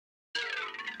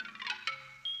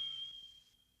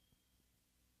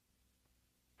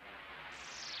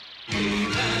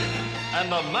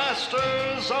and the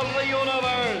masters of the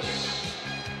universe.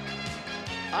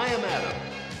 I am Adam,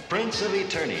 Prince of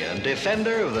Eternia and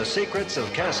defender of the secrets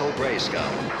of Castle Grayskull.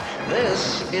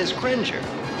 This is Cringer,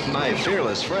 my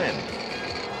fearless friend.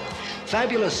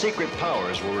 Fabulous secret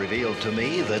powers were revealed to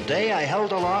me the day I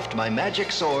held aloft my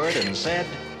magic sword and said,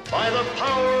 "By the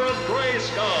power of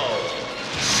Grayskull,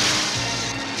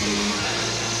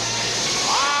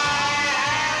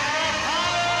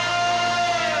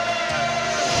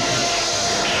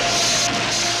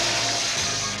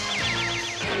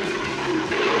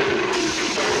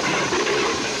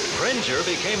 Cringer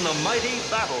became the mighty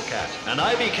Battle Cat, and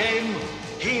I became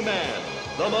He-Man,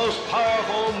 the most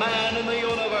powerful man in the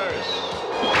universe.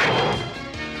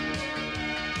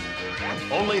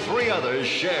 Only 3 others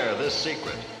share this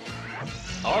secret.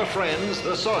 Our friends,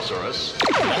 the Sorceress,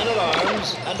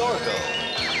 Man-at-Arms, and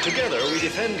Orko. Together, we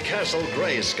defend Castle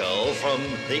Grayskull from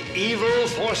the evil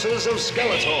forces of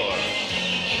Skeletor.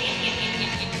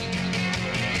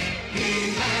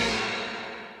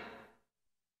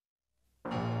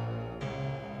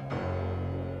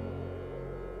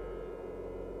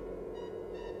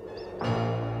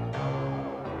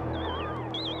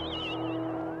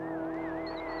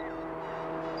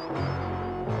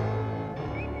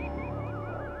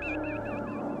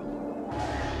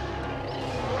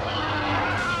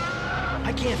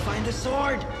 I can't find the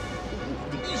sword.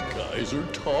 These guys are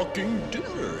talking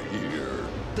dinner here.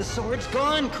 The sword's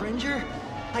gone, Cringer.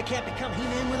 I can't become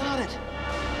He-Man without it.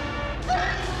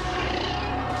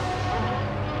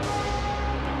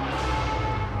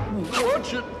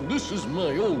 Watch it. This is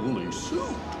my only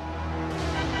suit.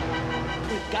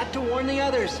 We've got to warn the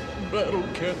others. Battle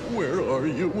Cat, where are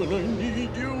you when I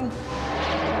need you?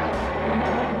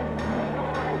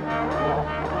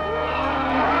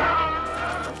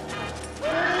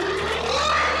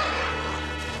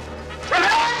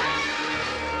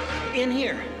 In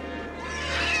here.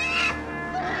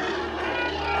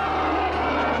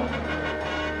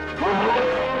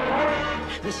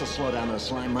 This'll slow down those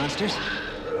slime monsters.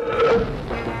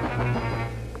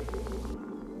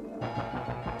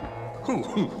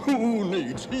 Who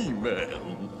needs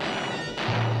He-Man?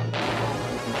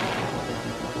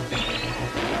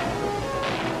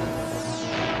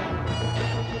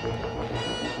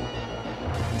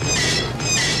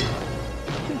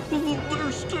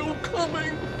 They're still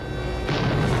coming.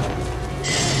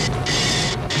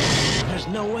 There's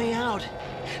no way out.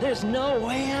 There's no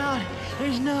way out.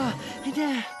 There's no...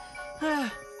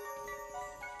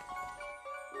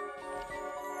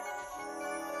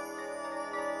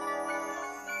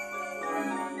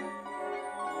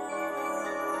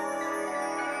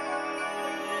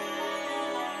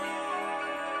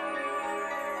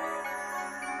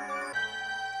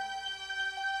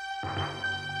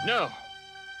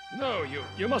 No,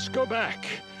 you must go back.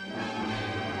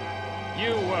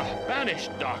 You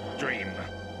banished Dark Dream.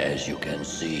 As you can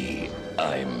see,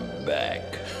 I'm back.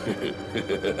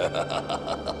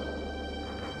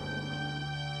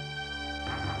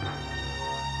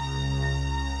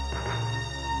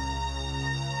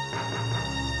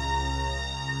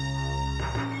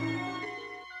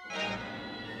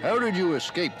 How did you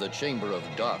escape the Chamber of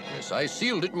Darkness? I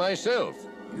sealed it myself.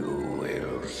 You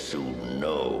will soon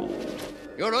know.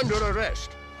 You're under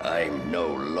arrest. I'm no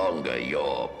longer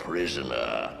your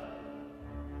prisoner.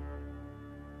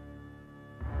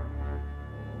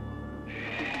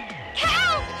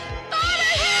 Help!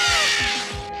 Father,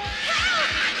 help! Help!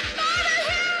 Father,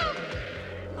 help!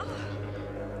 Oh,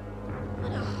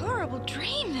 what a horrible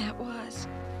dream that was.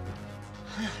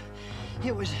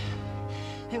 It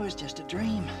was just a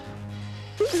dream.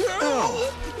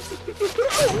 Oh.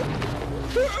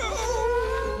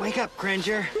 Wake up,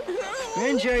 Cringer.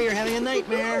 Cringer, you're having a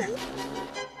nightmare.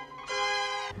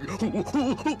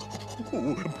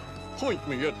 Point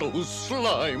me at those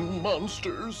slime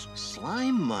monsters.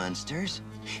 Slime monsters?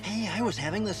 Hey, I was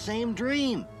having the same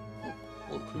dream.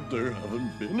 There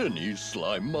haven't been any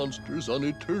slime monsters on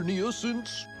Eternia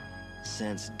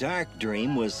Since Dark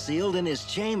Dream was sealed in his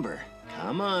chamber.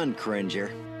 Come on,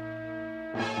 Cringer.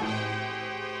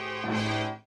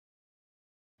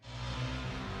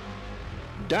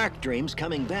 Dark Dream's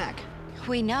coming back.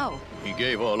 We know. He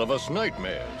gave all of us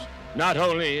nightmares. Not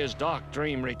only is Dark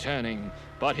Dream returning,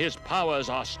 but his powers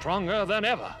are stronger than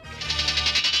ever.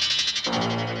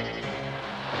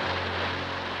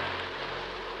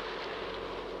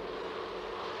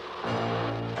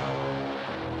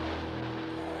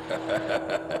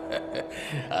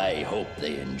 I hope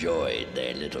they enjoyed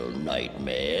their little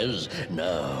nightmares.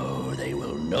 Now they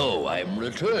will know I'm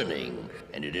returning.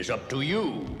 And it is up to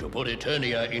you to put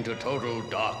Eternia into total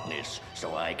darkness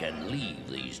so I can leave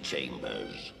these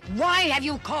chambers. Why have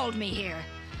you called me here?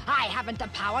 I haven't the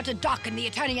power to darken the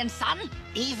Eternian sun.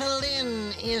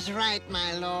 Evelyn is right,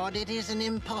 my lord. It is an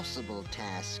impossible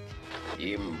task.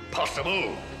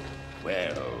 Impossible?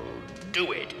 Well,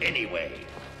 do it anyway.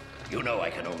 You know I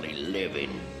can only live in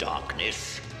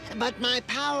darkness. But my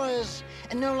powers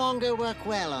no longer work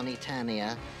well on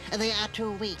Eternia. They are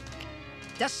too weak.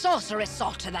 The Sorceress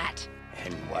saw to that.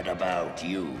 And what about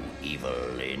you,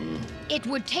 Evelyn? It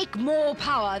would take more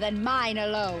power than mine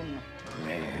alone.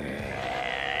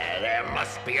 There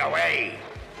must be a way.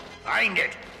 Find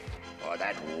it. Or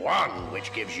that wand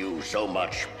which gives you so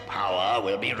much power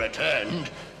will be returned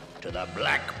to the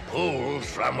black pools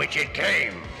from which it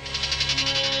came.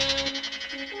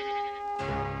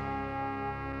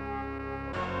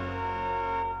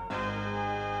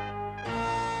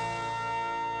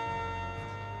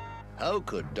 How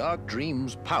could Dark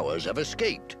Dream's powers have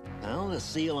escaped? Well, the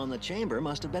seal on the chamber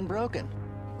must have been broken.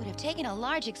 Would have taken a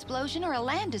large explosion or a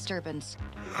land disturbance.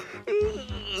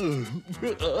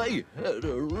 I had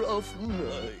a rough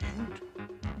night.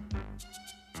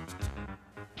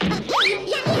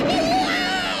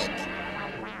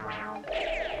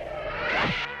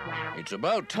 It's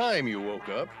about time you woke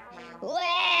up. Well,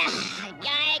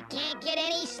 I can't get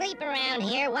any sleep around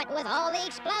here, what with all the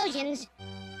explosions.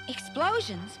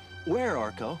 Explosions? Where,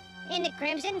 Orko? In the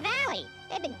Crimson Valley.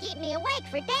 They've been keeping me awake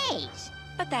for days.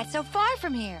 But that's so far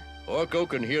from here. Orko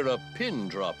can hear a pin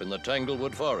drop in the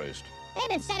Tanglewood Forest. They've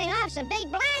been setting off some big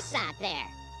blasts out there.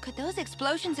 Could those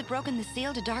explosions have broken the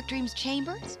seal to Dark Dream's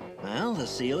chambers? Well, the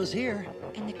seal is here.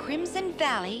 And the Crimson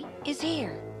Valley is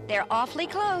here. They're awfully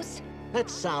close.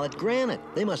 That's solid granite.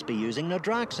 They must be using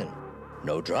Nodroxin.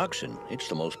 Nodroxin? It's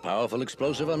the most powerful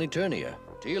explosive on Eternia.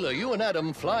 Teela, you and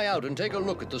Adam fly out and take a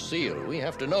look at the seal. We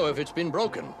have to know if it's been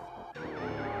broken.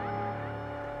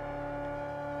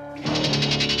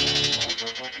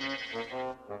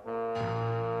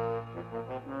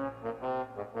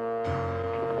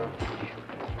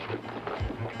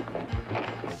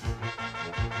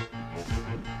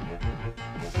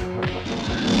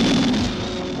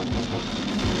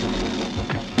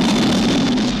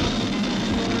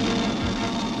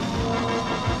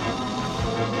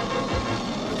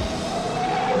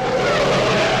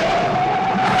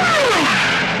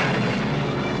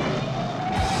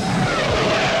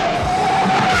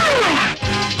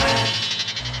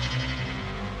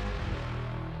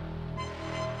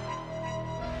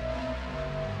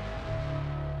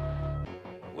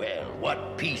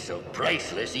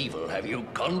 Priceless evil have you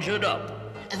conjured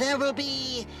up? There will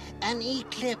be an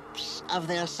eclipse of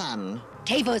their sun.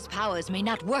 Tavor's powers may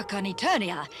not work on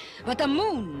Eternia, but the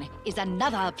moon is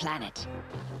another planet.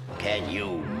 Can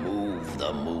you move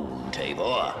the moon,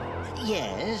 Tavor?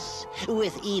 Yes,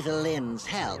 with Evelyn's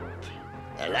help.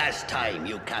 The last time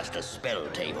you cast a spell,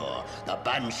 Tavor, the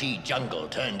Banshee jungle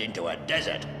turned into a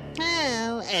desert.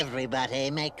 Oh,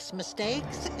 everybody makes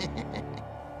mistakes.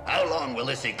 How long will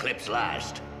this eclipse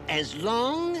last? As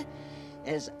long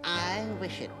as I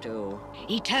wish it to.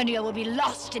 Eternia will be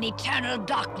lost in eternal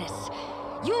darkness.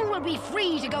 You will be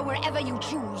free to go wherever you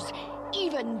choose,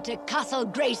 even to Castle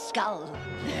Grayskull.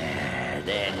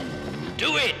 Then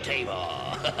do it,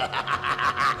 Tavor.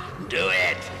 Do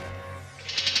it.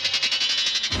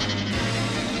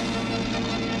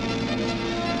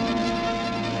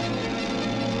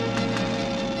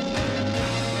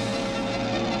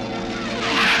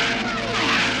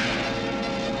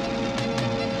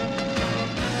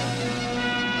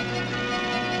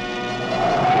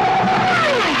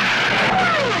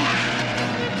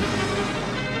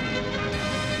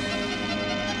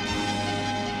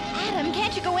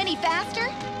 Faster?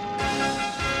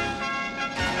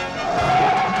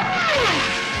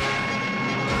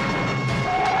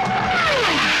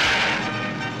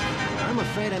 I'm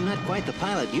afraid I'm not quite the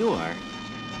pilot you are.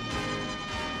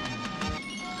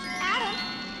 Adam!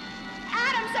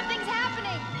 Adam, something's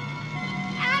happening!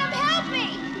 Adam, help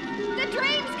me! The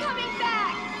dream's coming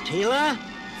back! Teela,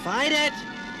 fight it!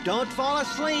 Don't fall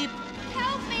asleep!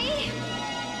 Help me!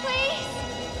 Please!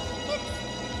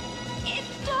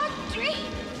 It's Dark Dream!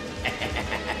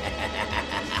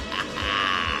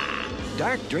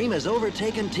 Dark Dream has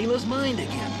overtaken Teela's mind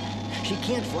again. She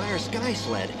can't fly her sky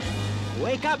sled.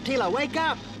 Wake up, Teela, wake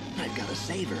up! I've got to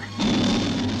save her.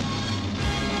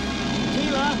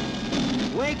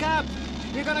 Teela, wake up!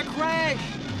 You're gonna crash!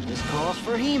 This calls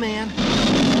for He-Man.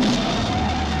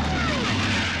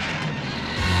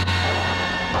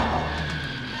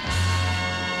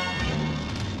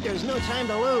 There's no time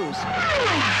to lose.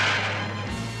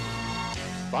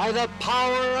 By the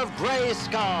power of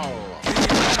Grayskull!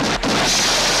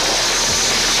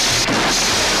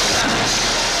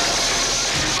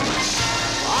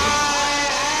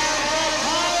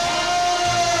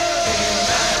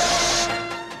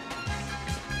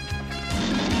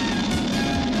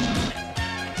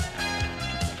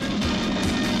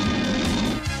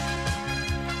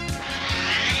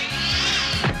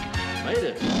 Made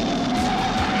it.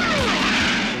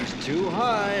 She's too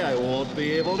high. I won't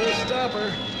be able to stop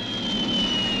her.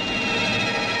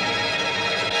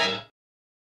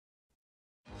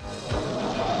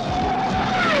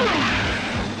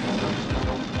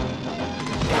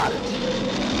 Got it.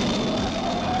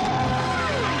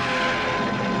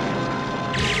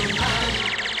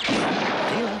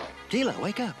 Teela,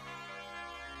 wake up.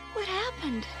 What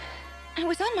happened? I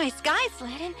was on my sky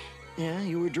sled and... Yeah,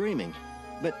 you were dreaming.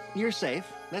 But you're safe.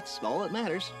 That's all that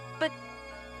matters. But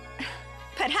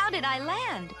how did I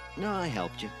land? No, I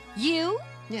helped you. You?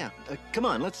 Yeah, come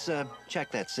on, let's check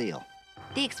that seal.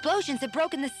 The explosions have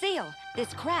broken the seal.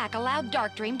 This crack allowed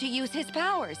Darkdream to use his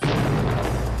powers.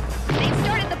 They've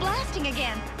started the blasting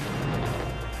again.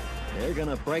 They're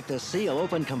gonna break the seal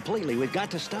open completely. We've got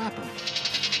to stop them.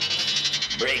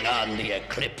 Bring on the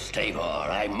eclipse, Tavor.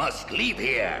 I must leave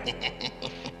here.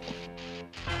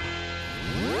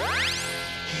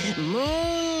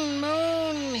 Moon,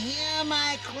 moon, hear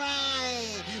my cry.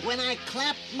 When I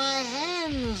clap my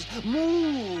hands,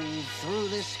 move through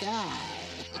the sky.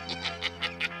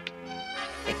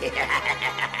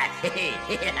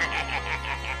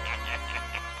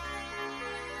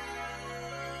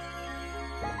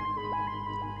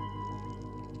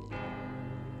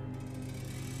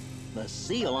 The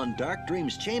seal on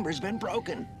Darkdream's chamber's been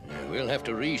broken. We'll have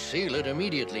to reseal it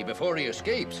immediately before he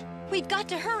escapes. We've got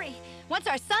to hurry. Once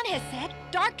our sun has set,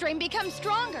 Darkdream becomes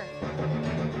stronger.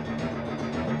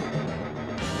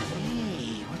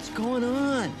 Hey, what's going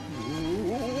on?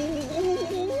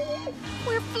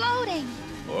 We're floating.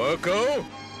 Orko?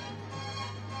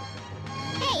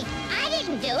 Hey, I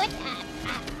didn't do it.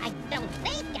 I don't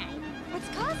think I... What's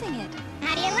causing it?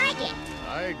 How do you like it?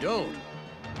 I don't.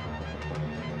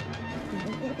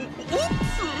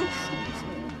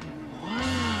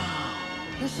 Wow,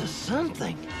 this is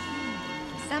something.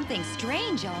 Something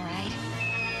strange, all right.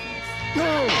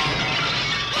 No!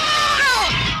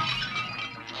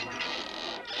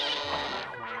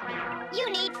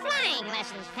 You need flying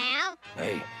lessons, pal.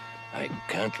 I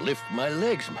can't lift my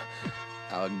legs.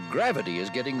 Our gravity is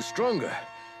getting stronger.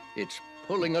 It's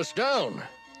pulling us down.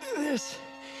 This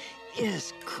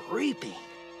is creepy.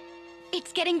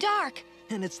 It's getting dark.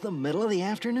 And it's the middle of the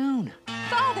afternoon.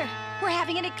 Father, we're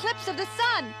having an eclipse of the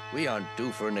sun. We aren't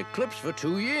due for an eclipse for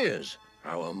 2 years.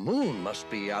 Our moon must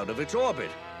be out of its orbit.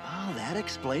 Oh, that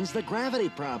explains the gravity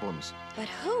problems. But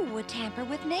who would tamper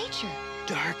with nature?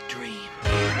 Darkdream.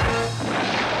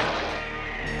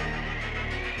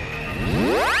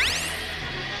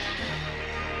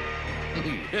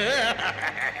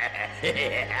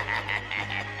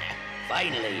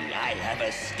 Finally, I have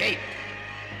escaped.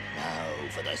 Now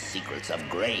for the secrets of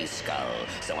Grayskull,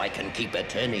 so I can keep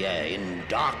Eternia in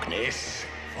darkness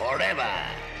forever.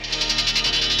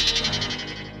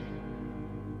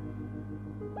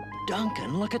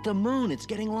 Duncan, look at the moon. It's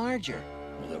getting larger.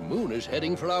 The moon is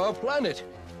heading for our planet.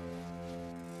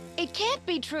 It can't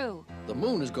be true. The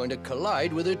moon is going to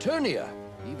collide with Eternia.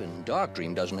 Even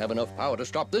Darkdream doesn't have enough power to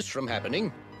stop this from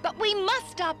happening. But we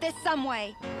must stop this some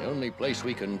way. The only place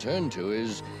we can turn to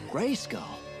is... Grayskull.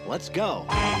 Let's go.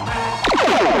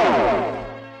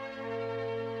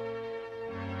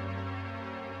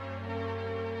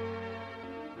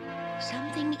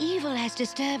 Something evil has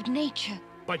disturbed nature.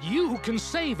 But you can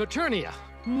save Eternia.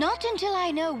 Not until I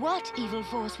know what evil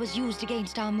force was used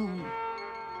against our moon.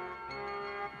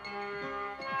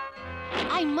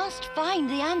 I must find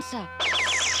the answer.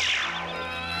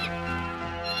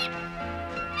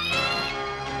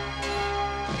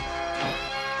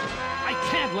 I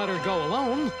can't let her go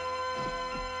alone.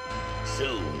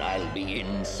 Soon I'll be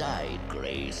inside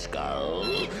Grayskull.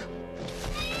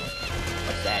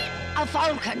 What's that? A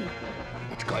falcon.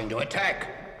 It's going to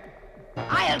attack.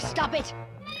 I'll stop it.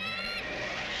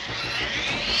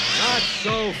 Not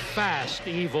so fast,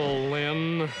 evil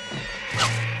Lynn.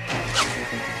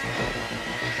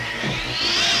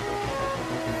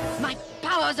 My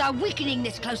powers are weakening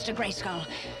this close to Grayskull.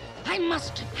 I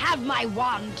must have my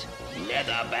wand.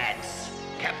 Leatherbacks,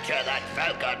 capture that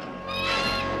falcon.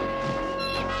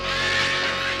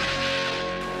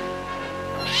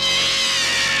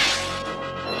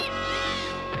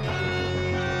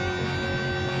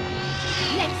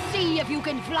 Let's see if you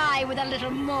can fly with a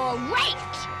little more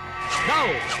weight!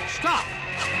 No! Stop!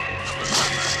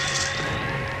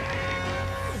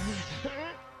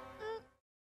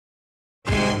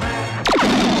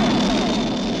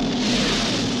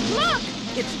 Look!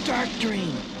 It's Dark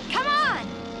Dream. Come on!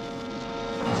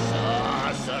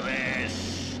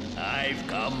 Sorceress, I've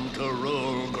come to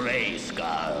rule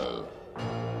Grayskull.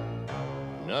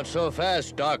 Not so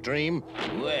fast, Dark Dream.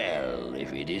 Well,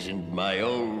 if it isn't my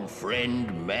old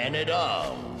friend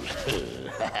Man-at-Arms.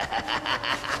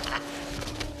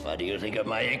 What do you think of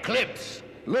my eclipse?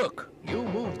 Look, you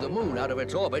moved the moon out of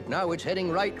its orbit. Now it's heading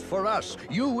right for us,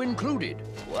 you included.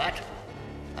 What?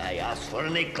 I asked for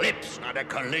an eclipse, not a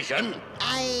collision.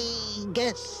 I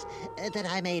guess that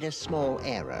I made a small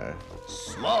error.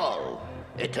 Small.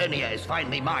 Eternia is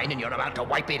finally mine, and you're about to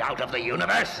wipe it out of the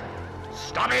universe?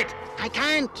 Stop it! I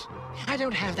can't. I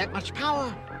don't have that much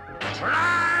power.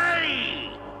 Try!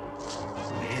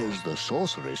 Where's the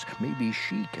sorceress? Maybe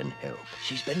she can help.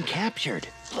 She's been captured.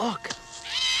 Look.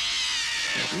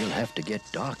 We'll have to get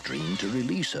Dark Dream to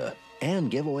release her.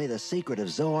 And give away the secret of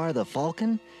Zoar the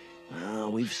Falcon? Well,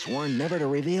 we've sworn never to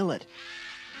reveal it.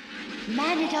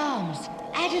 Man-at-Arms,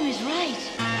 Adam is right.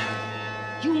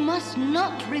 You must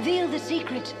not reveal the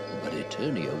secret. But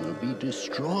Eternia will be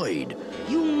destroyed.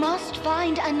 You must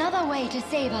find another way to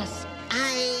save us.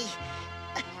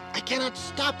 I cannot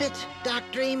stop it, Dark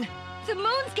Dream. The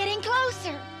moon's getting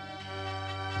closer.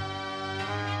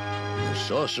 The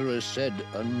sorceress said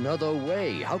another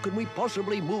way. How can we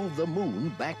possibly move the moon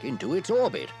back into its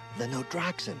orbit? The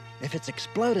Nodroxin. If it's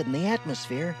exploded in the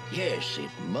atmosphere. Yes, it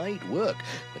might work,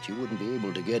 but you wouldn't be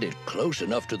able to get it close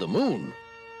enough to the moon.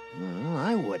 Well,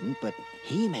 I wouldn't, but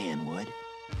He-Man would.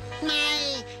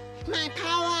 My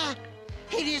power!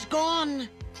 It is gone!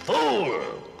 Fool!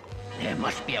 There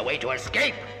must be a way to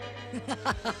escape.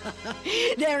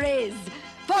 There is.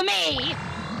 For me.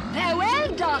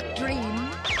 Farewell, Dark Dream.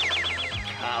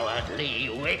 Cowardly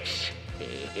witch.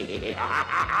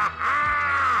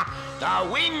 The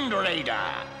Wind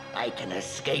Raider. I can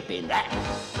escape in that.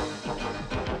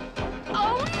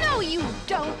 Oh, no, you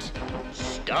don't.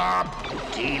 Stop,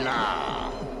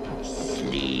 Teela.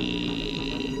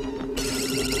 Sleep.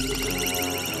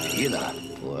 Teela,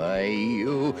 why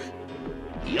you...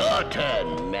 Your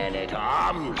turn,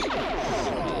 Man-at-Arms.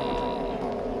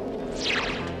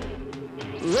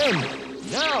 Run!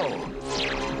 Now!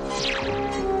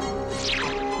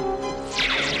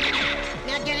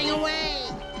 They're getting away!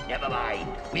 Never mind.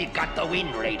 We've got the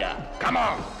Wind Raider. Come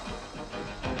on.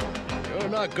 You're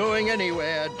not going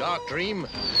anywhere, Dark Dream.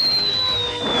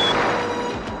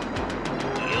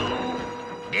 You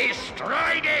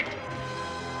destroyed it.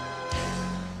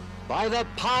 By the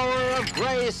power of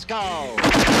Grayskull!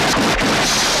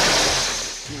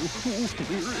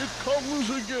 Here it comes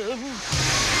again.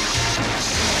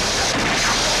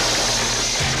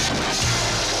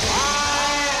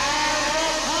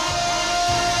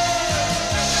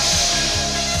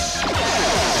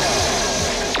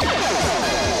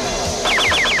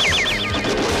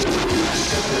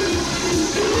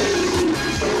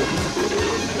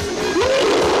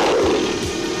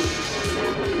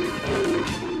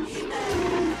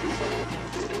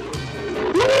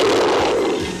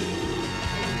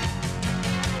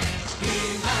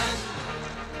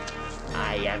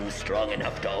 I am strong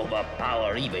enough to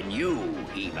overpower even you,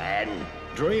 He-Man.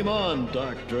 Dream on,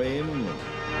 Dark Dream.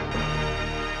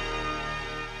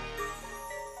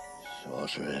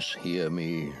 Sorceress, hear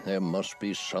me. There must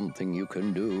be something you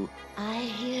can do. I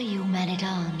hear you,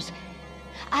 Man-at-Arms.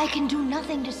 I can do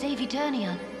nothing to save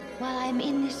Eternia while I'm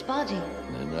in this body.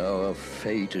 And our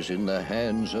fate is in the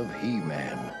hands of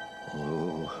He-Man.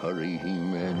 Oh, hurry,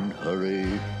 He-Man,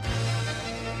 hurry.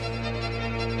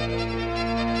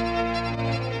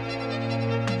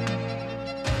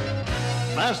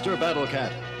 Faster, Battle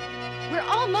Cat. We're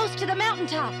almost to the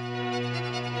mountaintop.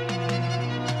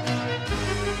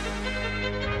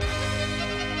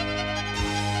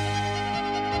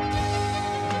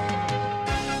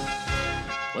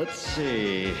 Let's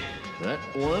see. That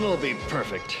one'll be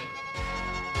perfect.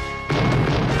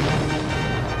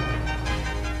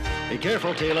 Be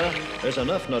careful, Teela. There's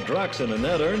enough Nodroxin in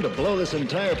that urn to blow this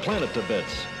entire planet to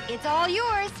bits. It's all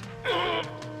yours.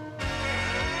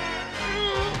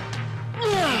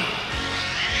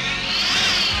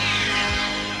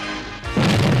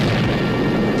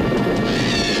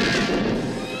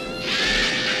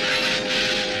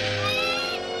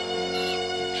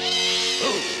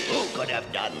 Who could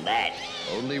have done that?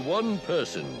 Only one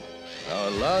person. Our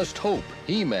last hope,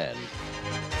 He-Man.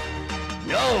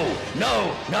 No,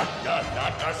 not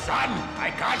the sun.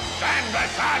 I can't stand the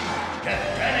sun.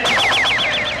 Turn it off.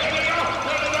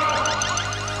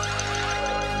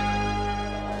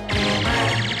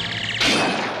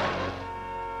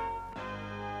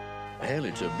 Well,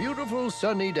 it's a beautiful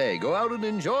sunny day. Go out and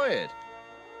enjoy it.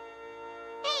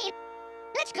 Hey,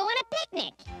 let's go on a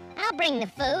picnic. I'll bring the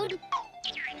food.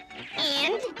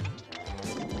 And...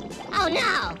 Oh,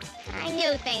 no! I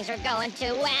knew things were going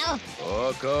too well.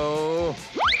 Orko.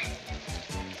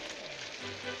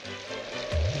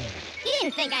 You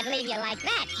didn't think I'd leave you like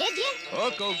that, did you?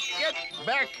 Orko, get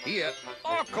back here.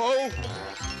 Orko!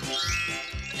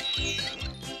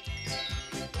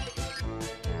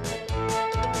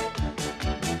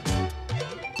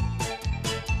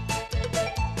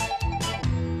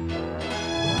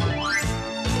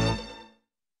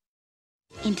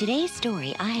 In today's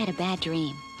story, I had a bad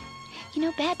dream. You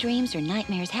know, bad dreams or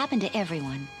nightmares happen to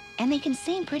everyone, and they can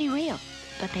seem pretty real,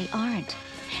 but they aren't.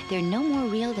 They're no more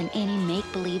real than any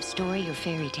make-believe story or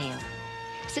fairy tale.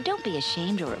 So don't be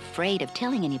ashamed or afraid of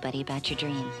telling anybody about your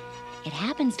dream. It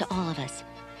happens to all of us.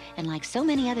 And like so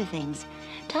many other things,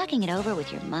 talking it over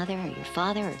with your mother or your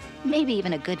father or maybe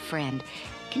even a good friend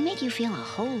can make you feel a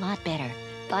whole lot better.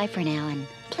 Bye for now and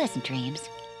pleasant dreams.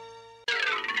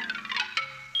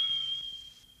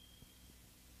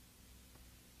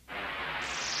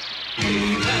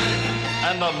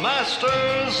 And the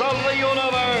Masters of the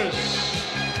Universe.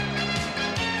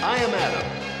 I am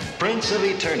Adam, Prince of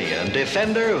Eternia and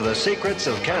defender of the secrets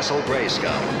of Castle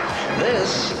Grayskull.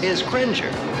 This is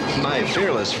Cringer, my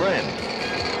fearless friend.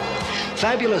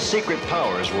 Fabulous secret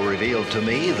powers were revealed to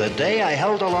me the day I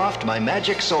held aloft my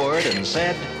magic sword and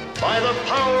said, "By the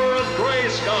power of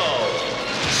Grayskull!"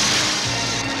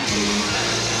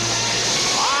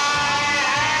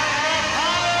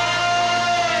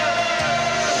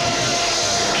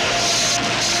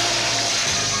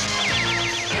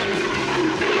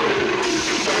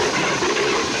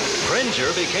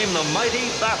 Cringer became the mighty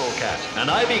Battle Cat, and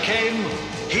I became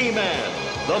He-Man,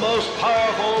 the most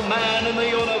powerful man in the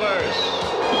universe.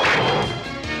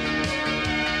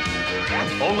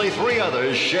 Only 3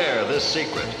 others share this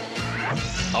secret.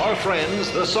 Our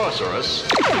friends, the Sorceress,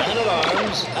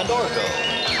 Man-at-Arms, and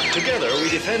Orko. Together, we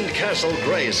defend Castle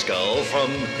Grayskull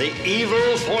from the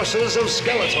evil forces of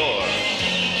Skeletor.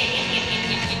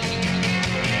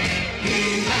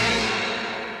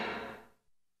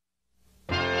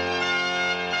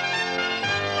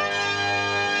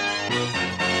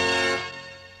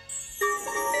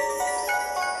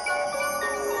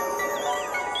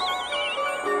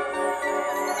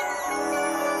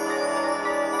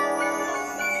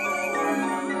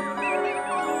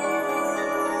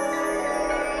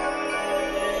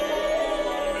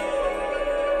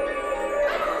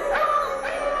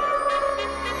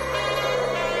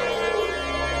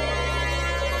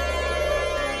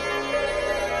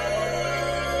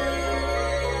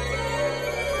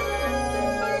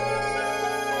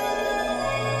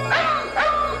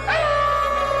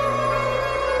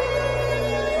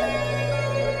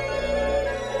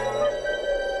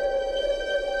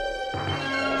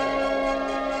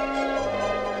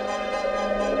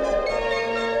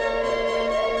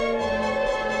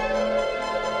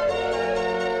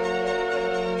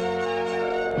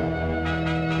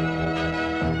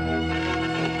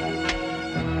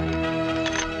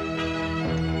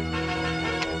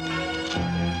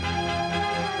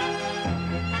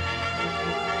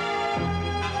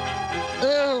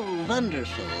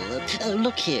 Wonderful.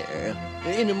 Look here.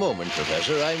 In a moment,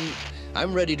 Professor.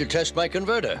 I'm ready to test my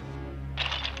converter.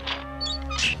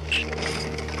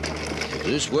 If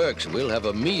this works, we'll have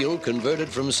a meal converted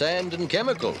from sand and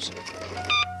chemicals.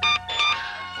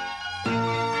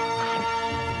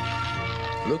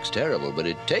 Looks terrible, but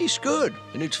it tastes good,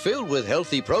 and it's filled with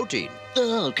healthy protein.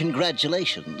 Oh,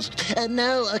 congratulations.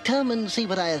 Now, come and see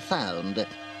what I have found.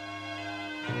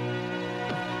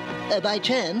 By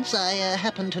chance, I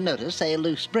happened to notice a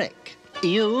loose brick.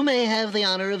 You may have the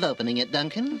honor of opening it,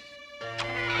 Duncan.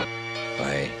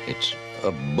 Why, it's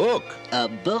a book. A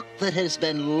book that has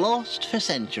been lost for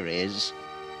centuries.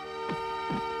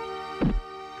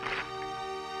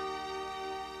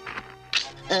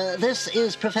 This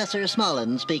is Professor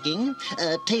Smolin speaking.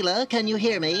 Teela, can you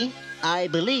hear me? I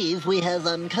believe we have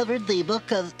uncovered the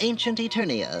Book of Ancient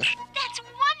Eternia. That's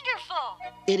wonderful!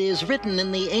 It is written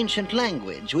in the ancient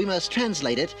language. We must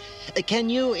translate it. Can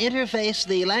you interface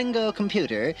the Lango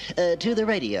computer to the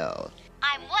radio?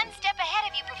 I'm one step ahead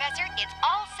of you, Professor. It's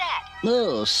all set.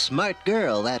 Oh, smart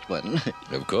girl, that one.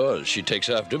 Of course, she takes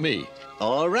after me.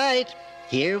 All right,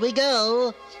 here we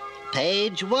go.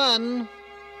 Page 1.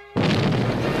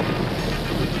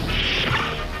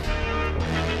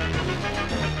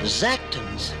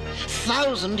 Zactons,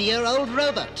 1,000-year-old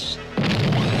robots.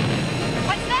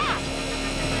 What's that?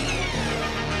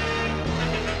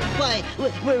 Why,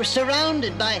 we're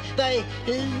surrounded by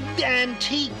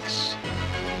antiques.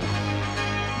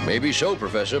 Maybe so,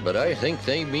 Professor, but I think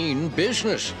they mean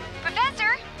business.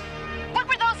 Professor? What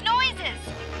were those noises?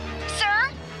 Sir?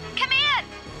 Come in!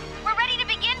 We're ready to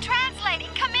begin translating.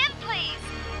 Come in, please.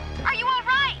 Are you all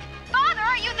right? Father,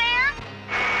 are you there?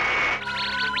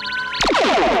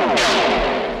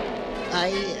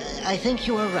 I think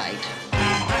you are right.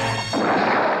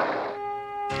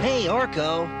 Hey,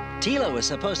 Orko. Teela was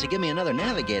supposed to give me another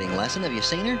navigating lesson. Have you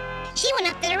seen her? She went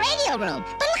up to the radio room.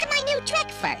 But look at my new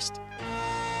trick first.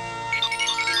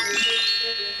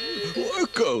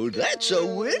 Orko, that's a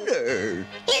winner.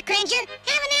 Here, Cringer,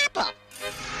 have an apple.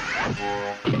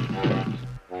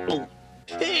 Oh,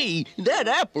 hey, that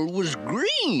apple was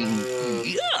green.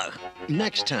 Yuck.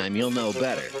 Next time, you'll know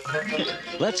better.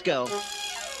 Let's go.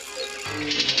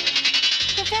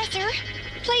 Professor,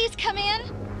 please come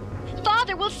in.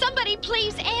 Father, will somebody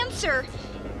please answer?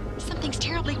 Something's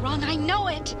terribly wrong, I know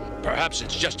it. Perhaps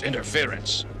it's just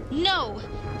interference. No.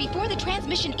 Before the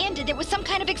transmission ended, there was some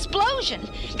kind of explosion.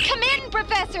 Come in,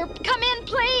 Professor. Come in,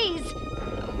 please.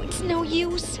 Oh, it's no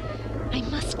use. I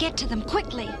must get to them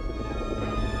quickly.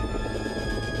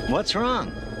 What's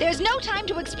wrong? There's no time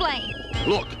to explain.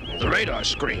 Look, the radar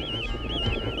screen.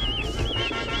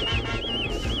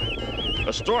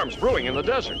 A storm's brewing in the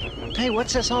desert. Hey,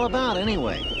 what's this all about,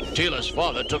 anyway? Teela's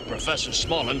father took Professor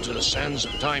Smollen to the Sands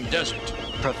of Time Desert.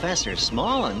 Professor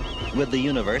Smollen? With the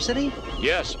university?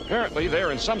 Yes, apparently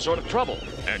they're in some sort of trouble,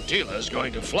 and Teela's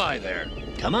going to fly there.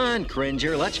 Come on,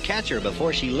 Cringer. Let's catch her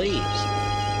before she leaves.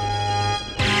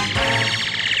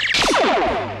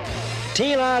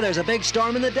 Teela, there's a big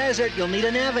storm in the desert. You'll need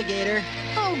a navigator.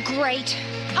 Oh, great.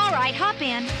 All right, hop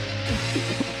in.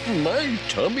 My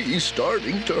tummy's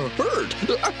starting to hurt.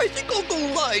 I think I'll go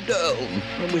lie down.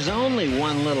 It was only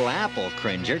one little apple,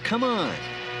 Cringer. Come on.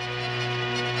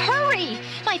 Hurry!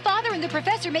 My father and the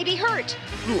professor may be hurt.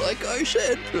 Like I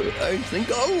said, I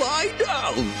think I'll lie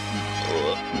down.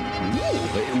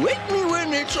 Wake me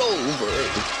when it's over.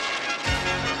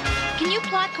 Can you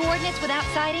plot coordinates without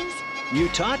sightings? You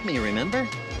taught me, remember?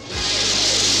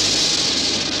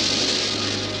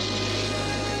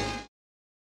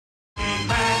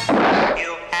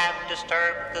 You have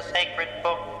disturbed the sacred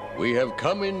book. We have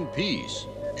come in peace.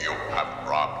 You have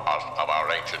robbed us of our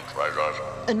ancient treasures.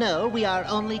 No, we are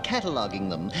only cataloging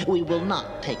them. We will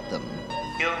not take them.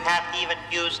 You have even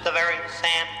used the very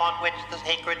sand on which the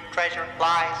sacred treasure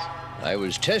lies. I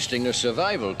was testing a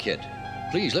survival kit.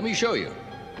 Please, let me show you.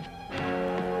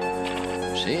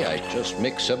 See, I just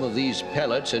mixed some of these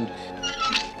pellets and...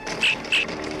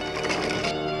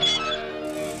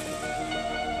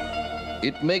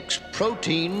 It makes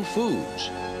protein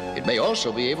foods. It may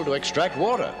also be able to extract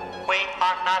water. We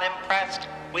are not impressed.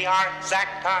 We are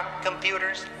Zacton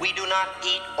computers. We do not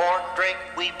eat or drink.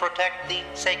 We protect the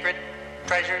sacred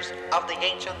treasures of the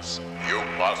ancients. You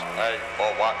must pay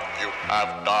for what you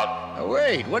have done. Now,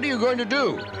 wait, what are you going to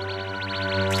do?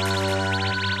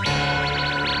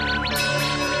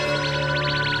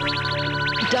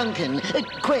 Duncan,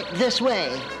 quick, this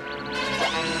way.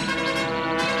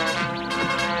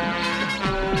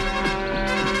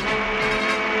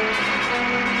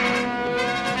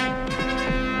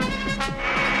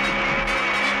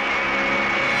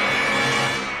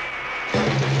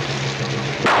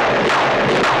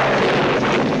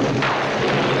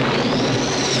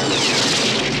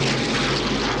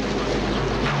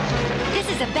 This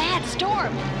is a bad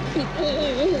storm.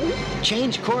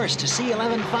 Change course to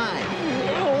C11.5.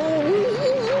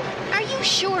 Are you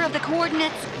sure of the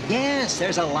coordinates? Yes,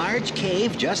 there's a large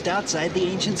cave just outside the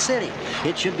ancient city.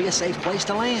 It should be a safe place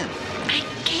to land. I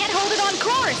can't hold it on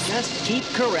course. Just keep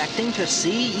correcting to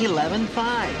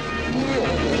C11.5.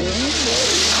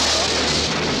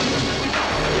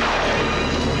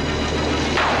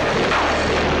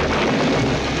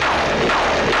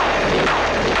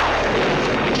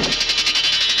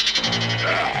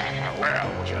 Well,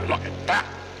 would you look at that?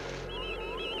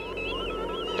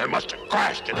 They must have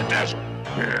crashed in the desert.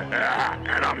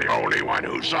 And I'm the only one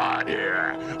who saw it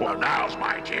here. Well, now's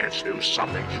my chance to do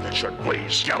something that should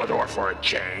please Skeletor for a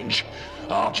change.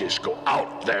 I'll just go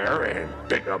out there and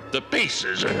pick up the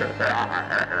pieces. Uh-oh,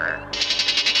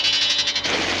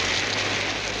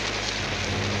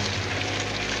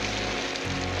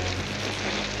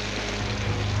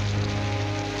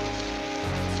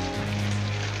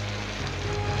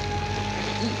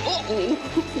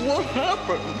 what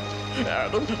happened?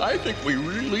 Adam, I think we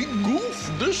really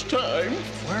goofed this time.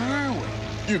 Where are we?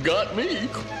 You got me.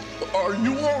 Are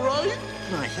you all right?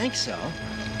 I think so.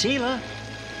 Teela?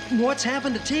 What's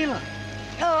happened to Teela?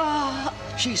 Oh,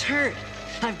 she's hurt.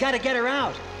 I've got to get her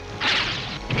out.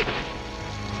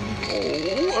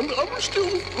 Oh, I'm still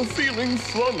feeling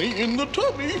funny in the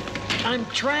tummy. I'm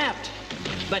trapped.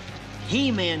 But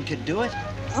He-Man could do it.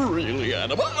 Really,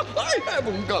 Adam? I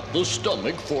haven't got the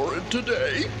stomach for it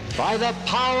today. By the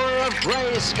power of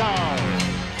Grayskull.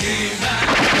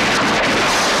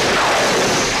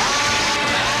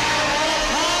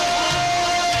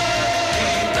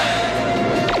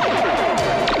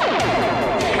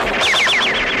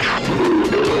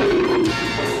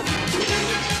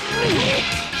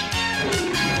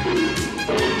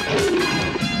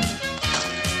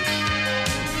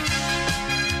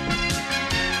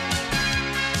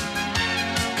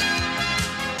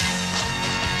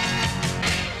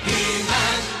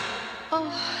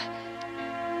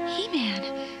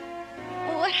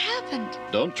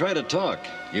 Don't try to talk.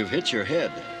 You've hit your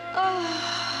head.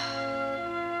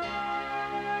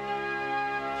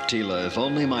 Teela, if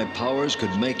only my powers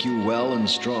could make you well and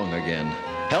strong again.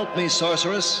 Help me,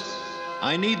 Sorceress.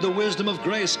 I need the wisdom of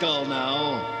Grayskull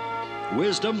now.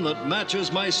 Wisdom that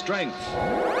matches my strength.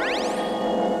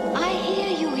 I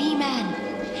hear you, He-Man.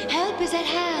 Help is at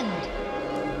hand.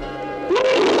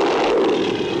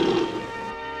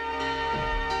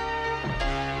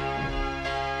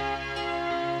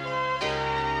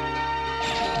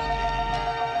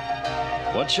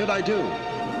 What should I do?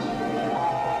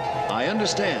 I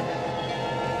understand.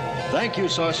 Thank you,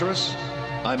 Sorceress.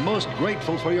 I'm most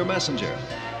grateful for your messenger.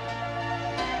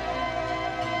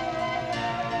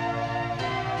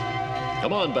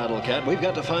 Come on, Battle Cat. We've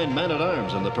got to find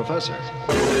Man-at-Arms and the Professor.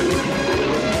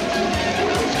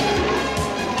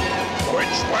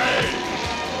 Which way?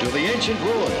 To the ancient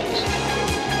ruins.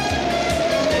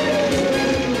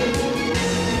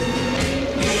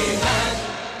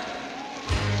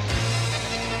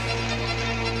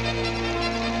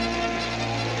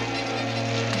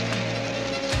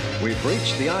 We've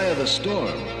reached the eye of the storm.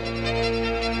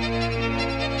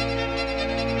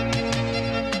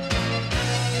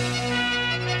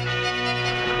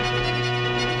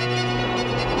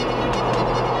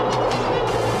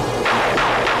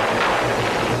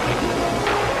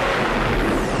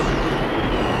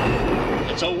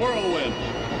 It's a whirlwind.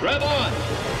 Grab on!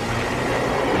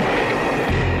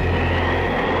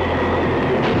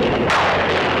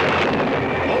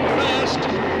 Hold fast!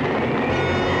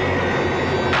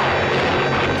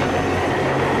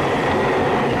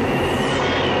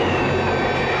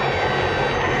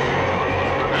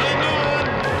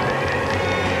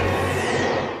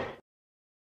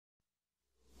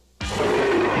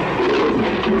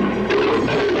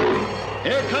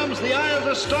 Here comes the eye of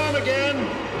the storm again.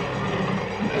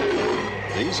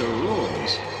 These are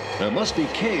ruins. There must be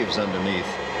caves underneath.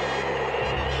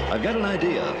 I've got an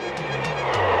idea.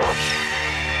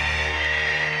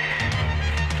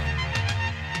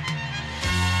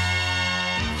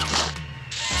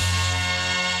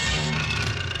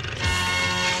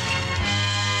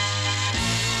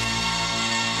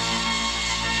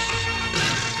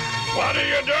 What are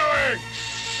you doing?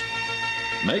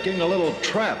 Making a little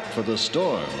trap for the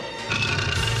storm.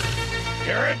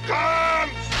 Here it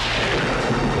comes!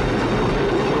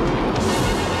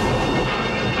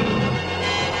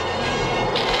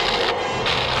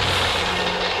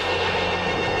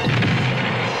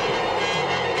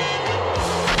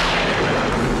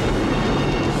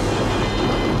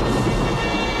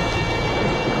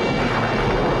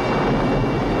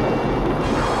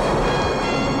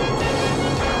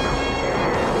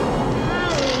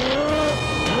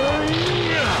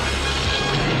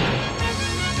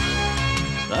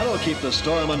 That'll keep the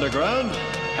storm underground.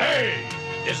 Hey!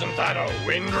 Isn't that a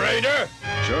Wind Raider?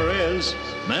 Sure is.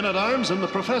 Man-at-Arms and the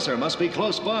Professor must be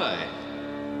close by.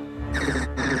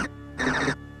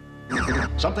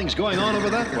 Something's going on over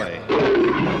that way.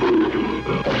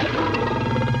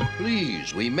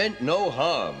 Please, we meant no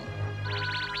harm.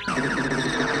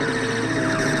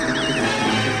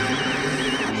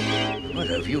 What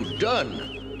have you done?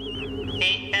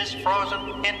 He is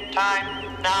frozen in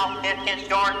time. Now it is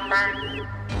your turn.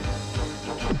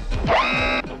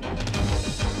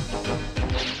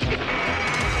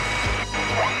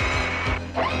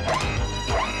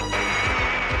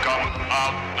 Come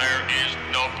out. There is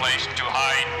no place to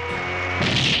hide.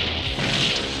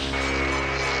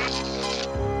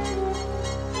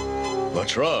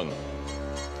 What's wrong?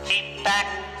 Keep back.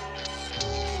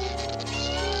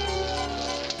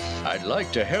 I'd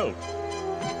like to help.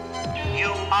 You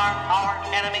are our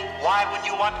enemy. Why would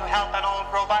you want to help an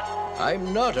old robot?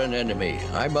 I'm not an enemy.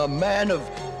 I'm a man of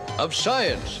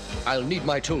science. I'll need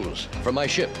my tools from my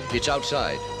ship. It's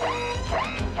outside.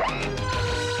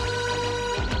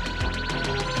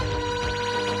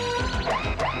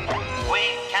 We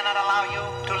cannot allow you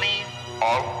to leave.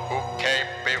 All who came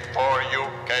before you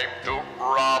came to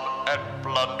rob and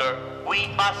plunder. We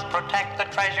must protect the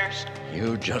treasures.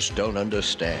 You just don't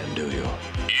understand, do you?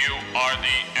 You are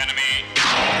the enemy.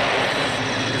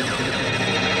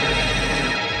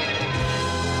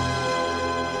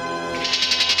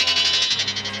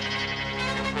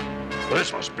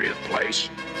 This must be the place.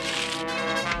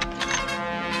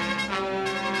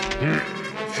 I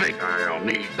think I'll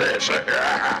need this.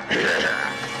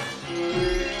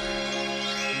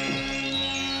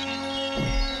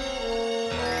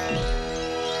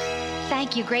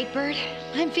 Thank you, Great Bird.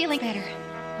 I'm feeling better.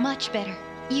 Much better.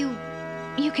 You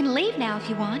can leave now if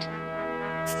you want.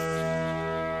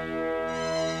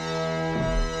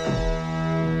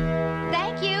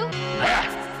 Thank you.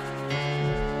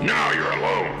 Now you're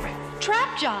alone.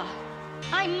 Trapjaw.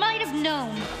 I might have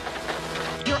known.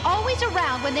 You're always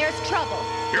around when there's trouble.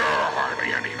 You're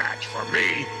hardly any match for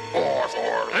me or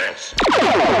for this.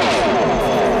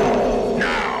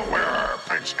 Now, where are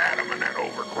Prince Adam and that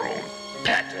overgrown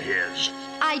pet of his?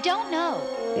 I don't know.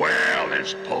 Well, then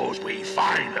suppose we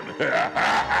find him.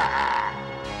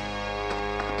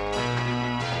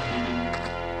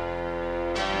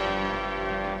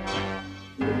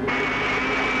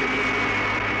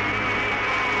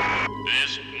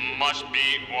 This must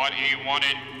be what he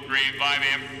wanted. Revive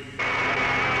him.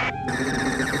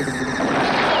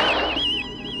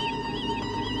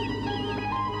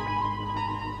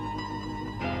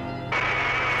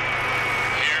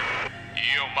 Here,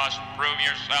 you must prove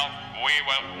yourself. We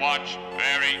will watch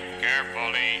very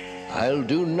carefully. I'll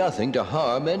do nothing to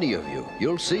harm any of you.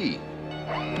 You'll see.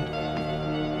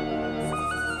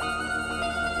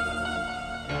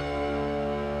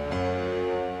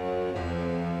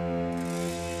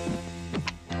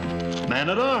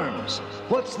 Man-at-arms,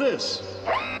 what's this?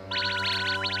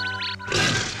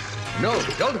 No,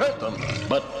 don't hurt them.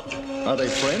 But are they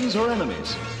friends or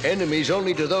enemies? Enemies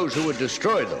only to those who would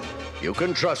destroy them. You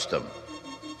can trust them.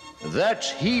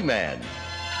 That's He-Man.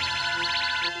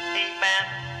 He-Man,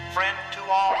 friend to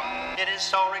all. It is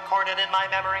so recorded in my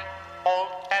memory, old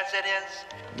as it is.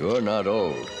 You're not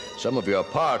old. Some of your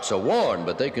parts are worn,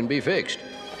 but they can be fixed.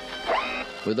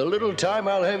 With a little time,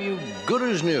 I'll have you good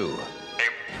as new.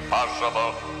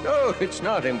 Impossible. No, it's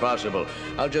not impossible.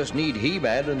 I'll just need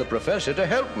He-Man and the Professor to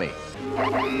help me.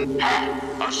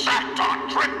 A sack-on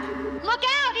trick! Look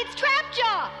out! It's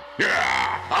Trapjaw!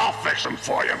 Yeah, I'll fix him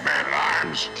for you,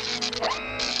 man-at-arms.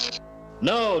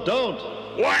 No, don't.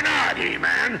 Why not,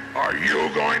 He-Man? Are you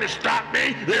going to stop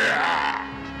me? Yeah.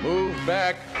 Move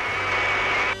back.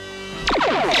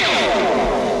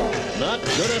 Not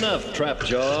good enough,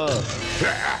 Trapjaw.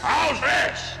 How's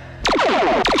this?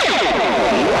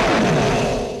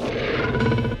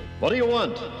 What do you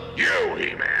want? You,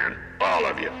 He-Man, all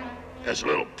of you, as a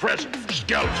little present for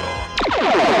Skeletor.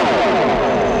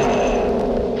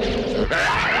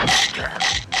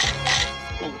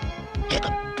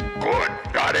 Good,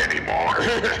 got any more?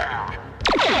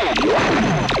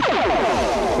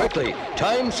 Quickly,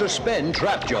 time suspend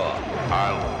Trapjaw.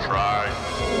 I'll try.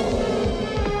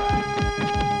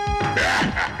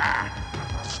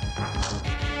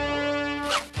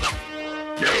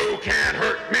 You can't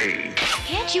hurt me.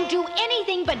 Can't you do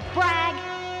anything but brag?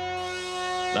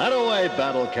 That away,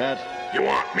 Battle Cat. You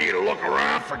want me to look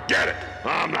around? Forget it.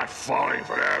 I'm not falling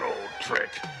for that old trick.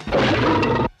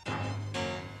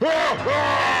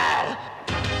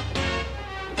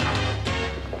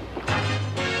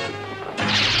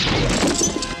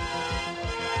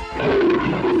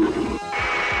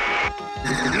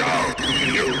 No,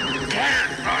 you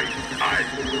can't.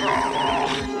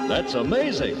 That's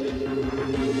amazing.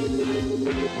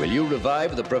 Will you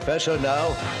revive the Professor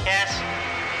now? Yes.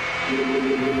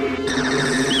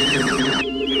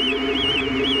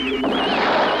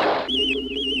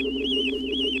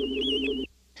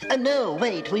 No,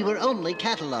 wait, we were only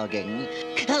cataloging.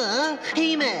 Huh?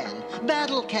 He-Man,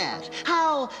 Battle Cat,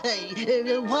 how,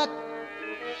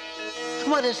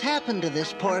 what has happened to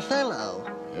this poor fellow?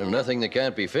 Nothing that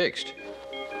can't be fixed.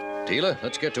 Teela,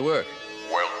 let's get to work.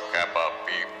 Will Kappa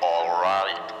be all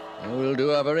right? We'll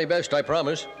do our very best, I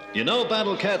promise. You know,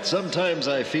 Battle Cat, sometimes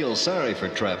I feel sorry for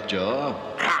Trapjaw.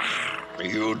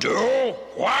 You do?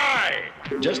 Why?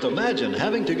 Just imagine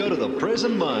having to go to the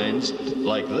prison mines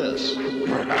like this.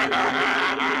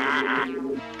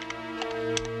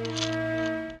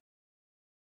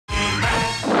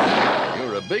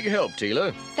 You're a big help,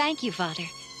 Teela. Thank you, Father.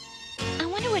 I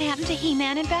wonder what happened to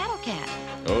He-Man and Battle Cat.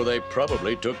 Oh, they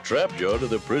probably took Trapjaw to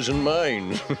the prison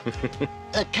mines.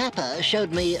 Kappa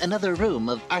showed me another room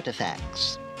of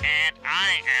artifacts. And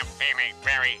I am feeling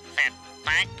very fit.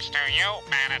 Thanks to you,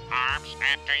 Man-at-Arms,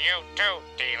 and to you too,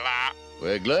 Teela.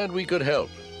 We're glad we could help.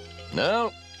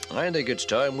 Now, I think it's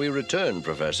time we return,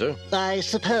 Professor. I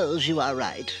suppose you are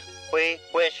right. We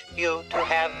wish you to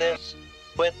have this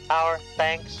with our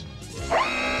thanks.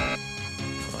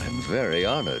 I'm very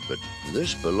honored, but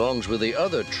this belongs with the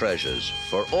other treasures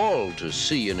for all to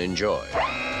see and enjoy.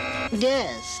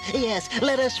 Yes,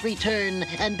 let us return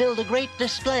and build a great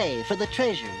display for the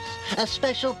treasures. A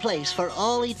special place for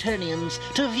all Eternians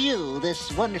to view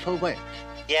this wonderful work.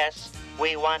 Yes,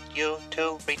 we want you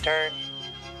to return.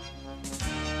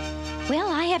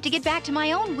 Well, I have to get back to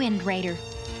my own Wind Raider.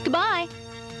 Goodbye.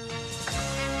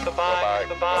 Goodbye,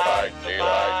 goodbye,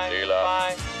 goodbye, Teela,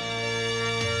 goodbye.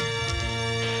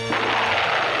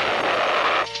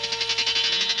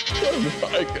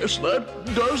 I guess that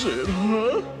does it,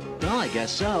 huh? Well, I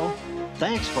guess so.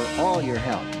 Thanks for all your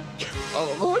help.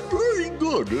 I'm very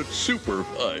good at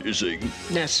supervising.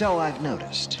 Now, so I've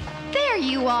noticed. There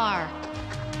you are.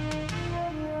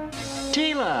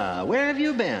 Teela, where have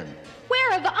you been?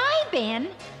 Where have I been?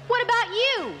 What about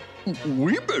you?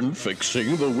 We've been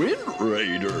fixing the Wind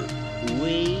Raider.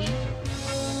 We?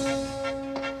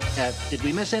 Did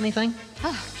we miss anything?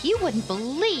 Oh, you wouldn't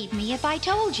believe me if I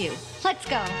told you. Let's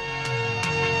go.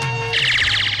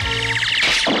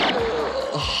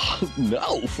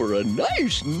 Now for a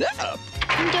nice nap.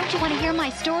 Don't you want to hear my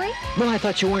story? Well, I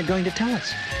thought you weren't going to tell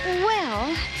us.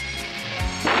 Well,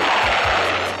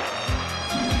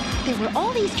 there were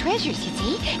all these treasures, you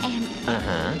see, and...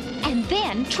 And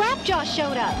then Trapjaw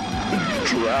showed up.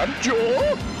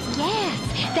 Trapjaw?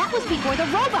 Yes, that was before the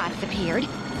robots appeared.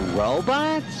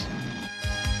 Robots?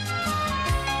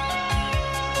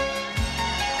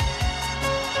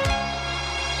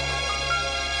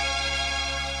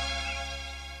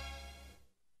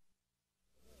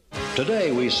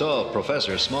 Today we saw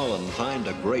Professor Smollen find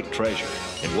a great treasure.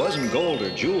 It wasn't gold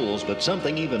or jewels, but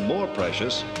something even more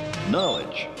precious,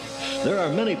 knowledge. There are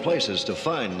many places to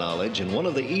find knowledge, and one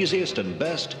of the easiest and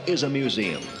best is a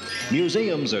museum.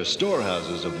 Museums are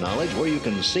storehouses of knowledge where you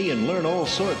can see and learn all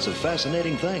sorts of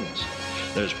fascinating things.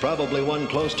 There's probably one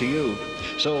close to you,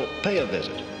 so pay a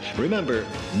visit. Remember,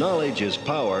 knowledge is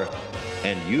power,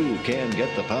 and you can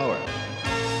get the power.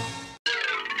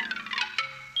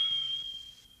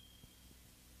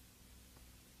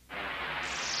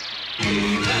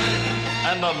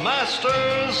 And the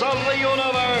Masters of the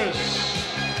Universe.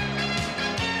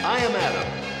 I am Adam,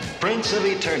 Prince of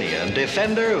Eternia and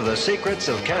defender of the secrets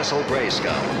of Castle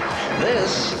Grayskull.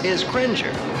 This is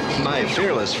Cringer, my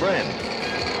fearless friend.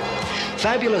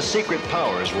 Fabulous secret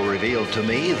powers were revealed to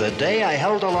me the day I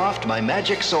held aloft my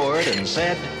magic sword and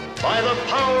said, "By the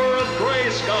power of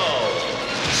Grayskull!"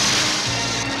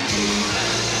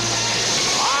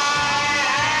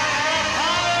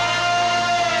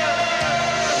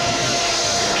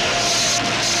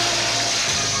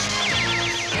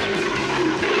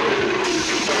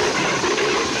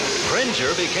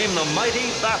 Cringer became the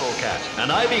mighty Battle Cat,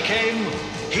 and I became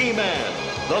He-Man,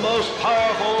 the most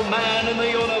powerful man in the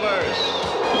universe.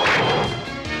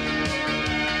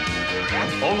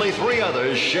 Only 3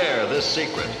 others share this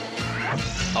secret.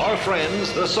 Our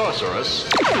friends, the Sorceress,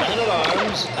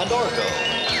 Man-at-Arms, and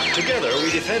Orko. Together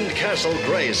we defend Castle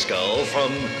Grayskull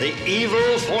from the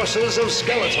evil forces of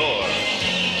Skeletor.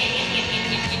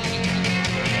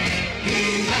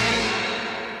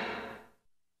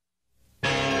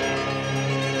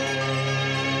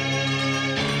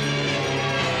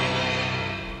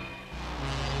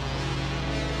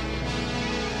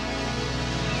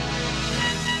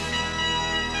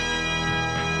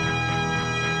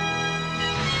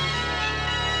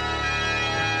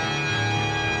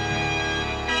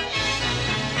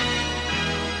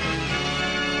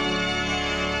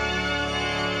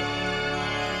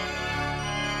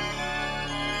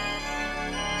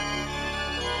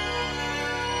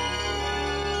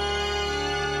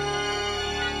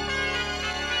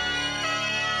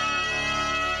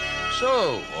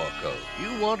 So, Orko,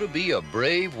 you want to be a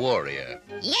brave warrior.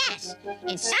 Yes,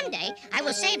 and someday I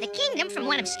will save the kingdom from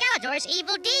one of Skeletor's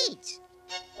evil deeds.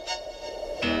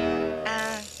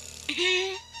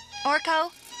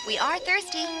 Orko, we are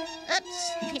thirsty.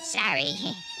 Oops, sorry.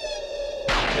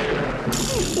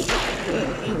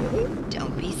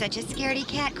 Don't be such a scaredy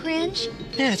cat, Cringe.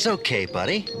 Yeah, it's okay,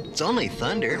 buddy. It's only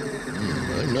thunder.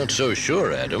 I'm not so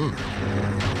sure, Adam.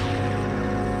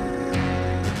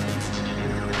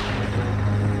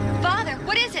 Father,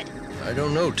 what is it? I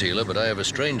don't know, Teela, but I have a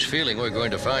strange feeling we're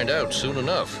going to find out soon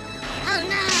enough. Oh,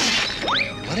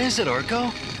 no! What is it,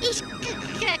 Orko? He's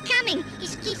coming!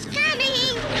 He's coming!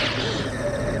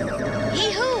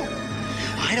 He who?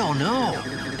 I don't know,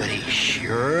 but he's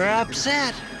sure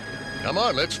upset. Come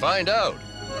on, let's find out.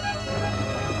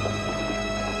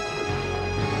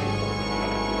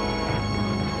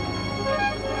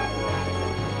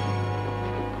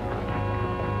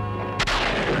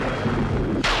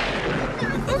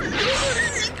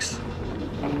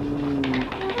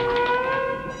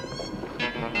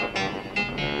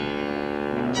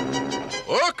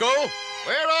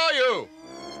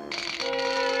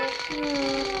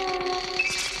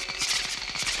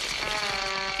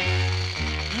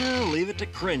 leave it to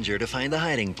Cringer to find the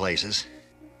hiding places.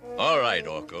 All right,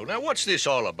 Orko. Now, what's this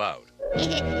all about? It's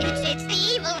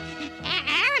the evil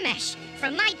Aramesh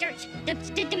from my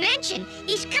dimension.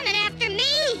 He's coming after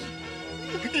me.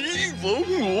 Evil?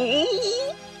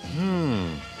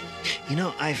 You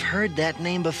know, I've heard that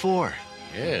name before.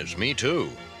 Yes, me too.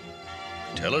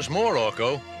 Tell us more,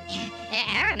 Orko.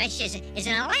 Aramesh is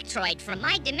an electroid from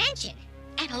my dimension.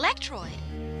 An electroid?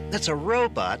 That's a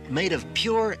robot made of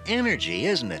pure energy,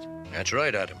 isn't it? That's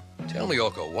right, Adam. Tell me,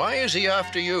 Orko, why is he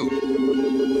after you?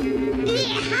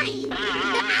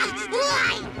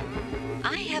 Why?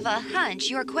 I have a hunch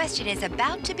your question is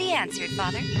about to be answered,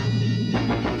 Father.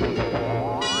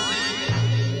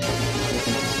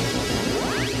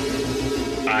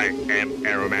 I am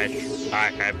Aramesh.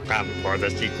 I have come for the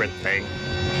secret thing.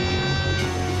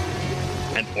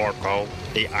 And Orko,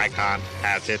 the icon,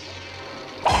 has it.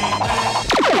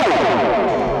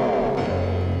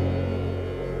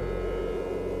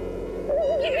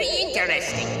 Very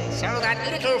interesting. So that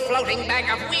little floating bag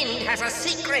of wind has a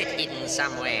secret hidden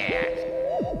somewhere.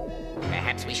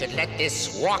 Perhaps we should let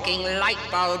this walking light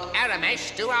bulb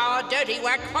Aramesh do our dirty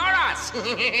work for us.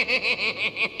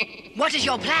 What is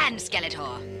your plan,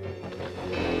 Skeletor?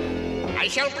 I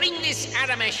shall bring this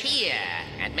Aramesh here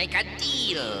and make a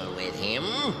deal with him.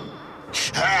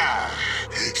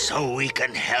 So we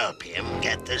can help him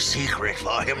get the secret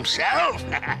for himself.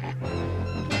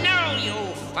 No, you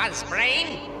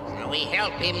fuzzbrain. So we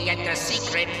help him get the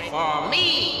secret for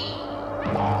me.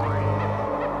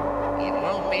 It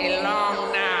won't be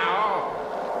long now.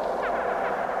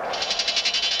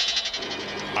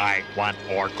 I want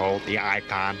Orko, the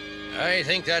icon, I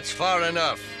think that's far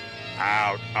enough.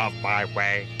 out of my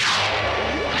way. Help!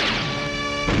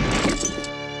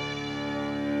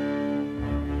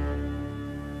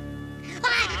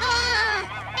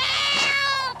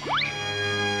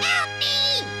 Help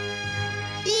me!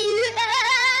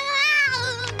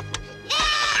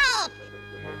 Help!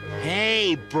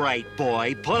 Hey, bright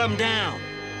boy, put him down.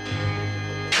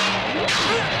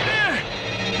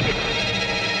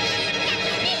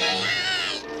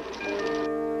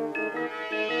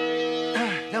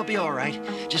 They'll be all right.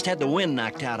 Just had the wind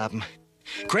knocked out of them.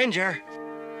 Cringer.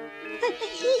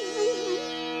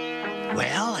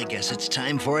 Well, I guess it's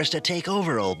time for us to take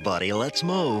over, old buddy. Let's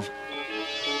move.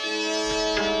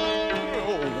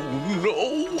 Oh,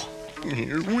 no.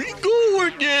 Here we go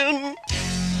again.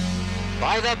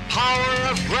 By the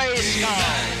power of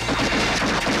Grayskull!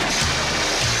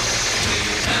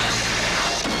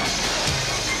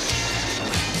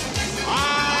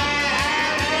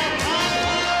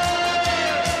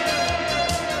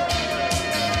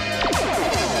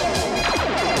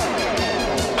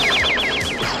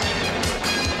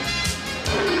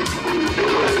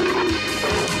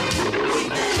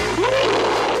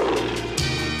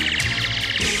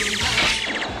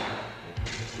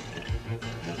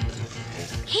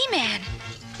 He-Man!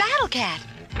 Battle Cat!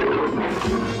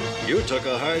 You took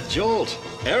a hard jolt.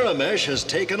 Aramesh has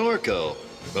taken Orko.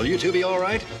 Will you two be all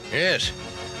right? Yes.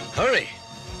 Hurry.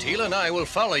 Teela and I will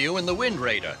follow you in the Wind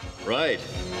Raider. Right.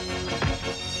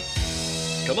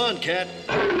 Come on, Cat.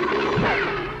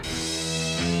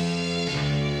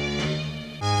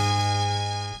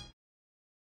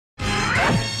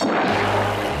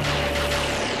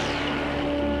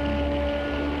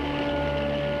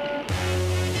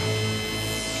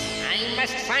 I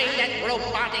must find that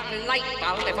robotic light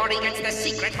bulb before he gets the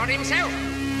secret for himself.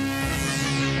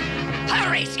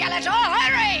 Hurry, Skeletor,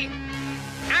 hurry!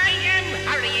 I am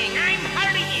hurrying, I'm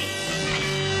hurrying.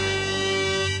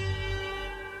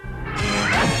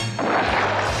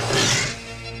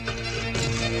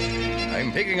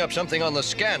 I'm picking up something on the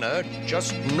scanner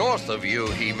just north of you,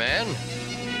 He-Man.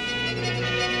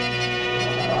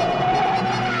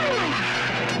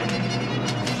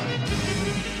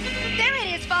 There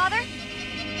it is, Father.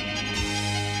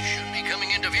 Should be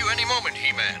coming into view any moment,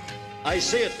 He-Man. I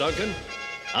see it, Duncan.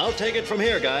 I'll take it from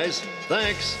here, guys.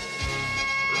 Thanks.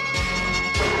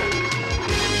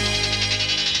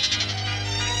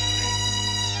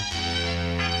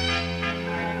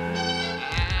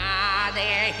 Ah,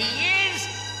 there he is.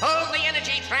 Pull the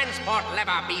energy transport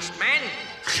lever, Beastman.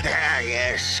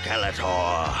 Yes,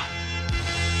 Skeletor.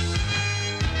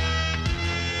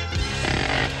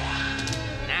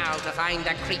 Now to find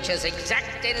the creature's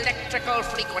exact electrical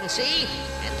frequency,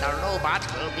 and the robot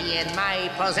will be in my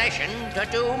possession to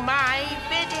do my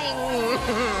bidding.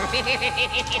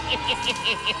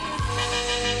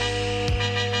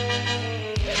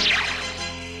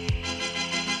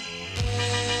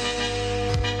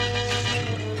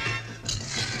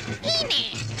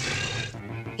 He-Man!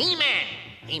 He-Man,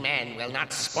 He-Man will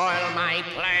not spoil my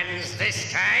plans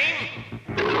this time.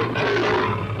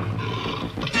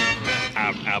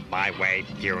 Out of my way,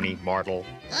 puny mortal.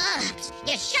 Ugh,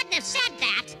 you shouldn't have said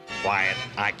that. Quiet,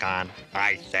 Icon.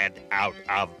 I said out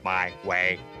of my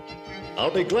way.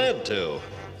 I'll be glad to,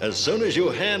 as soon as you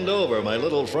hand over my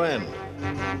little friend.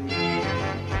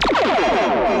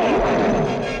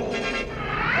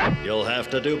 You'll have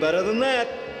to do better than that.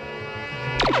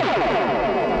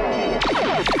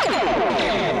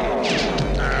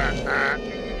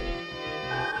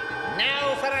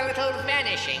 Now for a little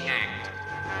vanishing act.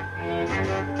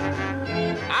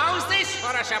 How's this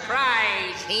for a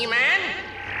surprise, He-Man?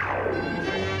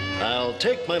 I'll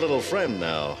take my little friend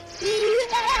now.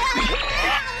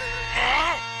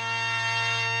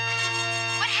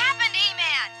 What happened,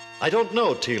 E-Man? I don't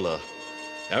know, Teela.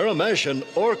 Aramesh and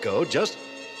Orko just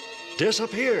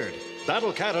disappeared.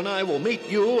 Battle Cat and I will meet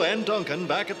you and Duncan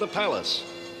back at the palace.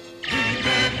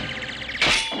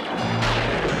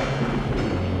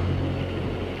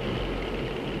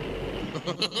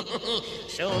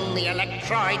 Soon the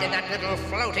electroid and that little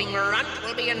floating runt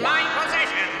will be in my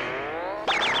possession.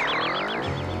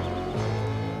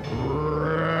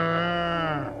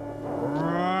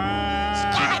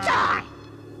 Skeletor!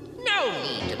 No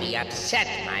need to be upset,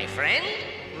 my friend.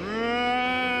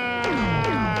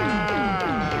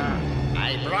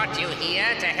 I brought you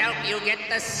here to help you get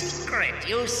the secret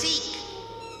you seek.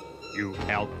 You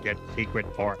helped get secret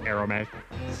for Aramesh.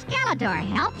 Skeletor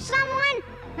help someone?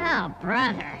 Oh,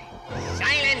 brother.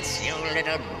 Silence, you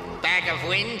little bag of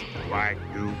wind. Why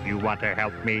do you want to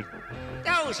help me?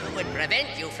 Those who would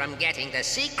prevent you from getting the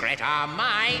secret are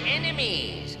my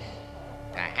enemies.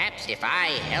 Perhaps if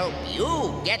I help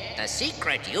you get the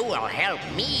secret, you will help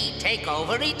me take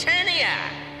over Eternia.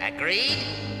 Agreed?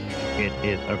 It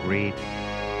is agreed.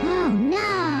 Oh,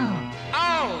 no.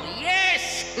 Oh,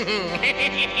 yes!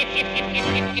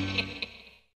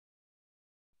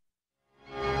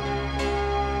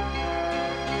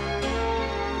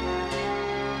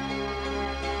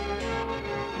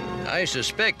 I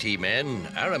suspect, He-Man,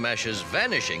 Aramash's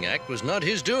vanishing act was not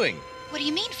his doing. What do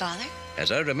you mean, Father?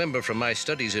 As I remember from my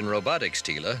studies in robotics,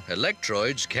 Teela,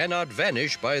 electroids cannot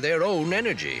vanish by their own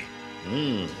energy.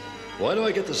 Why do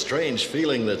I get the strange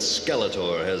feeling that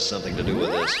Skeletor has something to do with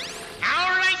this?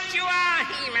 How right you are,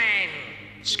 He-Man!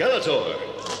 Skeletor!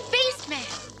 Beastman!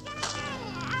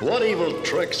 What evil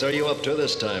tricks are you up to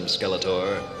this time,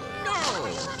 Skeletor? No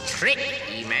trick,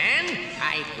 He-Man.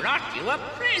 I brought you a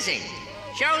present.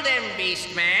 Show them,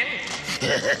 Beastman.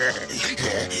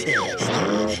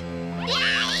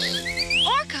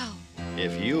 Orko!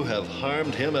 If you have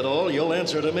harmed him at all, you'll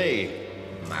answer to me.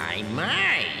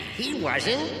 My, he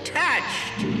wasn't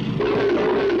touched.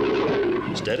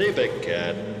 Steady, big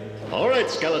cat. All right,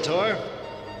 Skeletor.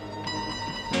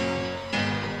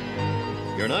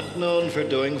 You're not known for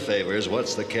doing favors.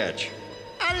 What's the catch?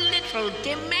 A little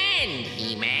demand,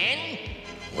 He-Man.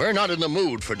 We're not in the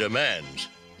mood for demands.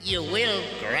 You will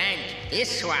grant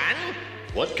this one?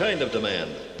 What kind of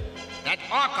demand? That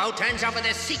Orko turns over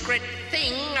the secret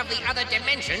thing of the other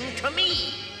dimension to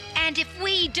me. And if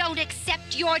we don't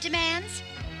accept your demands?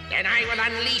 Then I will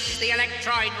unleash the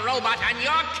electroid robot on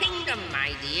your kingdom,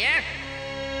 my dear.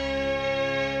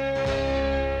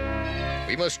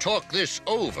 We must talk this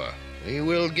over. We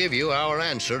will give you our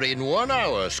answer in 1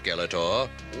 hour, Skeletor.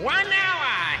 1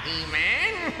 hour,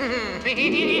 He-Man.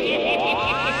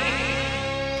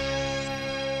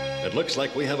 It looks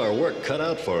like we have our work cut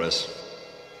out for us.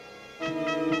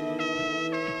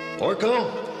 Orko,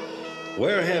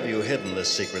 where have you hidden this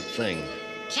secret thing?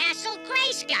 Castle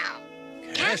Grayskull.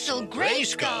 Castle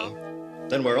Grayskull?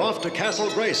 Then we're off to Castle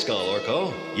Grayskull,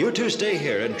 Orko. You two stay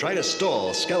here and try to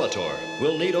stall Skeletor.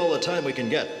 We'll need all the time we can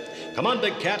get. Come on,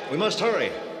 big cat, we must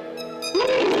hurry.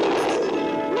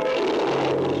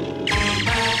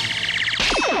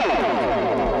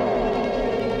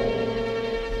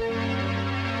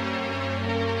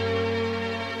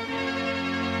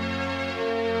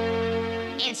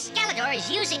 And Skeletor is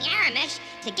using Aramesh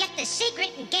to get the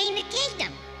secret and gain the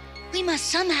kingdom. We must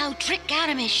somehow trick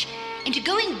Aramesh into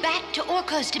going back to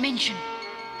Orko's dimension.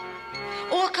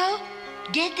 Orko,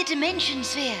 get the dimension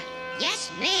sphere.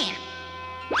 Yes, ma'am.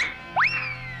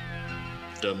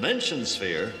 Dimension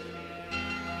sphere?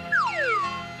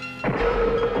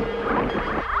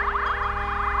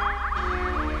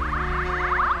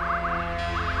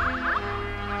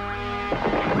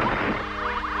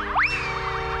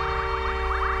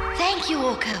 Thank you,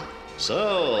 Orko.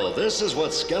 So, this is what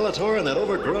Skeletor and that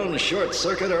overgrown short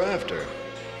circuit are after.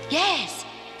 Yes,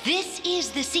 this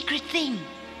is the secret thing.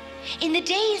 In the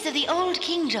days of the Old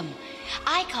Kingdom,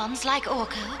 icons like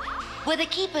Orko were the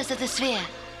keepers of the sphere.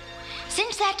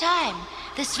 Since that time,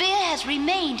 the sphere has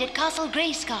remained at Castle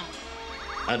Grayskull.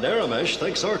 And Aramesh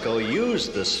thinks Orko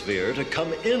used the sphere to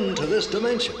come into this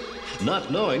dimension, not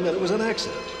knowing that it was an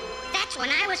accident. That's when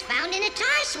I was found in a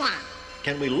tar swamp.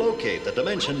 Can we locate the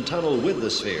dimension tunnel with the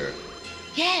sphere?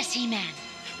 Yes, He-Man.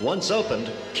 Once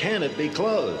opened, can it be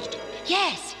closed?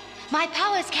 Yes, my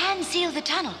powers can seal the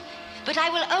tunnel, but I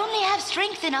will only have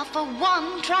strength enough for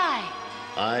one try.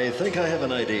 I think I have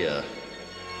an idea.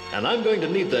 And I'm going to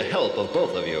need the help of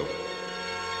both of you.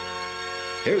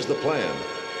 Here's the plan.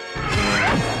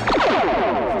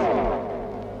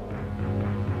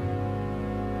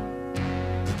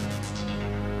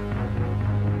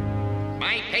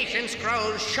 My patience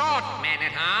grows short,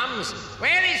 Man-at-Arms.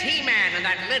 Where is He-Man and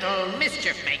that little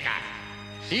mischief maker?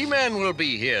 He-Man will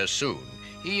be here soon.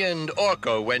 He and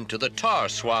Orko went to the tar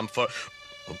swamp for...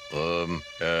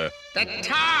 The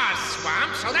tar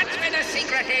swamp? So that's where the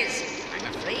secret is. I'm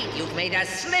afraid you've made a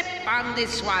slip on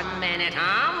this one,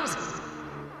 Man-at-Arms.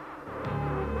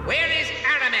 Where is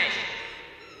Aramesh?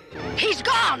 He's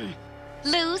gone!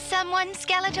 Lose someone,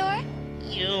 Skeletor?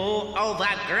 You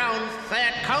overgrown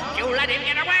fur coat, you let him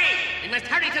get away! We must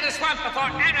hurry to the swamp before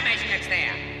Aramesh gets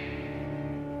there.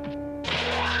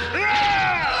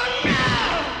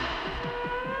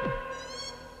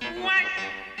 What?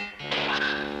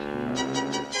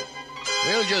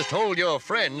 We'll just hold your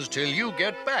friends till you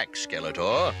get back,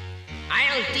 Skeletor.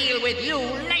 I'll deal with you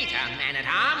later,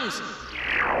 Man-at-Arms.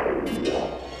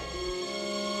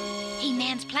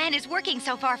 He-Man's plan is working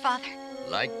so far, Father.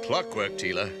 Like clockwork,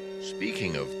 Teela.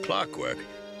 Speaking of clockwork,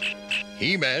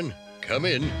 He-Man, come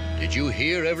in. Did you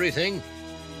hear everything?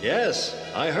 Yes,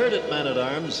 I heard it,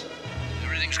 Man-at-Arms.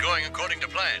 Everything's going according to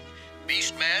plan.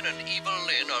 Beastman and Evil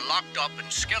Lyn are locked up and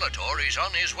Skeletor is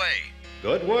on his way.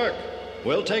 Good work.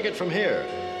 We'll take it from here.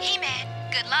 He-Man,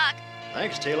 good luck.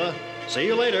 Thanks, Teela. See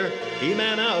you later.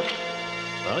 He-Man out.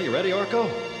 Well, you ready, Orko?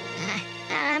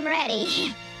 I'm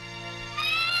ready.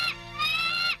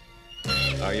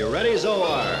 Are you ready,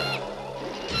 Zoar?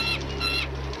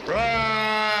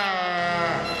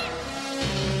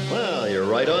 Well, you're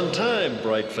right on time,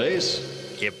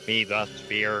 Brightface. Give me the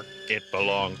sphere. It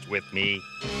belongs with me.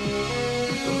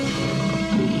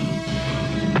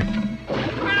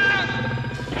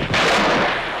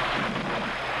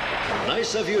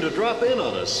 Nice of you to drop in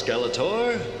on us,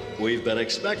 Skeletor. We've been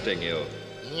expecting you.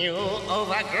 You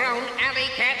overgrown alley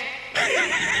cat.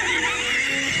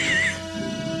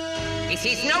 This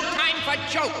is no time for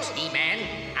jokes, He-Man.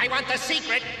 I want the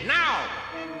secret now.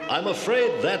 I'm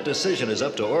afraid that decision is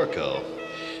up to Orko.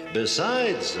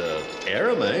 Besides,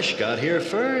 Aramesh got here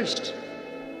first.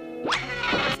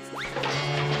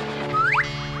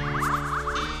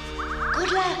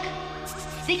 Good luck.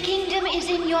 The kingdom is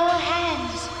in your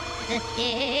hands.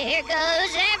 Here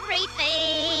goes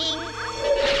everything.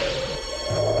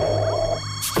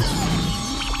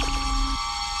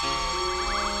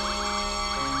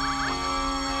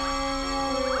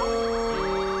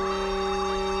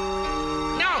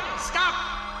 No, stop!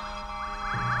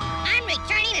 I'm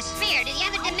returning the sphere to the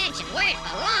other dimension where it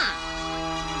belongs.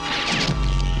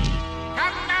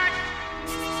 Come back!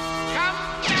 Come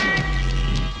back!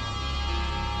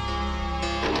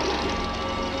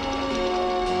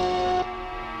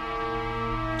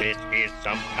 This is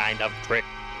some kind of trick.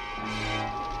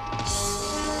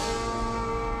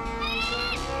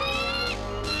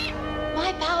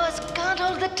 My powers can't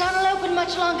hold the tunnel open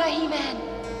much longer, He-Man.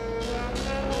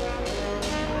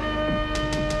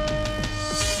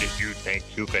 Did you think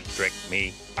you could trick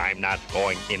me? I'm not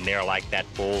going in there like that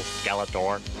fool,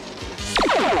 Skeletor.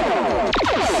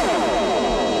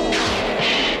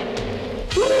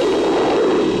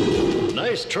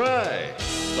 Nice try,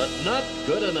 but not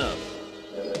good enough.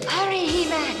 Hurry,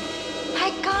 He-Man.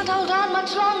 I can't hold on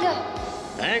much longer.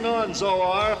 Hang on,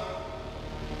 Zoar.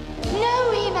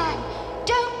 No, He-Man.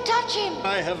 Don't touch him.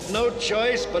 I have no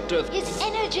choice but to His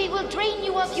energy will drain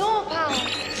you of your power.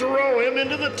 Throw him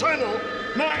into the tunnel.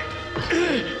 My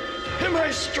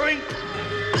strength.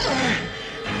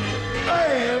 I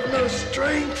have no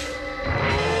strength.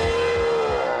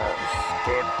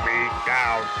 Put me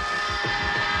down.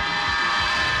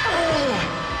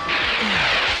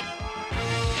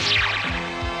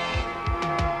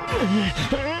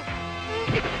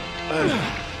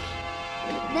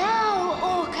 Now,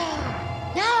 Orko.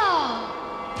 Now.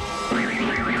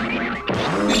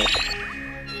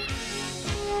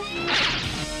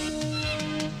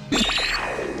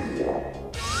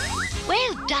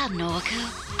 Well done, Orko.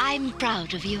 I'm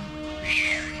proud of you.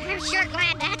 I'm sure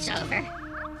glad that's over.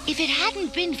 If it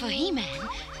hadn't been for He-Man,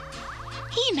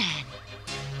 He-Man.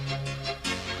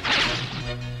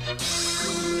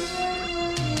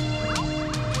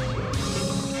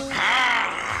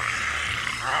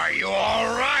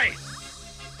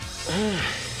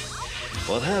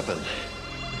 What happened?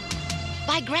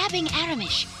 By grabbing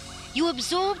Aramis, you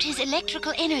absorbed his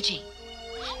electrical energy.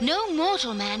 No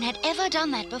mortal man had ever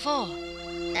done that before.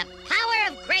 The power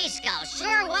of Grayskull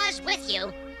sure was with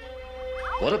you.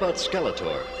 What about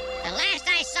Skeletor? The last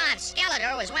I saw of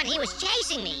Skeletor was when he was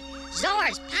chasing me.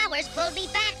 Zor's powers pulled me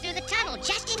back through the tunnel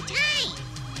just in time.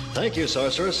 Thank you,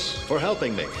 Sorceress, for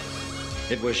helping me.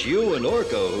 It was you and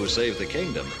Orko who saved the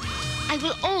kingdom. I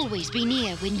will always be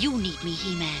near when you need me,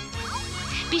 He-Man.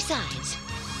 Besides,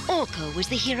 Orko was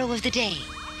the hero of the day.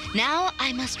 Now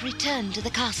I must return to the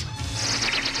castle.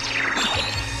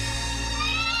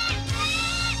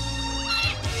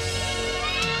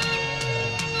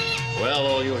 Well,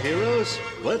 all you heroes,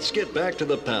 let's get back to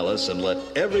the palace and let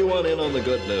everyone in on the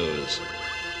good news.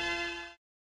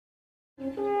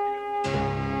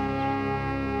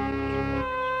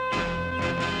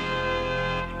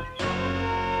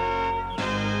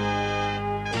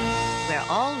 We're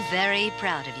all very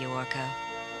proud of you, Orko.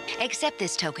 Accept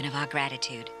this token of our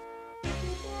gratitude.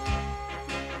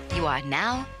 You are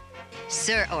now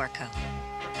Sir Orko,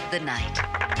 the Knight.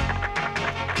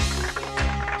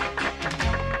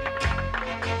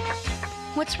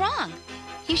 What's wrong?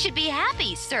 You should be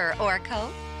happy, Sir Orko.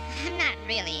 I'm not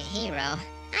really a hero.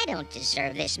 I don't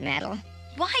deserve this medal.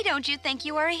 Why don't you think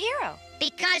you are a hero?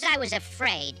 Because I was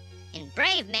afraid. And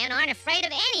brave men aren't afraid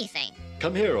of anything.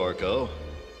 Come here, Orko.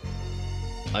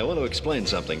 I want to explain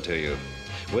something to you.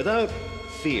 Without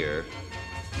fear,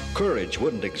 courage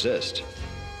wouldn't exist.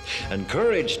 And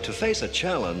courage to face a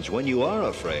challenge when you are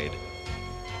afraid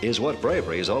is what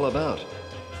bravery is all about.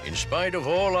 In spite of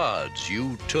all odds,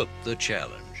 you took the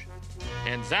challenge.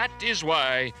 And that is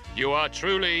why you are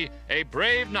truly a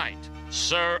brave knight,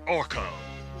 Sir Orko.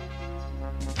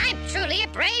 I'm truly a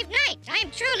brave knight. I'm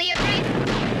truly a brave...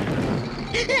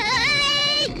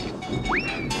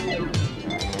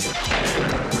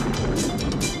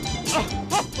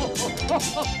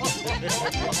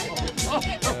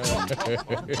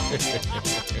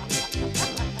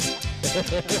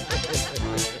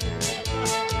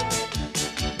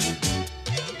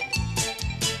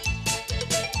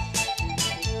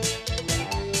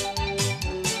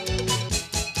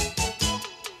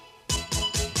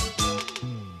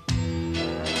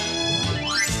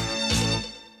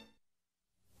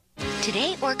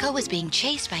 Today, Orko was being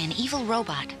chased by an evil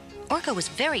robot. Orko was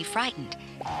very frightened,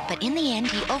 but in the end,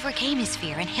 he overcame his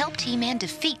fear and helped He-Man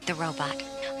defeat the robot.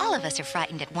 All of us are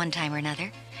frightened at one time or another,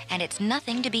 and it's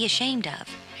nothing to be ashamed of.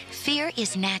 Fear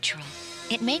is natural.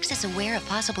 It makes us aware of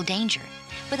possible danger.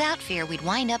 Without fear, we'd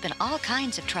wind up in all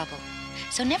kinds of trouble.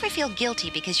 So never feel guilty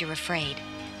because you're afraid.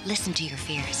 Listen to your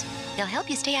fears. They'll help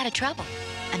you stay out of trouble.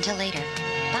 Until later.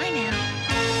 Bye now.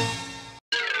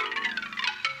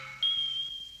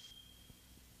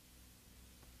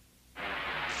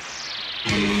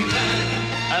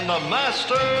 And the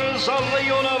Masters of the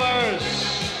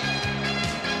Universe.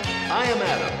 I am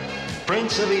Adam,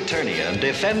 Prince of Eternia and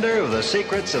defender of the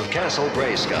secrets of Castle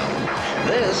Grayskull.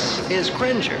 This is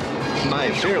Cringer, my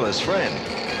fearless friend.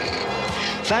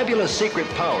 Fabulous secret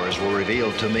powers were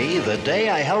revealed to me the day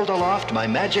I held aloft my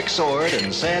magic sword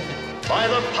and said, "By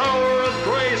the power of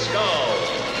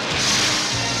Grayskull!"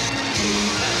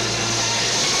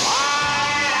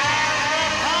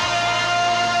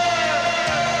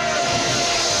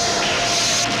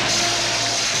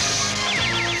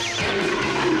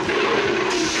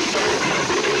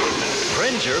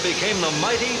 Cringer became the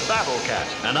mighty Battle Cat,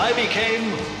 and I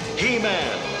became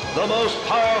He-Man, the most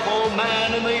powerful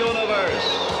man in the universe.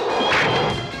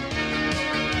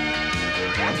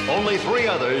 Only 3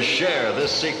 others share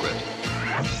this secret.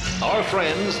 Our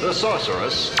friends, the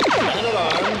Sorceress,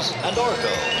 Man-at-Arms, and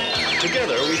Orko.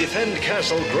 Together, we defend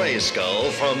Castle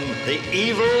Grayskull from the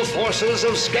evil forces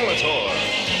of Skeletor.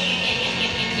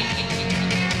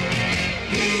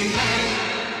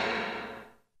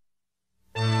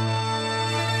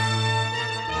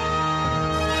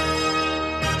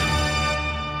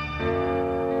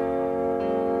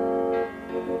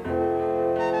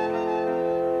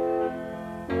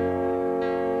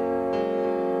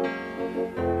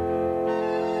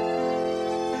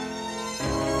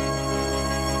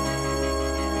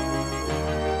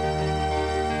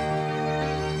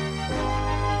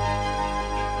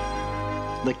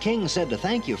 The king said to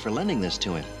thank you for lending this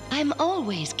to him. I'm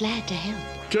always glad to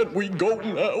help. Can we go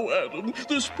now, Adam?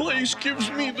 This place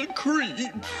gives me the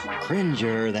creeps.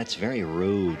 Cringer, that's very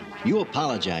rude. You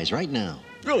apologize right now.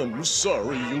 I'm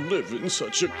sorry you live in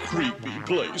such a creepy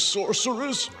place,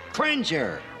 Sorceress.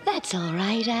 Cringer! That's all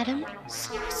right, Adam.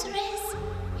 Sorceress,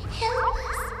 help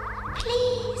us,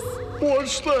 please.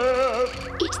 What's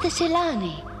that? It's the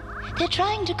Silani. They're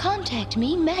trying to contact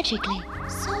me magically.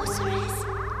 Sorceress,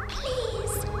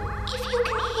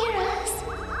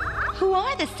 Who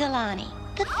are the Solani?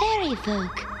 The fairy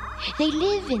folk. They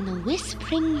live in the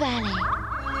Whispering Valley.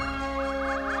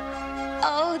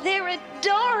 Oh, they're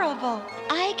adorable.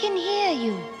 I can hear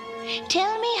you.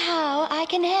 Tell me how I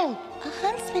can help. A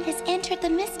huntsman has entered the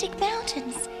Mystic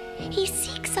Mountains. He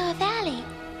seeks our valley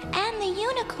and the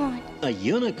unicorn. A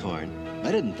unicorn?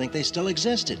 I didn't think they still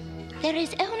existed. There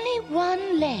is only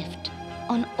one left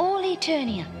on all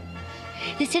Eternia.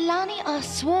 The Solani are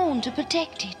sworn to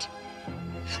protect it.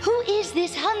 Who is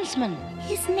this huntsman?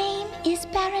 His name is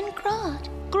Baron Grodd.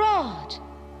 Grodd?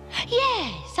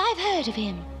 Yes, I've heard of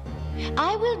him.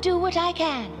 I will do what I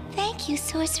can. Thank you,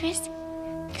 Sorceress.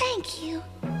 Thank you.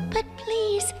 But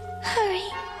please, hurry.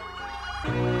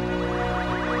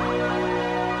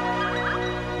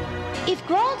 If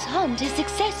Grodd's hunt is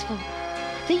successful,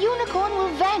 the unicorn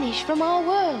will vanish from our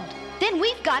world. Then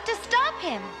we've got to stop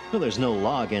him. Well, there's no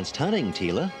law against hunting,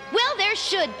 Teela. Well, there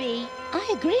should be.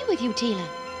 I agree with you, Teela.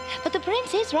 But the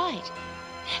prince is right.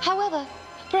 However,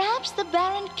 perhaps the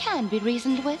Baron can be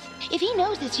reasoned with. If he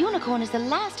knows this unicorn is the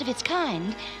last of its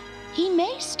kind, he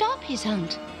may stop his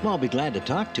hunt. Well, I'll be glad to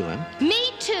talk to him.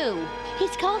 Me too.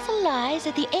 His castle lies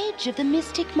at the edge of the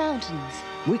Mystic Mountains.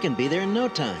 We can be there in no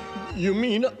time. You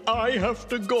mean I have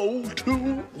to go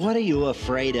too? What are you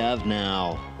afraid of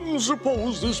now?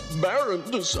 Suppose this Baron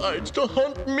decides to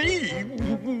hunt me.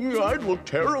 I'd look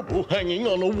terrible hanging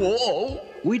on a wall.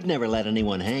 We'd never let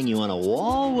anyone hang you on a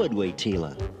wall, would we,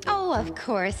 Teela? Oh, of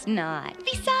course not.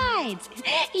 Besides,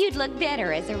 you'd look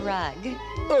better as a rug.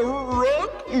 A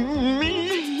rug?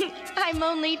 Me? I'm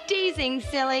only teasing,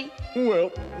 silly.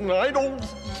 Well, I don't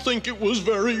think it was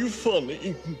very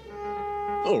funny.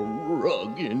 A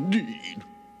rug indeed.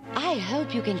 I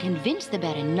hope you can convince the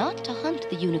Baron not to hunt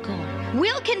the unicorn.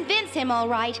 We'll convince him, all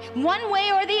right, one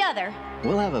way or the other.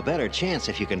 We'll have a better chance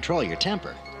if you control your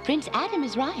temper. Prince Adam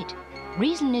is right.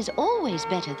 Reason is always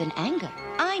better than anger.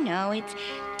 I know, it's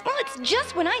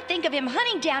just when I think of him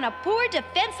hunting down a poor,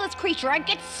 defenseless creature, I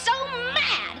get so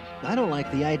mad. I don't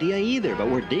like the idea either, but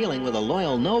we're dealing with a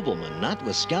loyal nobleman, not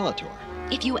with Skeletor.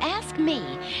 If you ask me,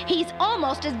 he's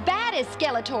almost as bad as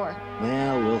Skeletor.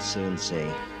 Well, we'll soon see.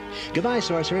 Goodbye,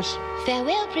 Sorceress.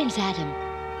 Farewell, Prince Adam,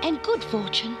 and good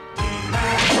fortune.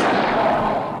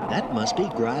 That must be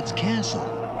Grodd's castle.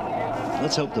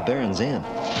 Let's hope the Baron's in.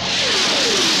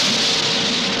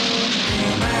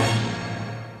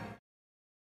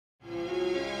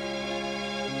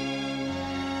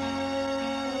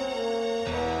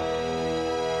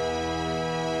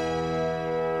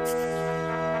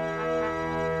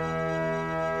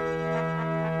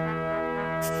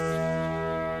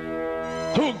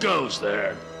 Who goes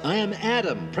there? I am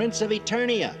Adam, Prince of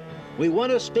Eternia. We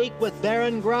want to speak with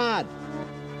Baron Grodd.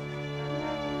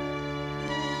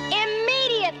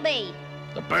 Immediately!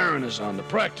 The Baron is on the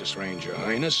practice range, Your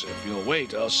Highness. If you'll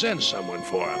wait, I'll send someone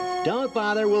for him. Don't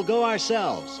bother, we'll go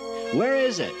ourselves. Where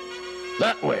is it?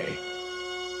 That way.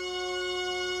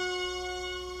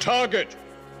 Target!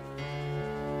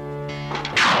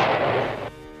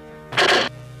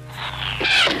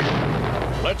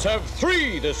 Let's have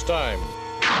 3 this time.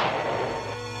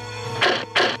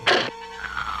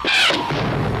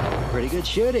 Pretty good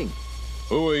shooting.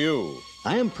 Who are you?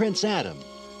 I am Prince Adam.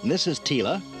 And this is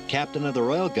Teela, Captain of the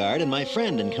Royal Guard, and my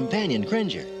friend and companion,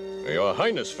 Cringer. Your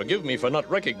Highness, forgive me for not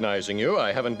recognizing you.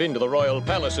 I haven't been to the Royal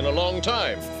Palace in a long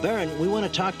time. Baron, we want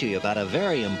to talk to you about a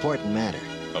very important matter.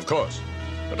 Of course.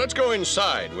 But let's go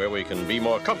inside where we can be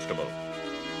more comfortable.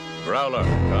 Growler,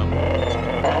 come.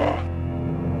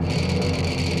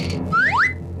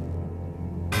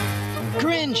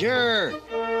 Cringer!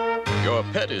 Your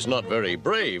pet is not very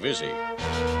brave, is he?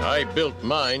 I built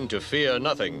mine to fear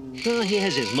nothing. Well, he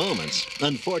has his moments.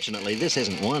 Unfortunately, this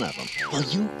isn't one of them. Will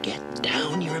you get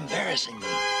down? You're embarrassing me.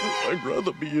 I'd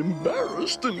rather be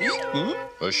embarrassed than eaten.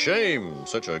 A shame,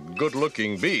 such a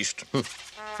good-looking beast.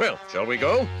 Well, shall we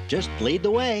go? Just lead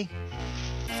the way.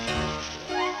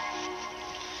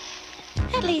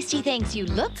 At least he thinks you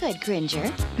look good,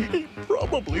 Cringer. He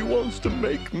probably wants to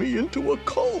make me into a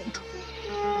coat.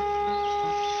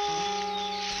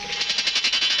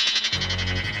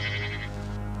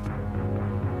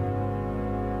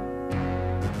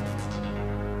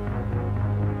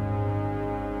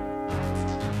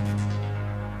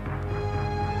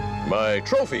 My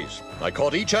trophies. I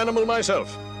caught each animal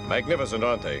myself. Magnificent,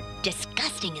 aren't they?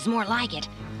 Disgusting is more like it.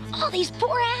 All these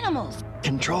poor animals.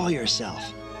 Control yourself.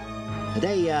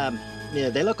 They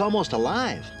look almost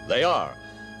alive. They are.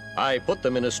 I put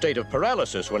them in a state of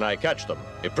paralysis when I catch them.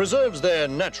 It preserves their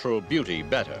natural beauty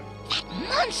better. That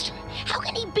monster! How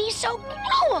can he be so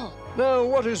cruel? Now,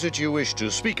 what is it you wish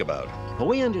to speak about? Well,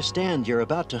 we understand you're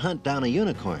about to hunt down a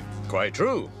unicorn. Quite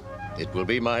true. It will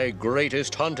be my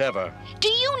greatest hunt ever. Do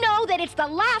you know that it's the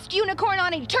last unicorn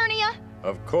on Eternia?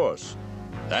 Of course.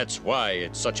 That's why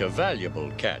it's such a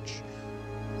valuable catch.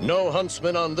 No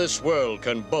huntsman on this world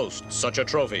can boast such a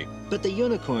trophy. But the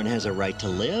unicorn has a right to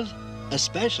live,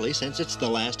 especially since it's the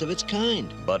last of its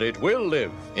kind. But it will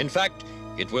live. In fact,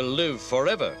 it will live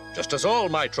forever, just as all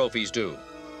my trophies do.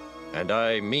 And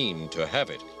I mean to have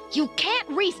it. You can't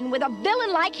reason with a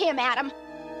villain like him, Adam.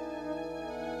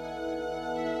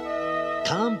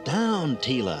 Calm down,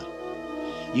 Teela.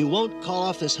 You won't call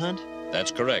off this hunt?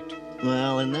 That's correct.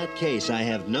 Well, in that case, I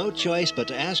have no choice but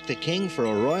to ask the king for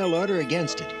a royal order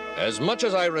against it. As much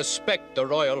as I respect the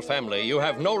royal family, you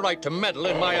have no right to meddle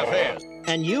in my affairs.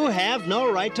 And you have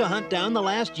no right to hunt down the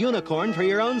last unicorn for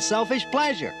your own selfish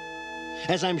pleasure.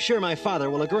 As I'm sure my father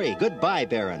will agree. Goodbye,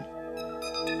 Baron.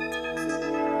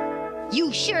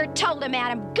 You sure told him,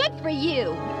 Adam. Good for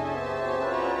you.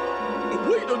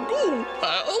 Way to go,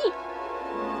 pal.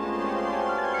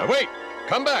 Wait,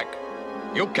 come back.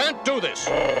 You can't do this.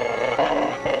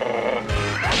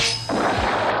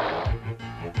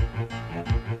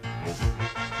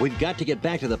 We've got to get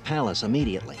back to the palace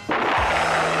immediately.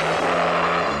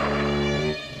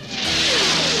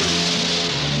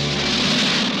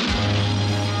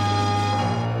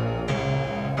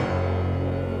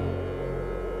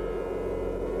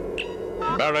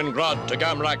 Baron Grodd to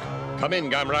Gamrak. Come in,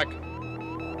 Gamrak.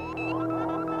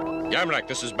 Gamrak,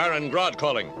 this is Baron Grodd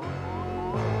calling.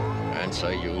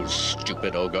 Answer, you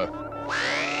stupid ogre.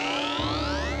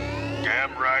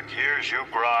 Gamrak hears you,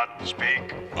 Grodd.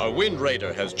 Speak. A wind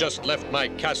raider has just left my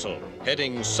castle,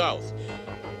 heading south.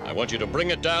 I want you to bring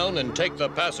it down and take the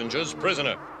passengers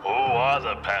prisoner. Who are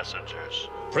the passengers?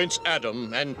 Prince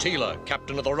Adam and Teela,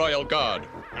 captain of the Royal Guard.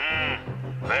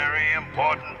 Very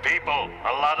important people.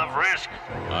 A lot of risk.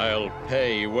 I'll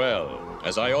pay well,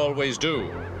 as I always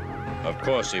do. Of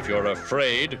course, if you're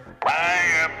afraid... I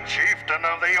am chieftain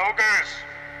of the ogres,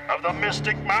 of the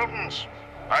Mystic Mountains.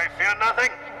 I fear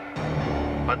nothing.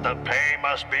 But the pay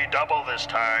must be double this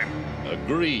time.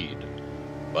 Agreed.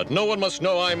 But no one must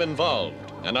know I'm involved,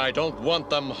 and I don't want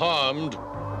them harmed,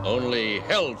 only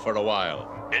held for a while.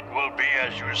 It will be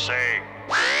as you say.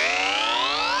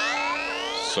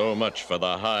 So much for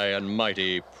the high and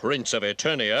mighty Prince of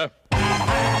Eternia.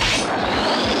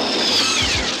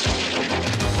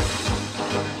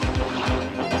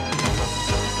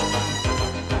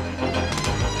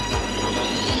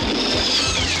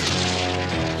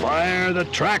 Fire the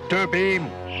tractor beam.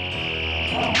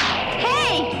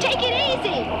 Hey, take it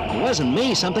easy. It wasn't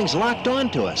me. Something's locked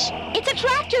onto us. It's a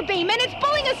tractor beam, and it's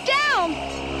pulling us down.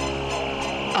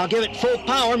 I'll give it full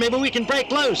power. Maybe we can break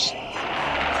loose.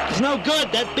 It's no good.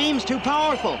 That beam's too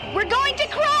powerful. We're going to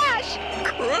crash.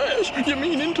 Crash? You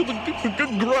mean into the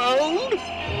ground?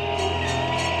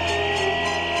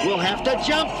 We'll have to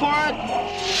jump for it.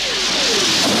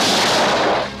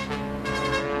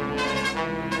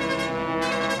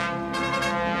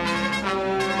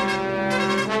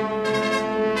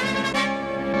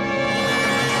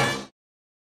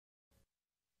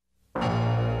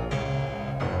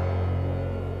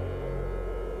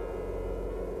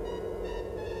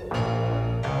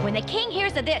 When the king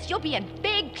hears of this, you'll be in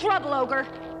big trouble, Ogre.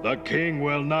 The king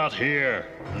will not hear.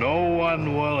 No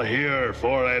one will hear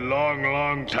for a long,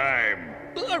 long time.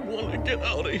 I want to get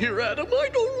out of here, Adam. I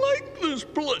don't like this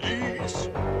place.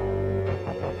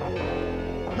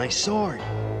 My sword.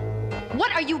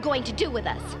 What are you going to do with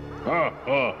us?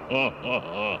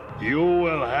 You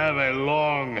will have a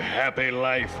long, happy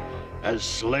life as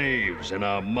slaves in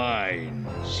our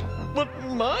mines. But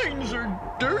mines are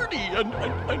dirty and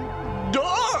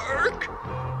dark.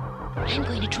 I'm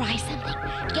going to try something.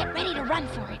 Get ready to run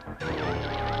for it.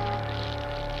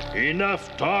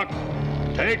 Enough talk.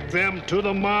 Take them to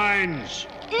the mines.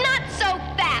 Not so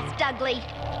fast, Ugly.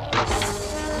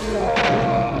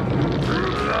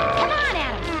 Come on,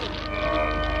 Adam.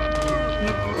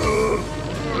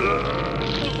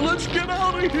 Let's get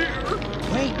out of here.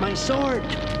 Wait, my sword.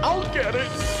 I'll get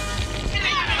it.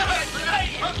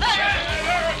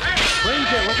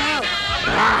 Cringer, look out.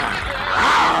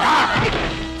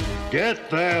 Get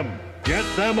them. Get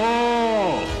them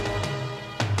all.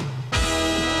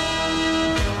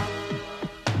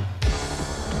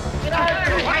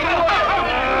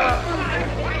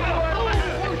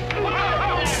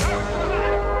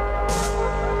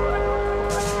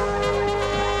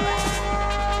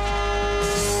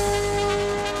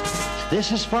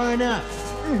 This is far enough.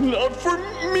 Not for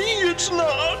me, it's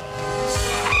not.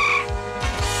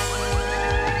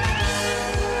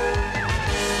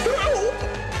 Help!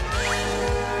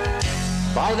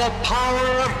 By the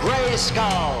power of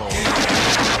Grayskull!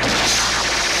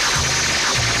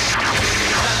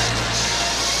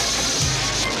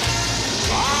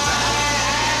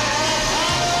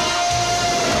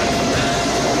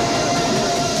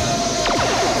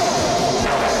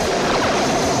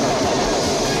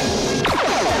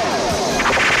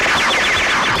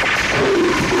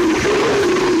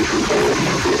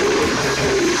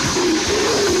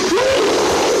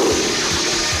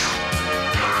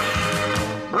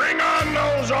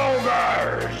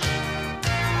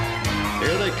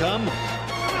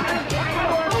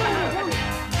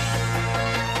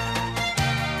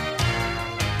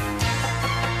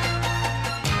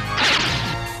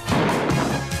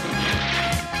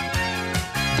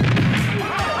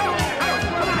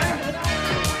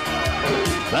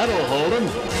 hold him.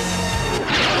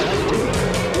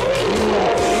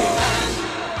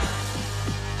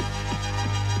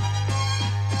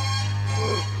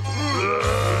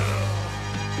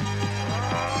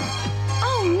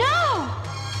 Oh, no!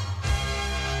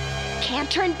 Can't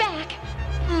turn back.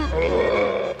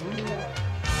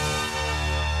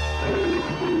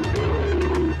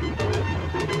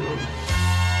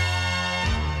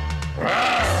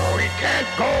 We can't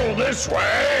go this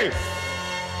way!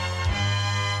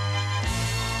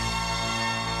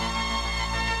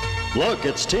 Look,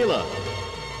 it's Teela.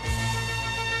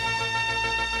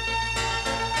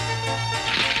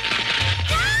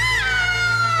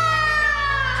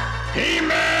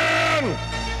 He-Man!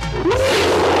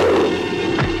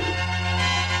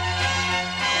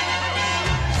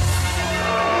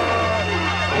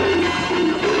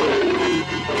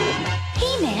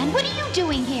 He-Man, what are you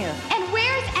doing here? And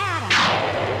where's Adam?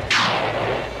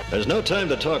 There's no time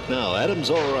to talk now. Adam's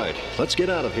all right. Let's get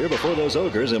out of here before those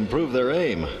ogres improve their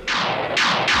aim.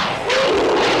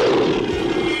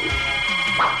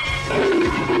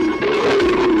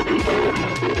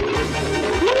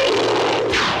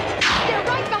 They're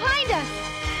right behind us.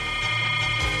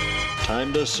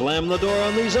 Time to slam the door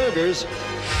on these ogres.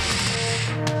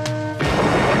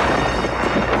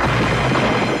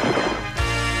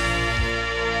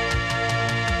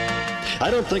 I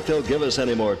don't think they'll give us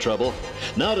any more trouble.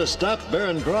 Now to stop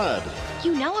Baron Grodd.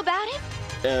 You know about him?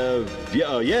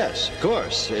 Yes, of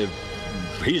course.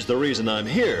 He's the reason I'm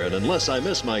here, and unless I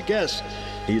miss my guess,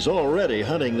 he's already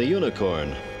hunting the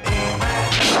unicorn.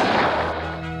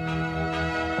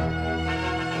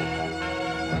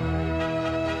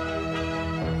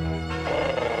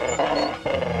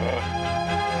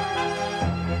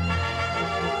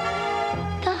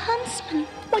 The huntsman.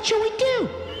 What shall we do?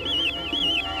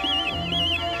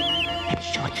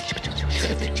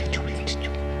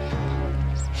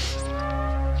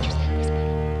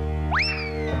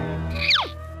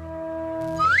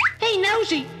 Hey,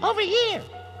 Nosy, over here.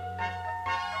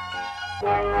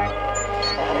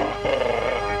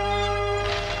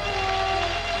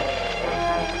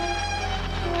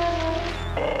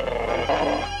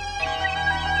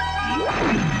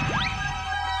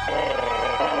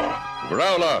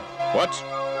 Growler, what?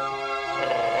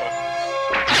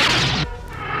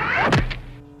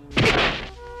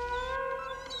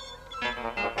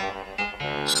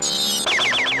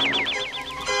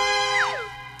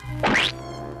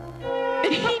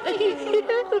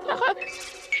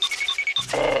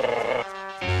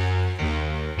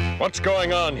 What's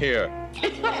going on here?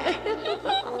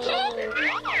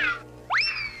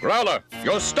 Growler,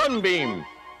 your stun beam!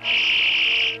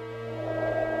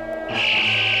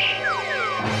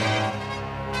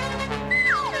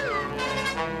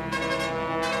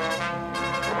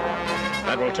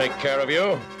 That will take care of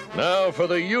you. Now for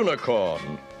the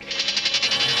unicorn.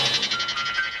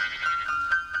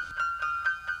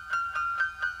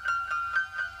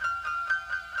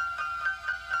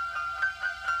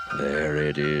 There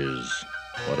it is.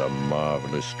 What a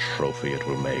marvelous trophy it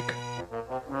will make.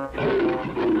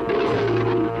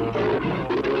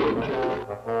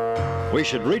 We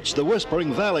should reach the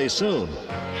Whispering Valley soon.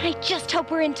 I just hope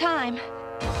we're in time.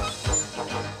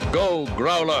 Go,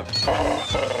 Growler.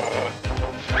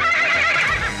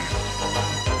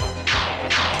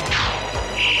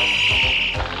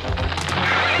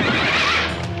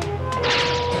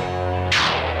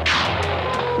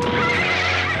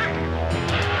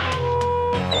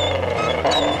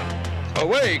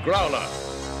 Away, Growler!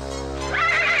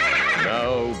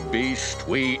 Now, beast,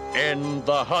 we end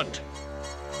the hunt.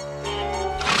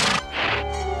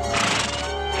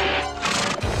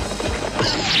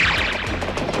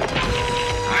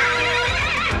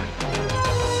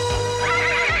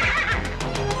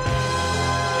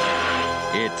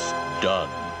 It's done.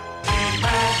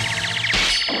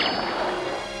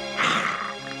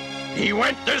 He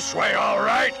went this way, all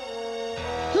right.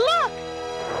 Look!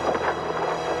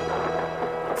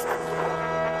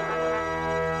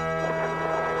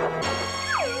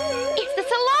 It's the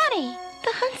Solani!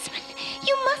 The huntsman.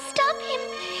 You must stop him.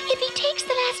 If he takes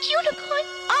the last unicorn...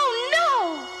 Oh,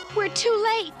 no! We're too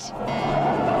late.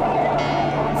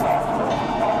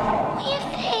 We have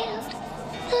failed.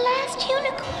 The last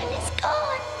unicorn is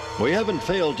gone. We haven't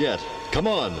failed yet. Come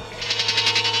on.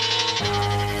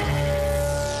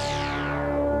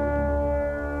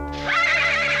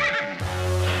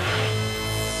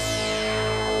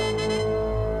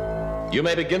 You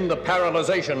may begin the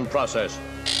paralyzation process.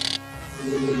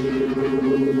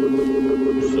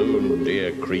 Soon,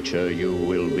 dear creature, you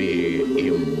will be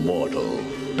immortal.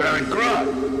 Baron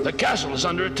Grodd, the castle is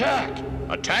under attack.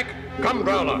 Attack? Come,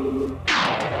 Growler.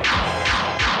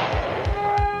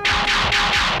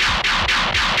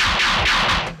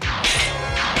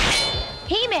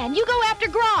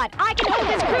 Grodd. I can hold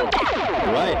this crew back.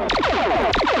 Right.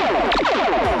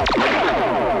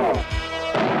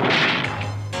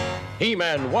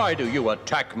 He-Man, why do you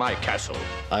attack my castle?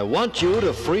 I want you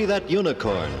to free that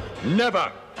unicorn.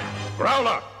 Never!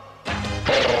 Growler!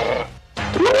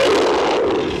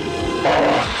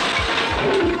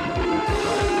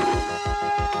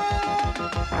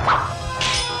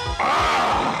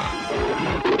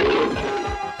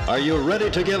 Are you ready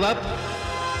to give up?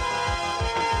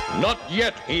 Not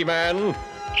yet, He-Man.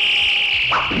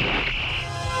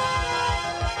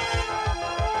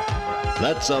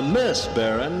 That's a miss,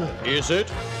 Baron. Is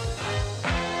it?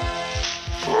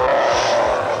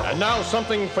 And now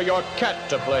something for your cat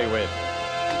to play with.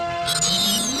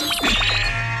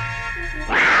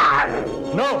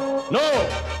 No!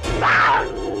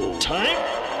 No! Time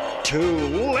to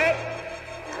let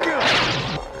go!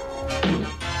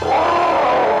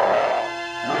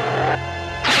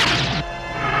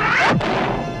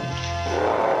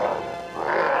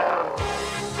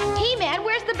 He-Man,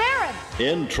 where's the Baron?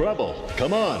 In trouble.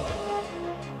 Come on.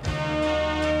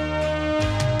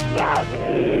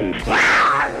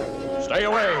 Stay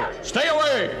away! Stay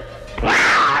away!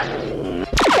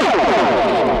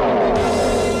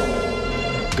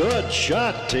 Good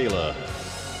shot, Teela.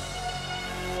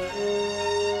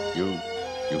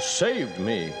 You saved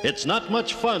me. It's not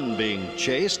much fun being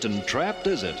chased and trapped,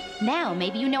 is it? Now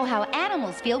maybe you know how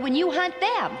animals feel when you hunt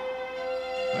them.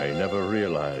 I never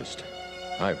realized.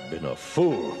 I've been a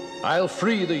fool. I'll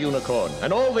free the unicorn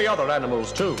and all the other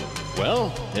animals, too.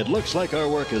 Well, it looks like our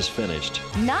work is finished.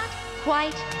 Not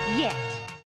quite yet.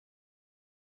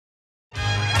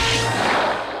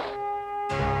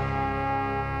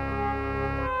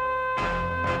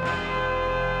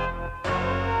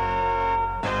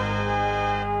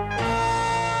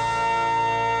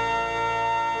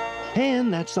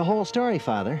 And that's the whole story,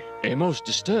 Father. A most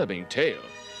disturbing tale.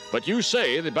 But you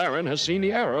say the Baron has seen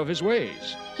the error of his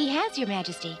ways. He has, Your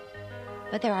Majesty.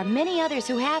 But there are many others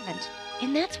who haven't.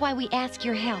 And that's why we ask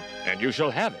your help. And you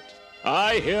shall have it.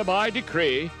 I hereby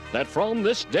decree that from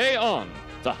this day on,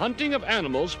 the hunting of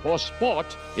animals for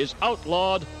sport is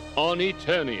outlawed on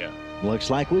Eternia. Looks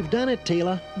like we've done it,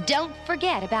 Teela. Don't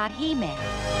forget about He-Man.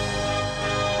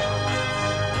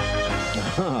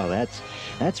 Oh,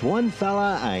 that's one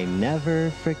fella I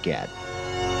never forget.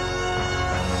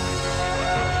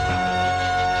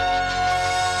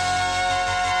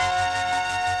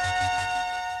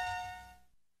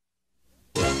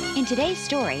 In today's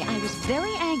story, I was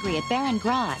very angry at Baron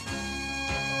Grodd.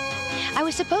 I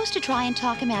was supposed to try and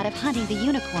talk him out of hunting the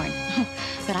unicorn,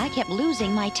 but I kept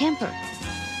losing my temper.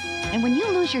 And when you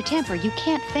lose your temper, you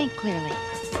can't think clearly.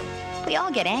 We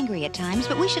all get angry at times,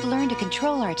 but we should learn to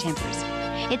control our tempers.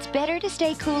 It's better to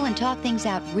stay cool and talk things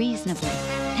out reasonably.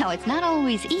 Now, it's not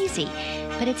always easy,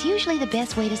 but it's usually the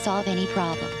best way to solve any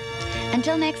problem.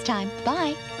 Until next time,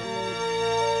 bye.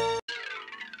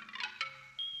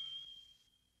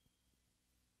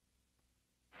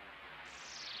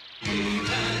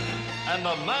 And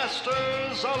the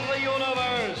Masters of the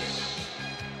Universe.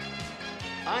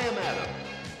 I am Adam,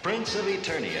 Prince of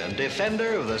Eternia and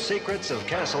defender of the secrets of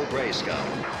Castle Grayskull.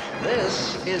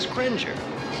 This is Cringer,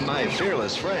 my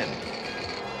fearless friend.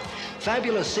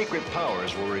 Fabulous secret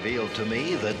powers were revealed to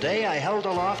me the day I held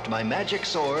aloft my magic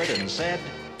sword and said,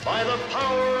 "By the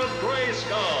power of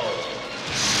Grayskull!"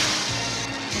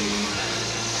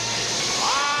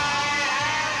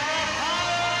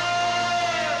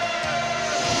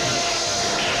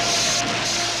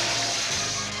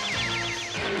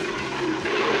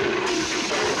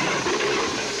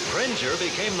 Cringer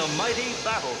became the mighty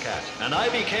Battle Cat, and I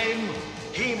became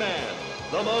He-Man,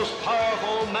 the most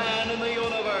powerful man in the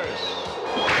universe.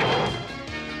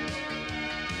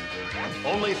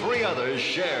 Only 3 others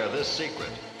share this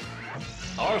secret.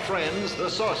 Our friends, the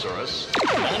Sorceress,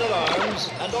 Man-at-Arms,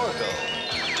 and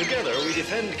Orko. Together, we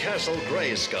defend Castle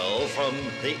Grayskull from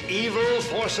the evil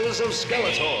forces of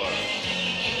Skeletor.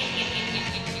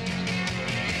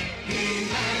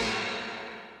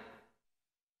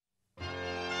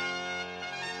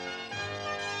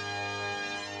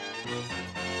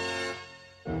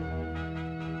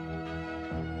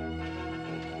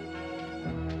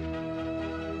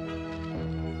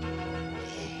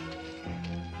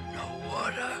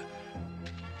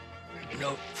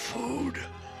 No food.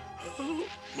 Oh,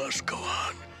 must go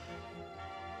on.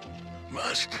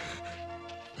 Must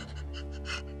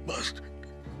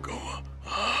go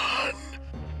on.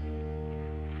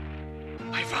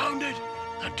 I found it.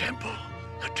 The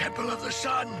temple of the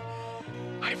sun.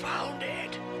 I found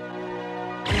it.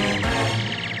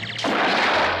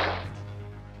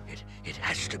 It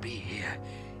has to be here.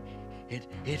 It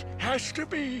has to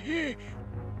be here.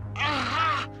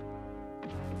 Aha!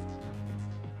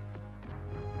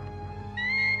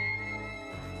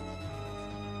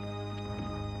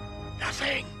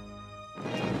 Nothing.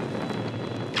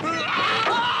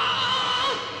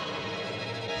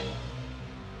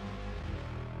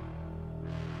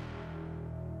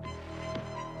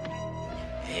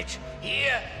 It's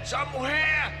here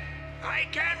somewhere. I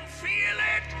can feel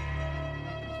it.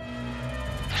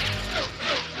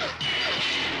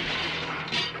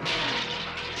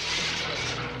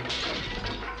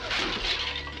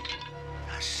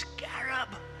 The scarab.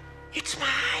 It's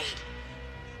mine.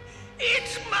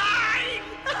 It's mine.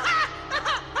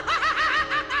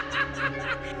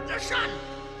 The sun.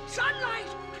 Sunlight.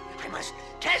 I must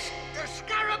test the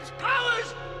scarab's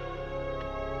powers.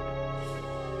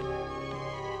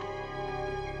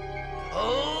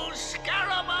 Oh,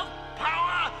 scarab of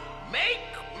power, make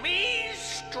me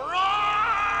strong!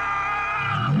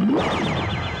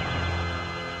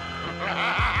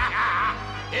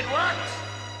 It works,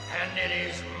 and it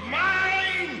is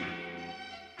mine!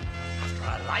 After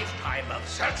a lifetime of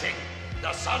searching,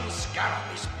 the sun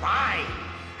scarab is mine,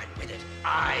 and with it,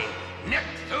 I,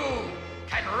 Neptune,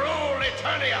 can rule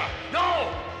Eternia. No!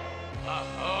 The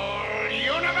whole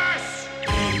universe!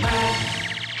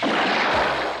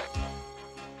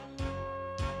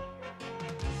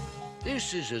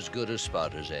 This is as good a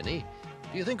spot as any.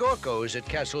 Do you think Orko is at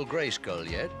Castle Grayskull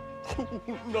yet?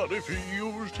 Not if he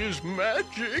used his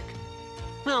magic.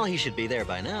 Well, he should be there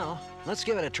by now. Let's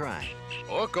give it a try.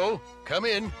 Orko, come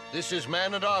in. This is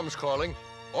Man-at-Arms calling.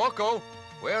 Orko,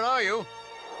 where are you?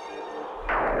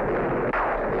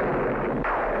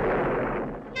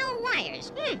 No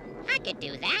wires. I could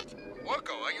do that.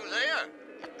 Orko, are you there?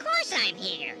 Of course I'm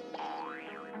here.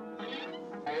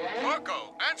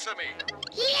 Orko, answer me.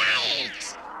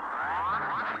 Yikes!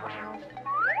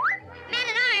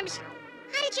 Man-at-Arms,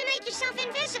 how did you make yourself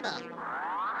invisible?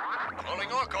 Calling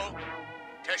Orko.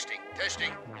 Testing.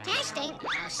 Testing?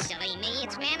 Oh, silly me.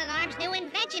 It's Man-at-Arms' new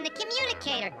invention, the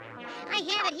communicator. I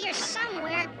have it here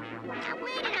somewhere. Now,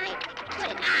 where did I put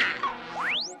it? Ah!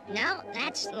 No,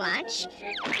 that's lunch.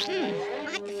 I'll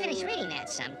have to finish reading that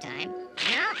sometime.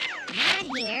 No, not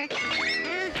here.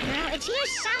 No, it's here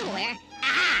somewhere.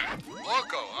 Ah!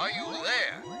 Orko, are you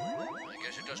there? I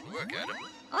guess it doesn't work, Adam.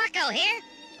 Orko here.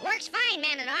 Works fine,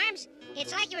 Man-at-Arms.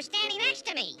 It's like you were standing next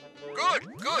to me. Good.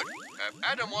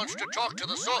 Adam wants to talk to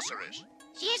the Sorceress.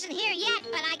 She isn't here yet,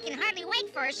 but I can hardly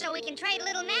wait for her so we can trade a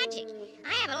little magic.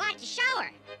 I have a lot to show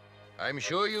her. I'm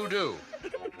sure you do.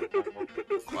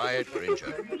 Quiet,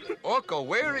 Cringer. Orko,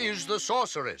 where is the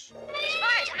Sorceress? As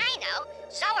far as I know,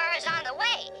 Sower is on the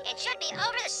way. It should be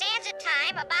over the sands of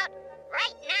time about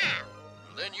right now.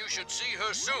 Then you should see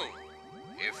her soon.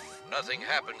 If nothing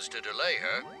happens to delay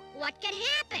her. What could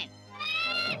happen?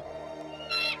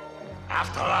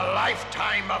 After a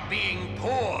lifetime of being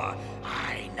poor,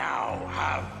 I now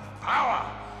have power.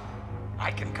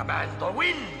 I can command the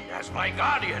wind as my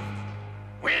guardian.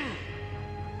 Wind,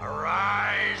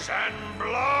 arise and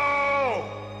blow!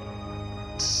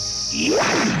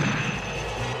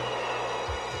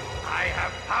 I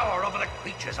have power over the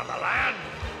creatures of the land.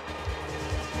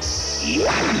 Even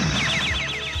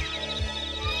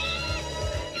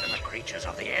the creatures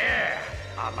of the air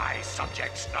are my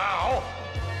subjects now.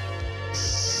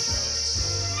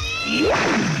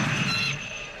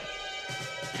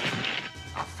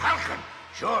 A falcon,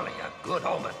 surely a good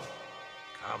omen.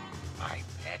 Come, my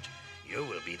pet, you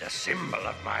will be the symbol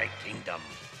of my kingdom.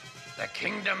 The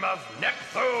kingdom of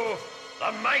Neptune,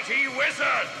 the mighty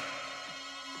wizard!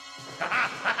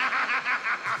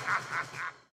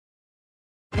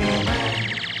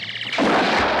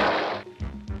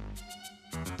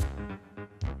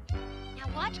 Now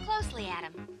watch closely,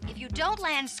 Adam. If you don't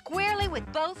land squarely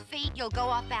with both feet, you'll go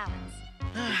off balance.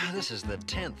 This is the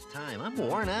 10th time. I'm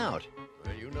worn out.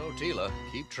 Well, you know, Teela,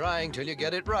 keep trying till you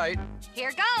get it right.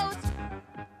 Here goes.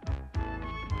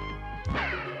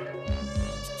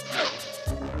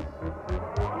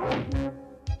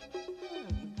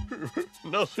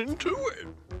 Nothing to it.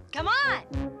 Come on.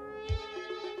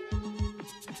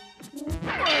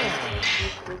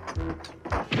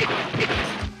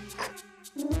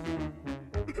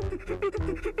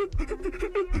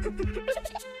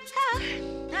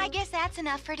 I guess that's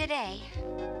enough for today.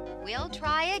 We'll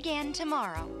try again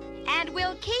tomorrow. And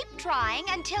we'll keep trying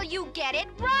until you get it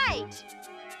right.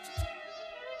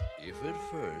 If at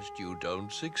first you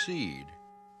don't succeed,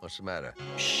 what's the matter?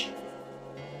 Shh.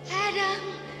 Adam,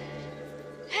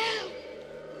 help.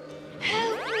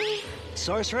 Help me.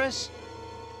 Sorceress?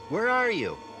 Where are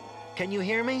you? Can you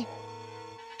hear me?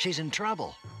 She's in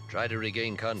trouble. Try to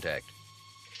regain contact.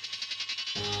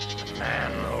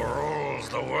 man who rules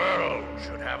the world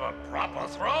should have a proper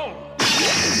throne.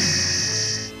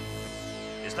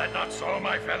 Is that not so,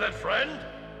 my feathered friend?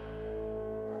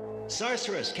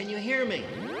 Sorceress, can you hear me?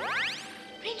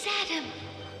 Prince Adam,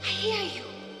 I hear you.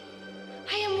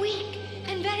 I am weak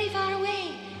and very far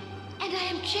away, and I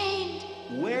am chained.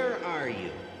 Where are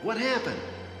you? What happened?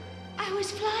 I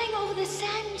was flying over the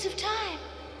sands of time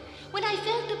when I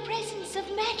felt the presence of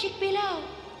magic below.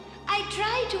 I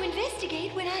tried to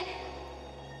investigate when I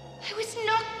was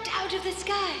knocked out of the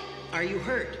sky. Are you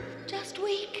hurt? Just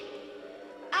weak.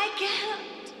 I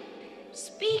can't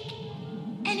speak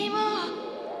anymore.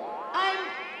 I'm...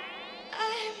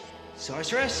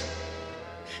 Sorceress?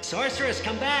 Sorceress,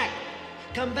 come back!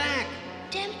 Come back!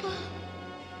 Temple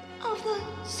of the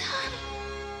Sun.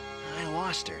 I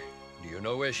lost her. Do you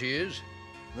know where she is?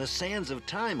 The Sands of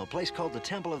Time, a place called the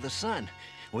Temple of the Sun.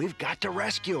 We've got to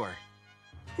rescue her.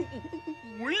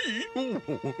 We?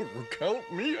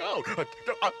 Count me out.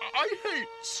 I hate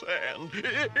sand.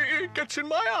 It gets in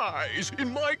my eyes,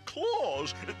 in my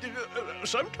claws.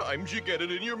 Sometimes you get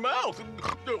it in your mouth.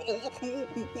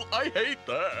 I hate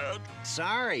that.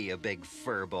 Sorry, you big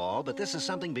furball, but this is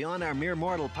something beyond our mere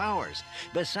mortal powers.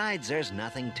 Besides, there's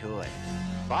nothing to it.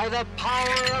 By the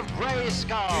power of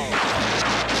Grayskull!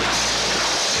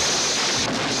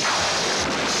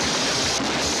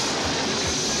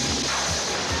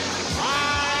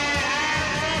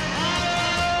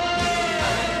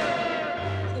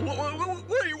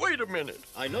 Wait a minute.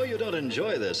 I know you don't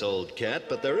enjoy this, old cat,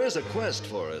 but there is a quest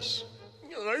for us.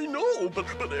 I know, but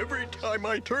every time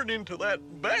I turn into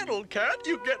that battle cat,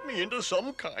 you get me into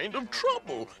some kind of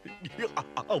trouble.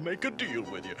 I'll make a deal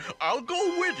with you. I'll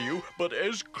go with you, but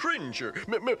as Cringer.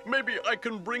 Maybe I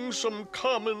can bring some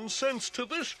common sense to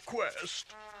this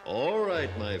quest. All right,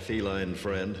 my feline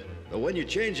friend. But when you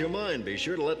change your mind, be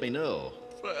sure to let me know.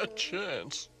 Fat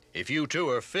chance. If you two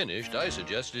are finished, I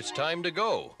suggest it's time to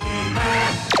go.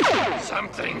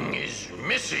 Something is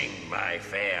missing, my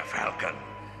fair falcon.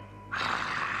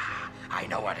 I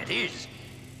know what it is.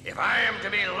 If I am to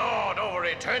be lord over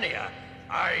Eternia,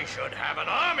 I should have an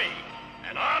army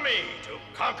to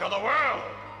conquer the world.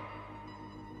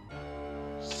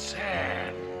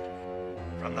 Sand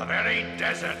from the very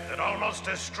desert that almost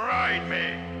destroyed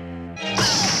me.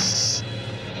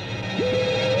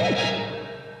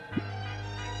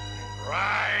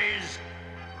 Rise,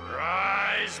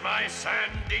 rise, my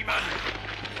sand demon.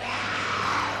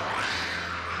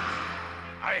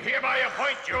 I hereby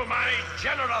appoint you my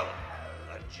general,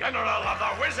 the general of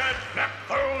the wizard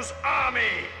Neptune's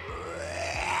army.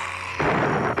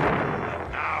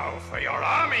 And now for your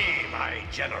army, my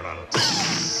general.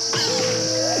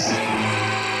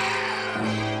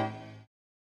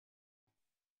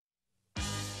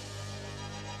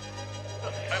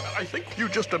 I think you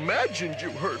just imagined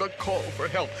you heard a call for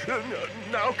help.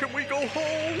 Now can we go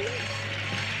home?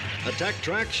 Attack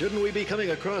track, shouldn't we be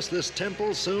coming across this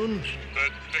temple soon?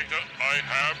 The data I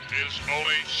have is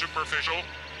only superficial.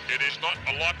 It is not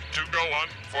a lot to go on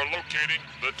for locating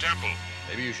the temple.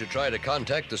 Maybe you should try to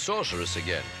contact the Sorceress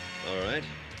again. All right.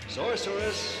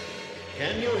 Sorceress,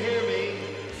 can you hear me?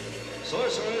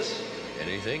 Sorceress?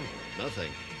 Anything?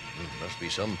 Nothing. Must be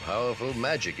some powerful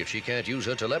magic if she can't use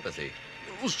her telepathy.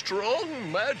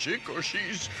 Strong magic, or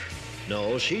she's...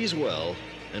 No, she's well,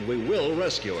 and we will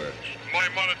rescue her. My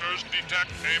monitors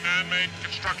detect a man-made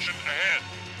construction ahead.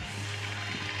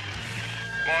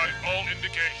 By all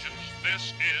indications,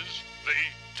 this is the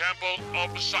Temple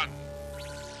of the Sun.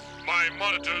 My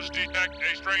monitors detect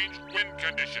a strange wind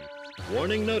condition.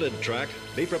 Warning noted, track.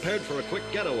 Be prepared for a quick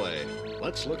getaway.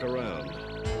 Let's look around.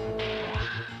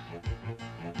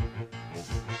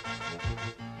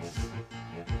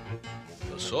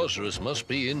 The Sorceress must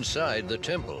be inside the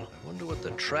temple. I wonder what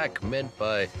the track meant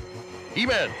by...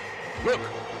 He-Man! Look!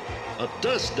 A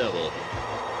dust devil!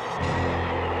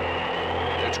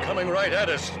 It's coming right at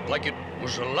us, like it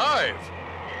was alive.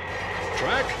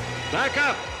 Track, back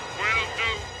up! Will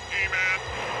do, He-Man.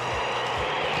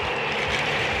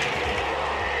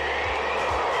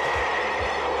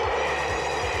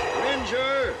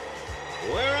 Cringer!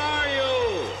 Where are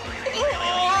you?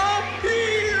 I'm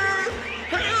here!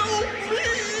 Help me!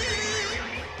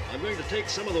 I'm going to take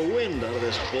some of the wind out of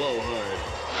this blowhard.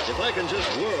 If I can just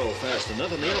whirl fast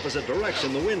enough in the opposite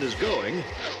direction the wind is going.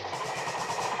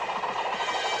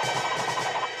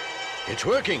 It's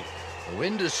working. The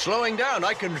wind is slowing down.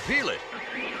 I can feel it.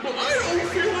 Well, I don't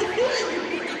feel a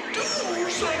thing. Do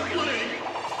something.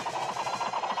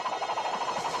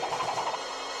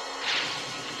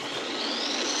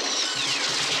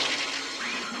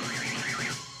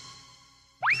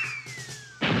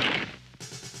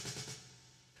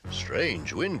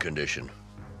 Strange wind condition.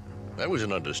 That was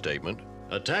an understatement.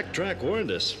 Attack Track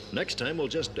warned us. Next time we'll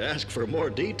just ask for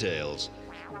more details.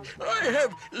 I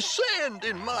have sand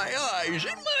in my eyes,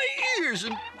 in my ears,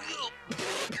 and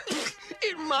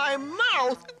in my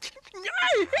mouth.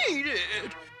 I hate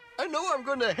it. I know I'm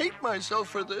going to hate myself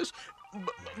for this,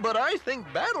 but I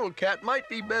think Battle Cat might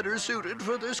be better suited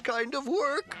for this kind of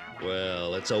work.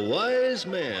 Well, it's a wise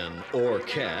man, or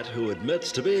cat, who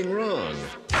admits to being wrong.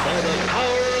 By the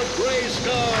power of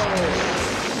Grayskull!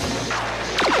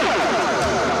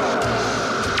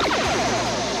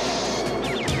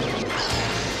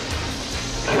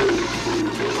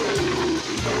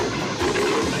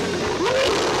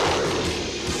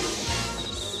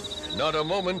 Not a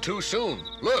moment too soon.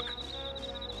 Look!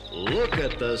 Look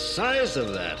at the size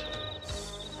of that.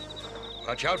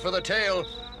 Watch out for the tail.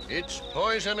 It's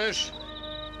poisonous.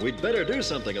 We'd better do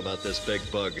something about this big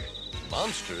bug.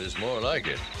 Monster is more like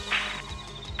it.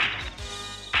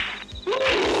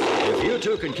 If you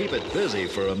two can keep it busy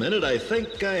for a minute, I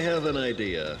think I have an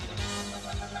idea.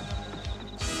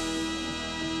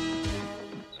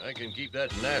 I can keep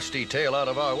that nasty tail out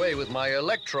of our way with my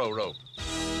electro rope.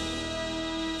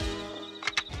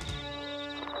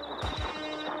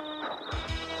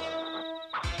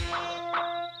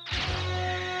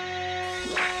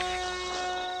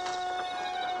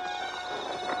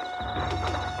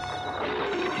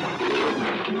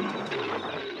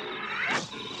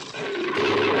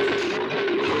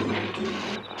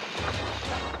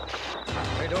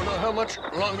 I don't know how much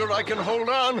longer I can hold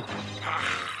on.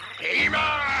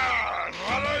 He-Man!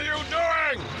 What are you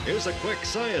doing? Here's a quick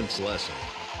science lesson.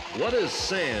 What is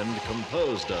sand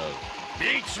composed of?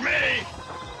 Beats me!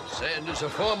 Sand is a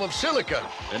form of silica.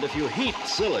 And if you heat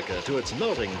silica to its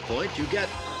melting point, you get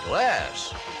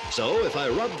glass. So if I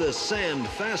rub this sand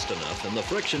fast enough and the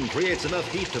friction creates enough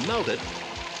heat to melt it,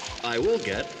 I will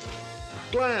get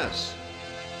glass.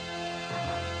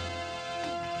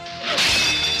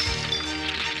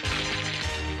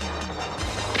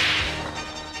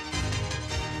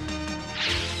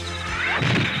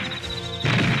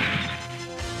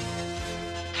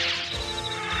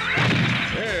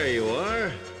 There you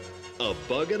are. A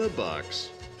bug in a box.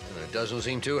 And it doesn't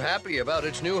seem too happy about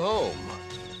its new home.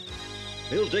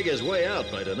 He'll dig his way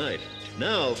out by tonight.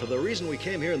 Now, for the reason we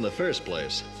came here in the first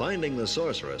place, finding the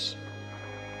Sorceress.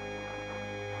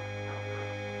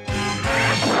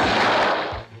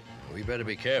 We better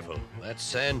be careful. That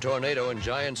sand tornado and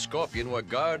giant scorpion were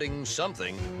guarding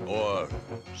something, or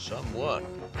someone.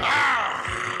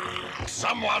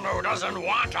 Someone who doesn't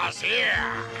want us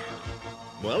here.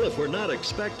 Well, if we're not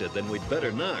expected, then we'd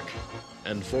better knock.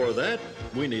 And for that,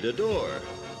 we need a door.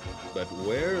 But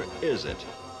where is it?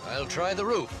 I'll try the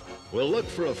roof. We'll look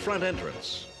for a front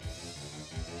entrance.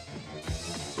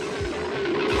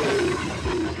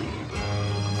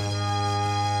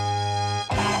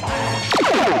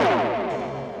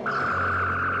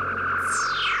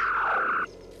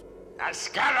 The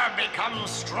scarab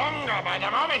becomes stronger by the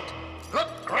moment. Look,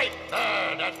 great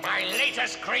bird, at my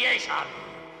latest creation.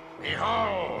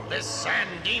 Behold, this sand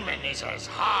demon is as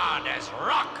hard as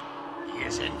rock. He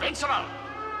is invincible.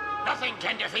 Nothing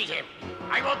can defeat him.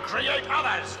 I will create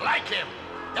others like him.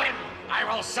 Then I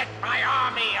will set my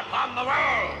army upon the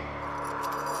world.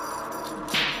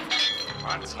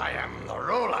 Once I am the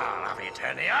ruler of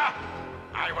Eternia,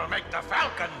 I will make the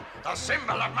falcon the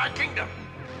symbol of my kingdom.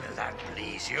 Will that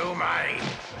please you, my...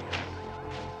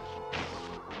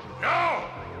 No!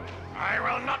 I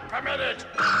will not permit it!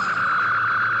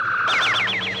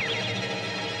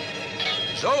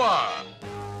 Zoar!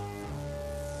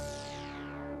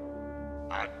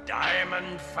 A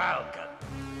diamond falcon.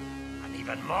 An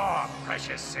even more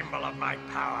precious symbol of my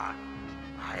power.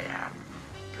 I am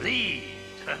pleased.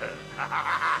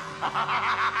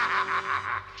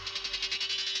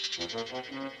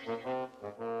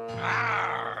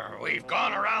 We've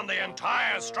gone around the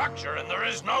entire structure and there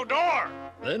is no door.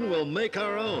 Then we'll make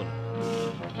our own.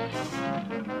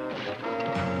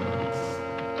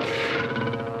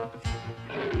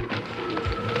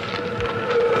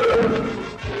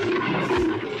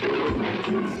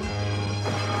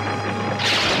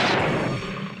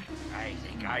 I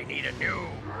think I need a new,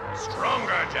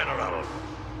 stronger general.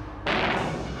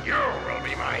 You will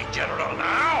be my general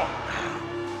now.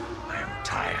 I am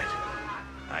tired.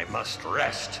 I must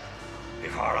rest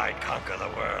before I conquer the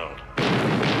world.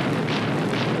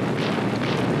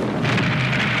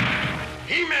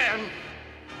 He-Man!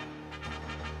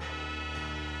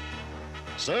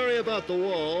 Sorry about the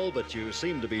wall, but you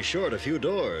seem to be short a few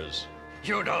doors.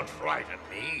 You don't frighten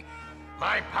me.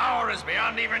 My power is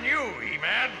beyond even you,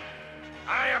 He-Man.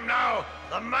 I am now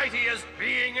the mightiest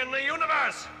being in the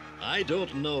universe. I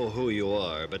don't know who you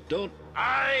are, but don't...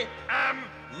 I am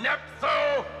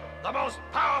Nepthu, the most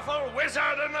powerful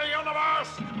wizard in the universe!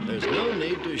 There's no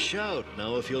need to shout.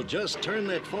 Now, if you'll just turn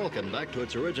that falcon back to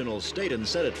its original state and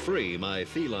set it free, my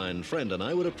feline friend and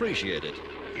I would appreciate it.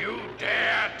 You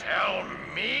dare tell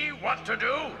me what to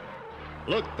do?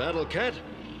 Look, Battle Cat,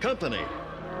 company.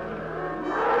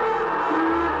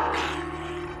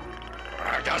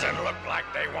 It doesn't look like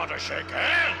they want to shake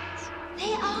hands.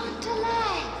 They aren't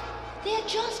alive. They're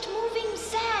just moving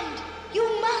sand. You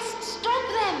must stop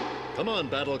them. Come on,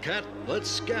 Battle Cat. Let's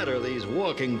scatter these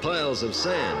walking piles of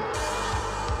sand.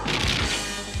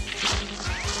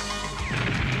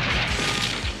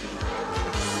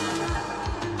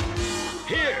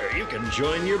 Here, you can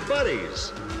join your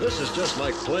buddies. This is just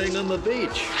like playing on the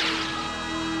beach.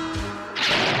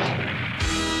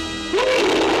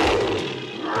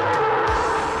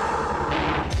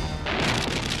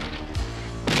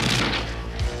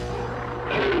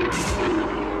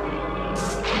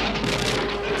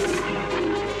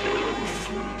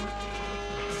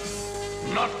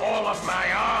 Not all of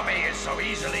my army is so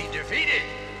easily defeated.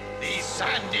 These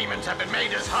sand demons have been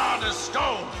made as hard as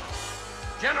stone.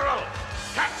 General,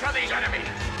 capture these enemies.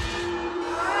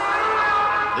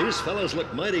 These fellows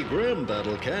look mighty grim,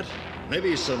 Battle Cat.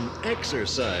 Maybe some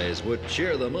exercise would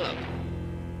cheer them up.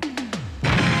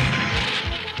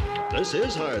 This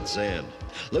is hard sand.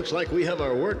 Looks like we have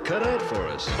our work cut out for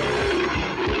us.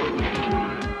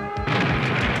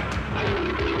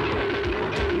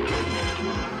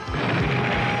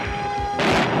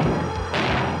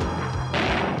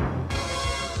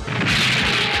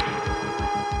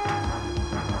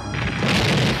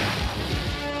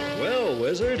 Well,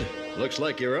 wizard, looks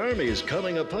like your army's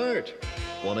coming apart.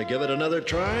 Want to give it another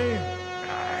try?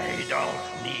 I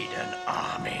don't need an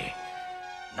army.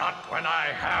 Not when I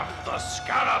have the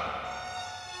scarab.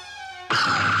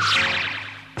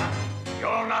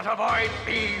 You'll not avoid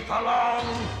me for long.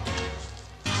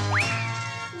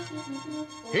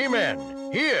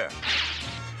 He-Man, here.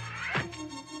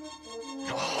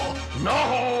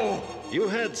 No! You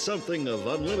had something of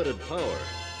unlimited power.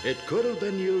 It could have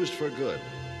been used for good,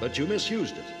 but you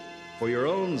misused it for your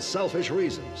own selfish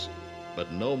reasons.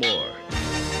 But no more.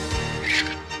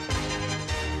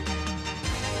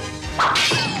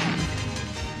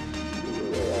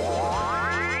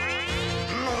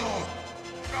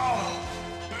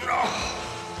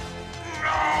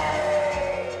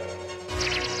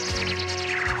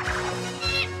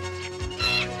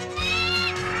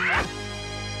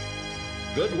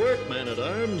 Good work,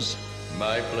 Man-at-Arms.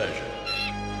 My pleasure.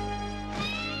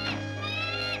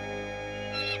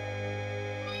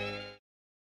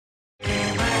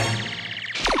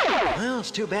 Well,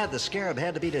 it's too bad the scarab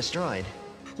had to be destroyed.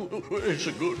 It's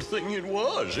a good thing it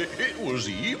was. It was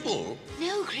evil.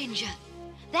 No, Cringer.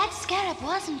 That scarab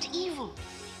wasn't evil.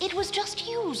 It was just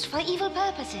used for evil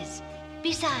purposes.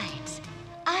 Besides,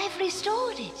 I've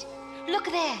restored it. Look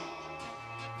there.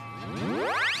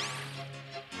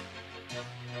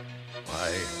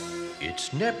 Why,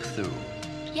 it's Nepthu.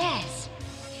 Yes.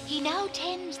 He now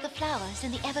tends the flowers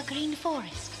in the evergreen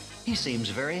forest. He seems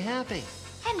very happy.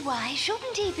 And why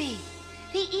shouldn't he be?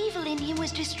 The evil in him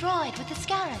was destroyed with the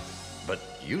scarab. But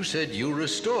you said you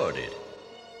restored it.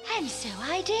 And so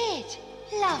I did.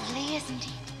 Lovely, isn't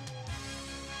it?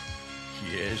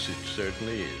 Yes, it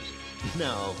certainly is.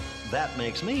 Now, that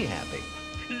makes me happy.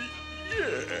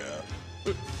 Yeah,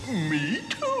 me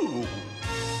too.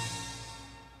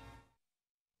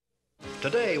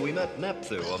 Today we met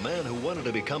Nepthu, a man who wanted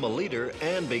to become a leader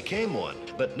and became one.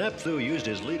 But Nepthu used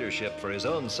his leadership for his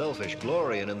own selfish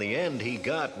glory, and in the end he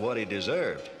got what he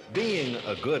deserved. Being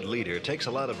a good leader takes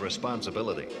a lot of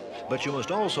responsibility, but you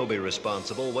must also be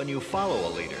responsible when you follow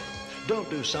a leader. Don't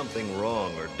do something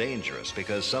wrong or dangerous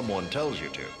because someone tells you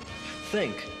to.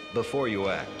 Think before you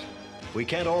act. We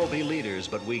can't all be leaders,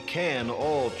 but we can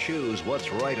all choose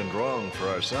what's right and wrong for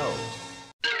ourselves.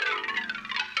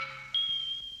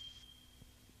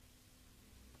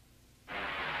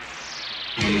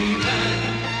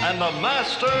 And the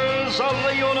masters of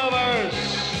the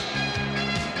universe.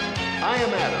 I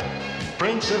am Adam,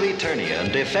 Prince of Eternia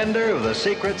and defender of the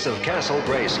secrets of Castle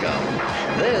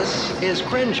Grayskull. This is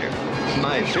Cringer,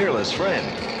 my fearless friend.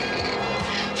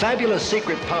 Fabulous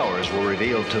secret powers were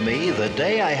revealed to me the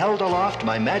day I held aloft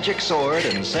my magic sword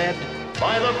and said,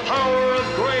 "By the power of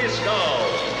Grayskull!"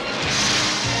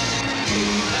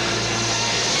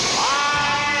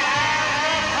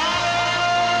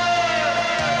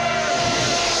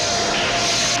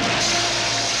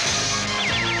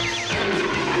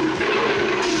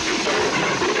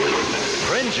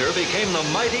 Cringer became the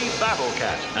mighty Battle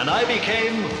Cat, and I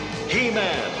became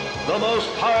He-Man. the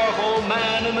most powerful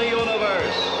man in the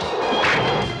universe.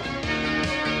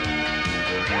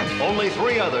 Only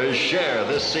 3 others share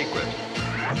this secret.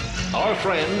 Our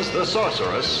friends, the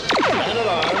Sorceress,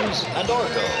 Man-at-Arms, and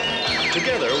Orko.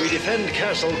 Together, we defend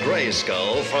Castle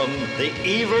Grayskull from the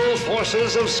evil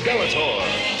forces of Skeletor.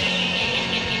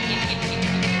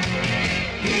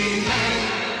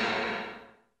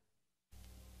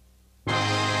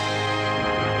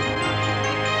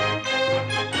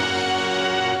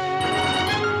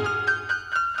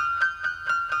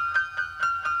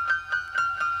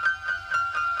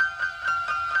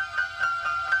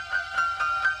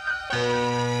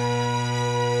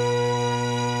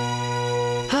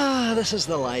 This is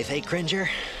the life, eh, Cringer?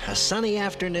 A sunny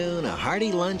afternoon, a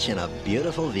hearty lunch, and a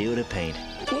beautiful view to paint.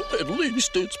 Well, at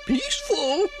least it's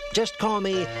peaceful. Just call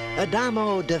me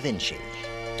Adamo da Vinci.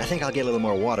 I think I'll get a little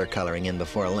more watercoloring in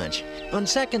before lunch. On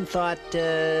second thought,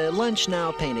 lunch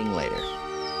now, painting later.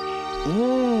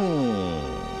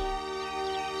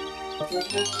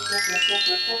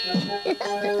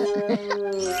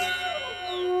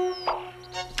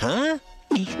 Huh?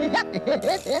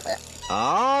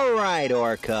 All right,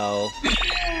 Orko.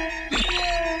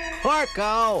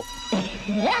 Orko!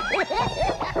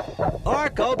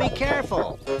 Orko, be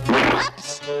careful.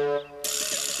 Oops.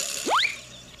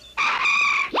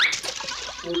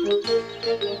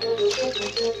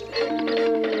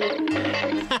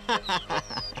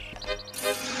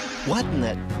 What in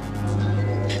the...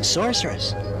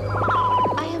 Sorceress?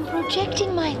 I am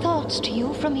projecting my thoughts to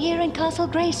you from here in Castle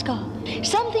Grayskull.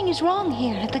 Something is wrong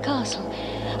here at the castle.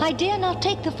 I dare not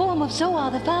take the form of Zoar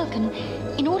the Falcon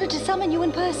in order to summon you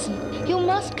in person. You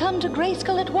must come to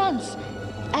Grayskull at once,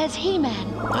 as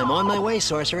He-Man. I'm on my way,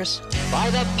 Sorceress. By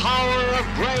the power of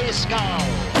Grayskull!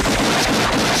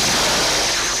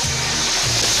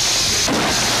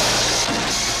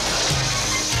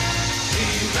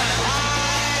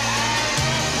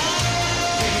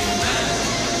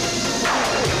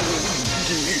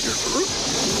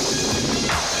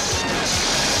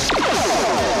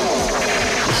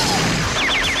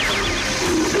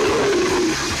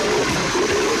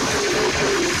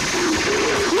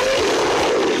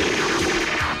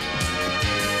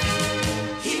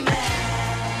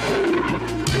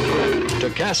 To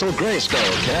Castle Grayskull,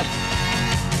 Cat.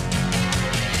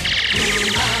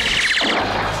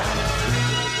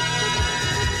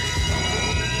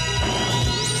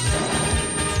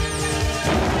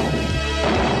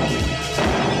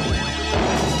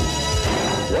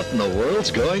 What in the world's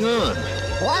going on?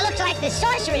 Well, it looks like the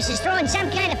Sorceress is throwing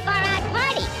some kind of far-out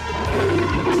party.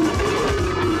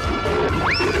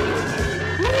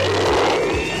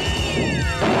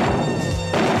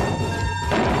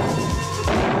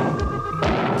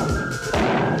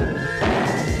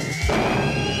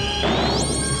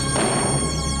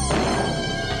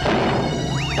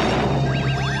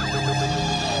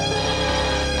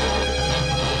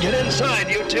 Get inside,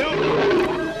 you two!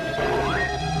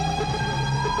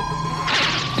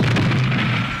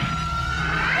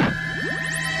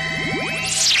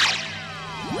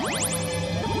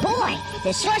 Boy,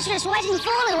 the Sorceress wasn't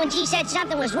fooling when she said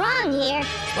something was wrong here.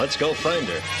 Let's go find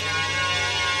her.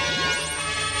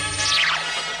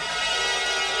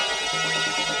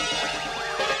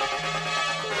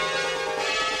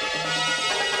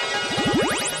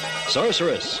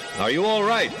 Sorceress, are you all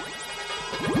right?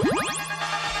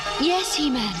 Yes,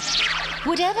 He-Man.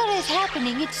 Whatever is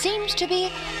happening, it seems to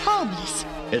be harmless.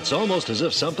 It's almost as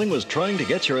if something was trying to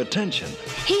get your attention.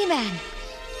 He-Man,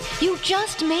 you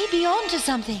just may be onto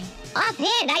something.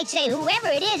 Offhand, I'd say whoever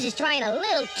it is trying a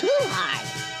little too hard.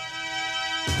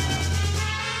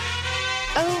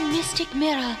 Oh, mystic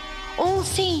mirror,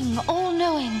 all-seeing,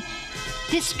 all-knowing,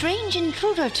 this strange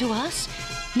intruder to us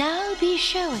now be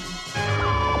showing.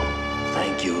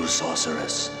 Thank you,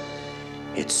 Sorceress.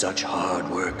 It's such hard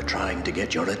work trying to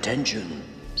get your attention.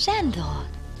 Xandor.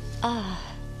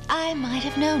 I might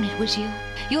have known it was you.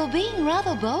 You're being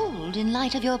rather bold in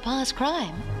light of your past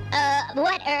crime.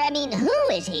 Who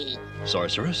is he?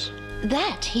 Sorceress?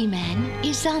 That, He-Man,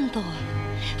 is Xandor,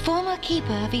 former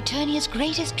keeper of Eternia's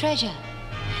greatest treasure,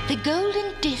 the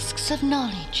golden discs of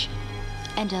knowledge.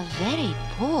 And a very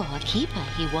poor keeper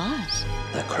he was.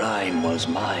 The crime was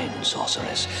mine,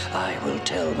 Sorceress. I will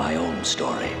tell my own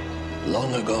story.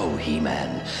 Long ago,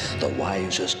 He-Man, the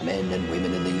wisest men and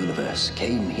women in the universe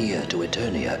came here to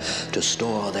Eternia to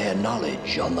store their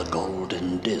knowledge on the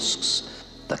golden discs.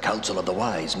 The Council of the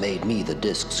Wise made me the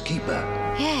discs keeper.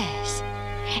 Yes.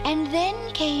 And then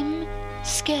came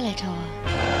Skeletor.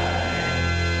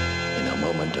 In a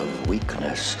moment of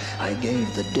weakness, I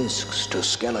gave the discs to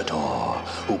Skeletor,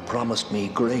 who promised me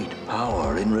great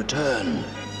power in return.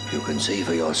 You can see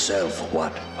for yourself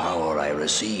what power I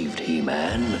received,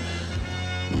 He-Man.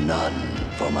 None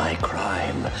for my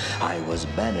crime. I was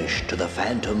banished to the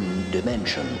Phantom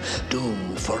Dimension,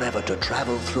 doomed forever to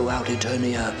travel throughout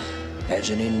Eternia as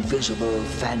an invisible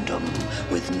phantom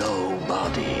with no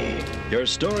body. Your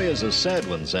story is a sad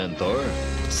one, Xanthor.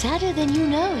 Sadder than you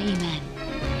know, He-Man.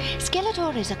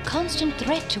 Skeletor is a constant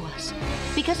threat to us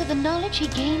because of the knowledge he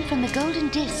gained from the golden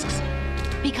discs.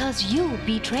 Because you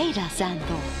betrayed us,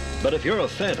 Xanthor. But if you're a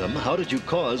phantom, how did you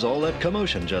cause all that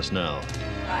commotion just now?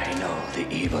 I know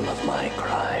the evil of my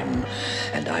crime,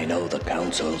 and I know the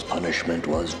Council's punishment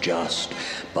was just,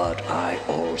 but I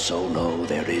also know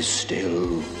there is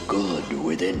still good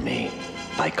within me.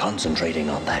 By concentrating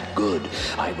on that good,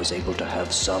 I was able to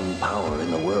have some power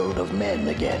in the world of men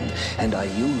again, and I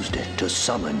used it to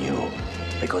summon you.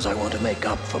 Because I want to make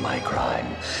up for my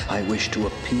crime. I wish to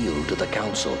appeal to the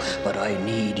Council, but I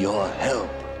need your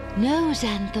help. No,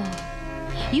 Xanthor.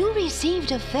 You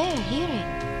received a fair hearing.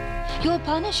 Your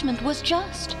punishment was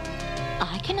just.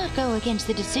 I cannot go against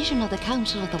the decision of the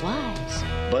Council of the Wise.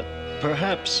 But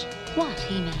perhaps... What,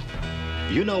 He-Man?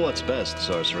 You know what's best,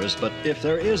 Sorceress, but if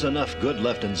there is enough good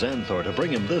left in Xanthor to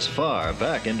bring him this far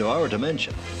back into our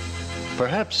dimension,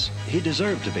 perhaps he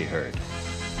deserved to be heard.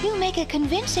 You make a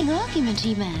convincing argument,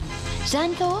 He-Man.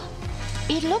 Xanthor,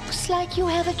 it looks like you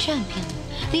have a champion.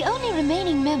 The only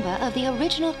remaining member of the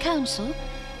original council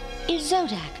is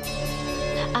Zodak.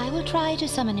 I will try to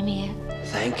summon him here.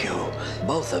 Thank you,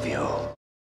 both of you.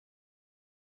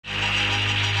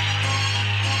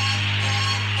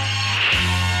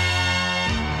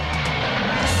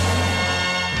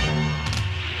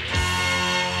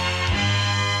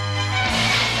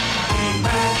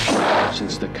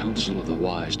 Since the Council of the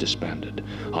Wise disbanded,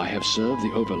 I have served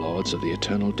the overlords of the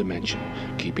Eternal Dimension,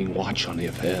 keeping watch on the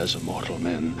affairs of mortal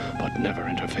men, but never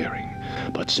interfering.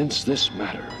 But since this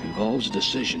matter involves a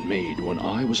decision made when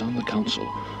I was on the Council,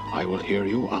 I will hear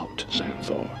you out,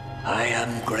 Xanthor. I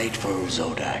am grateful,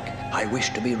 Zodak. I wish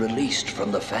to be released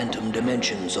from the Phantom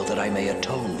Dimension so that I may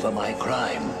atone for my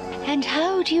crime. And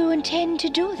how do you intend to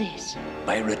do this?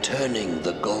 By returning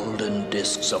the golden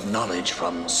discs of knowledge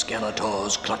from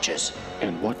Skeletor's clutches.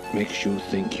 And what makes you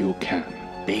think you can?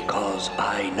 Because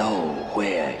I know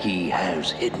where he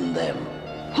has hidden them.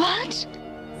 What?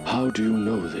 How do you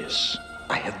know this?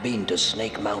 I have been to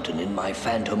Snake Mountain in my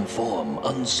phantom form,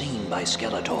 unseen by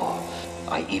Skeletor.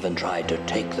 I even tried to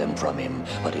take them from him,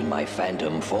 but in my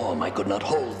phantom form I could not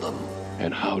hold them.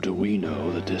 And how do we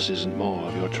know that this isn't more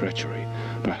of your treachery?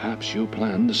 Perhaps you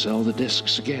plan to sell the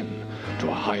discs again to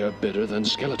a higher bidder than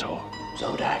Skeletor.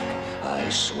 Zodak, I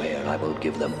swear I will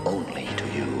give them only to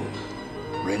you.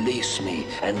 Release me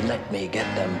and let me get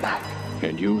them back.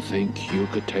 And you think you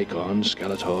could take on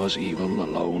Skeletor's evil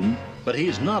alone? But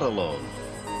he's not alone.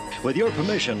 With your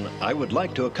permission, I would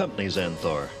like to accompany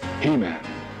Xanthor. He-Man,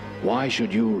 why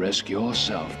should you risk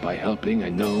yourself by helping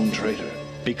a known traitor?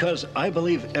 Because I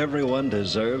believe everyone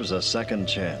deserves a second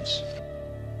chance.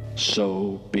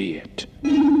 So be it.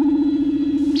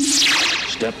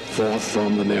 Step forth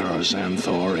from the mirror,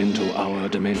 Xanthor, into our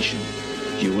dimension.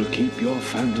 You will keep your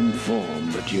phantom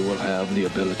form, but you will have the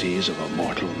abilities of a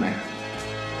mortal man.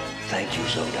 Thank you,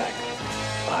 Zodak.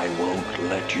 I won't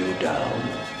let you down.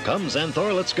 Come,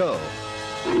 Xanthor, let's go.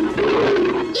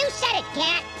 You said it,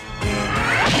 Cat.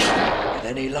 With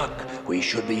any luck, we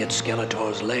should be at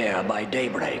Skeletor's lair by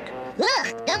daybreak.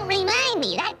 Ugh, don't remind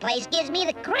me. That place gives me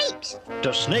the creeps.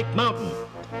 To Snake Mountain.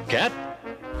 Cat?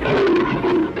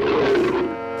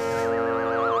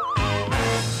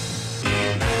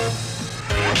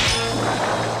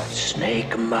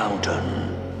 Snake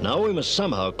Mountain. Now we must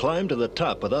somehow climb to the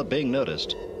top without being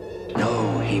noticed.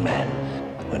 No, He-Man.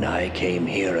 When I came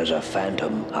here as a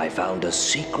phantom, I found a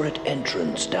secret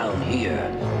entrance down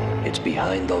here. It's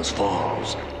behind those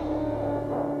falls.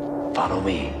 Follow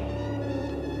me.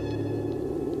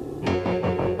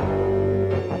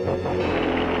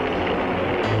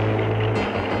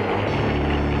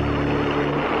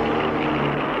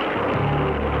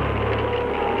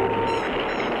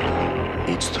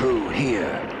 It's through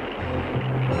here.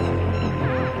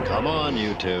 Come on,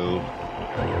 you two.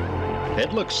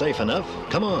 It looks safe enough.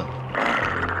 Come on.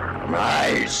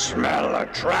 I smell a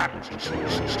trap.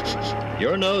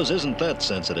 Your nose isn't that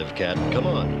sensitive, Cat. Come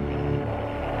on.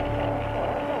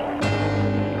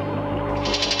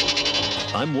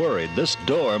 I'm worried. This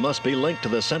door must be linked to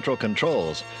the central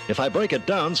controls. If I break it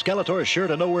down, Skeletor is sure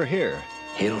to know we're here.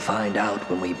 He'll find out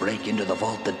when we break into the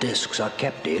vault the discs are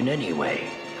kept in anyway.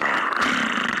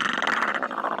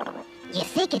 You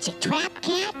think it's a trap,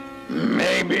 Cat?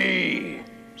 Maybe.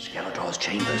 Skeletor's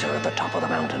chambers are at the top of the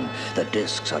mountain. The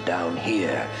discs are down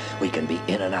here. We can be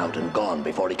in and out and gone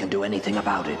before he can do anything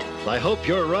about it. I hope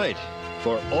you're right,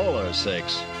 for all our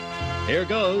sakes. Here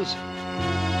goes.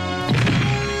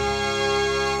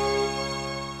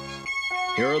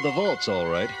 Here are the vaults, all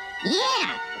right.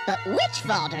 Yeah, but which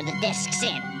vault are the discs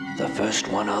in? The first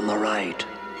one on the right.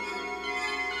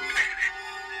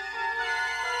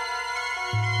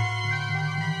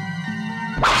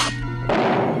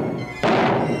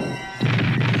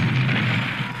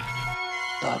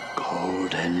 The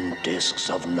golden discs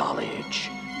of knowledge.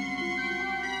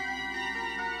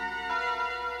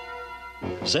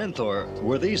 Xanthor,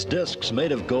 were these discs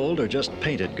made of gold or just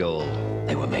painted gold?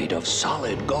 They were made of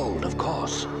solid gold, of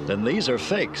course. Then these are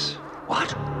fakes.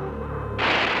 What?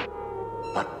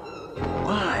 But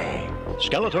why?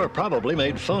 Skeletor probably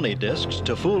made phony discs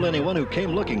to fool anyone who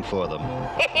came looking for them.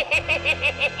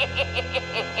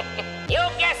 You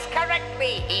guessed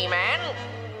correctly, He-Man.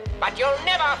 But you'll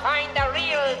never find the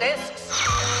real discs.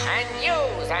 And you,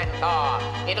 Xanthor,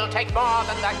 it'll take more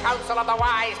than the Council of the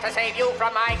Wise to save you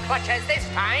from my clutches this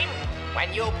time.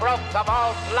 When you broke the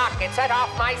vault lock, it set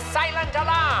off my silent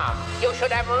alarm. You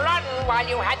should have run while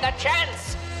you had the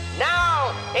chance.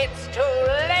 Now it's too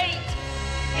late.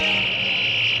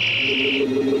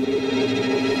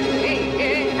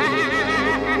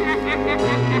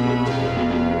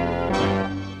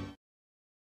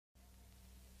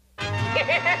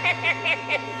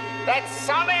 That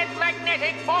solid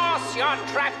magnetic force you're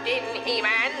trapped in,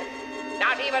 He-Man.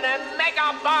 Not even a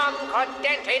mega bomb could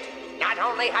dent it. Not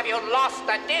only have you lost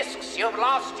the discs, you've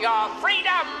lost your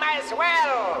freedom as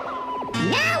well.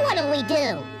 Now what do we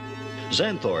do?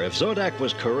 Xanthor, if Zodak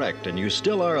was correct and you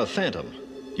still are a phantom,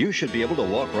 you should be able to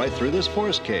walk right through this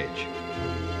force cage.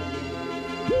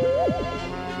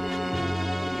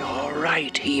 You're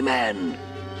right, He-Man.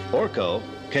 Orko,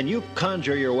 can you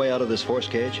conjure your way out of this force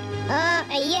cage? Yeah,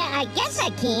 I guess I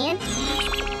can.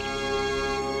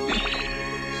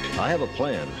 I have a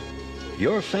plan.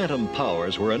 Your phantom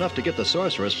powers were enough to get the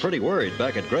Sorceress pretty worried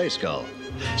back at Grayskull.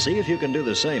 See if you can do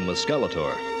the same with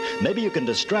Skeletor. Maybe you can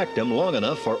distract him long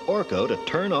enough for Orko to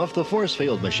turn off the force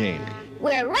field machine.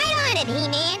 We're right on it,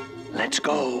 He-Man. Let's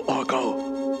go,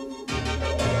 Orko.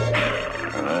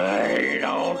 I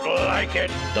don't like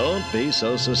it. Don't be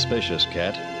so suspicious,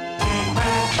 Cat.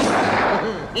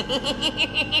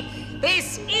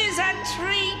 This is a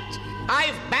treat.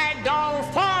 I've bagged all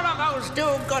 4 of those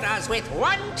do-gooders with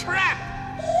one trap.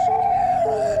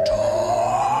 Skeletor.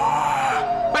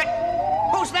 But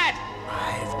who's that?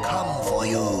 I've come for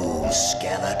you,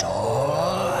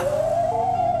 Skeletor.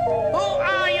 Who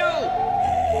are you?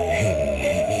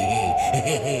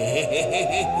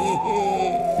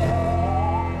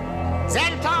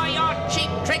 Xanthor, your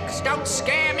cheap tricks don't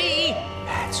scare me.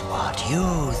 That's what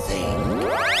you think.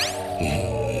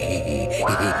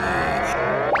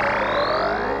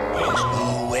 There's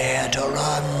nowhere to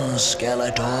run,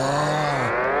 Skeletor.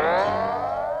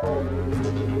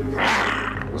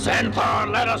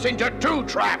 Xanthor led us into 2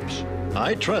 traps.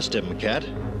 I trust him, Cat.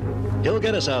 He'll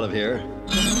get us out of here.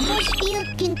 Force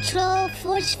field control,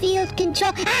 force field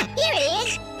control. Ah, here it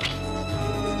is.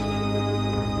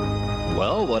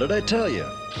 Well, what did I tell you?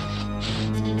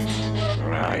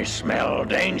 I smell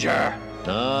danger.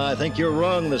 I think you're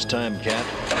wrong this time, Cat.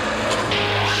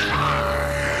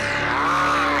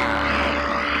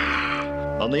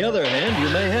 On the other hand, you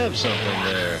may have something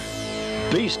there.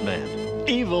 Beastman,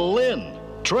 Evil Lyn,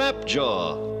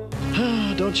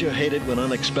 Trapjaw. Don't you hate it when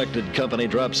unexpected company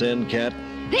drops in, Cat?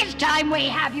 This time we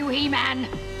have you, He-Man.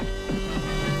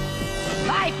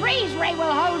 My freeze ray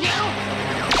will hold you.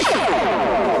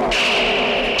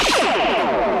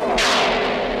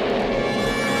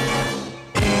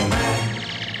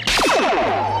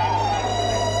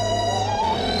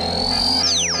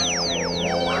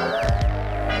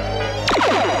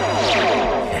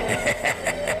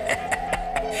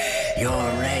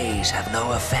 Your rays have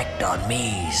no effect on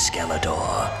me,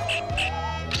 Skeletor.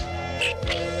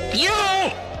 You!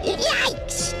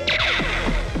 Yikes!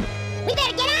 We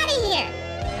better get out of here.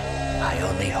 I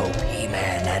only hope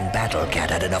He-Man and Battle Cat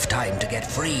had enough time to get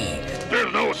free.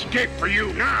 There's no escape for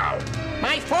you now.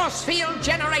 My force field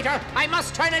generator! I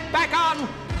must turn it back on!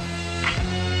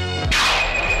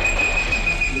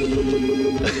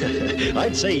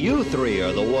 I'd say you 3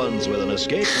 are the ones with an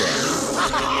escape route.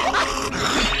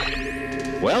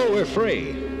 Well, we're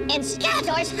free. And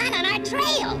Skeletor's hot on our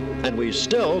trail. And we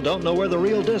still don't know where the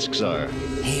real discs are.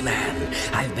 He-Man,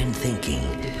 I've been thinking.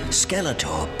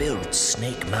 Skeletor built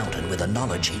Snake Mountain with the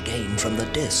knowledge he gained from the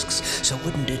discs, so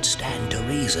wouldn't it stand to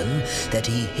reason that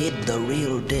he hid the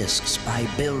real discs by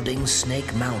building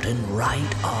Snake Mountain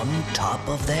right on top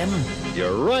of them?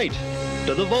 You're right.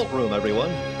 To the vault room,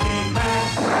 everyone.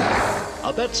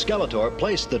 I'll bet Skeletor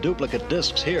placed the duplicate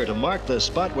discs here to mark the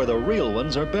spot where the real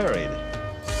ones are buried.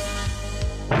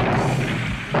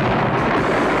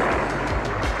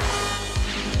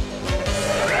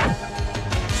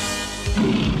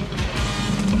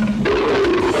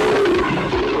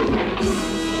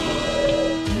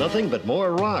 Nothing but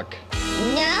more rock.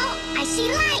 No, I see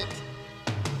light.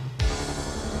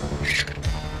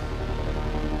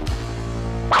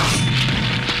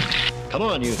 Come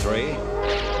on, you three.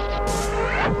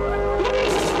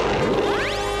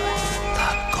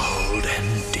 The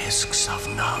golden discs of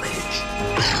knowledge.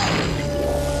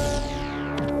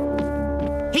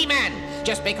 He-Man,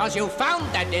 just because you found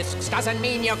the discs doesn't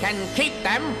mean you can keep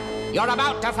them. You're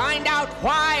about to find out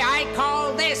why I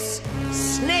call this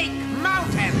Snake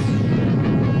Mountain.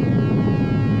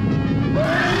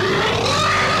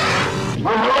 He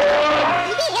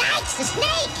likes the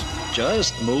snake.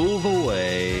 Just move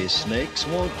away. Snakes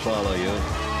won't follow you.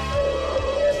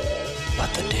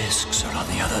 But the discs are on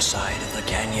the other side of the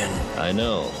canyon. I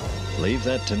know. Leave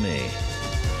that to me.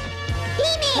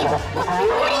 He-Man, what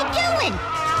are you doing?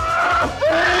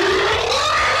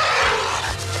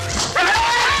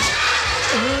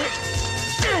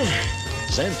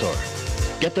 Xanthor,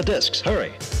 get the discs.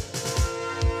 Hurry.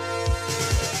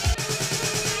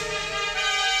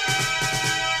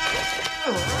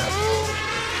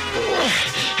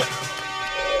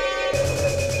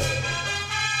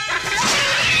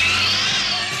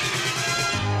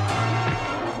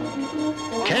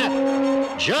 Cat,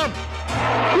 jump!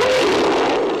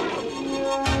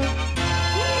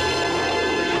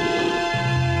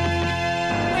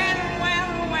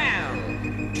 Well.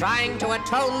 Trying to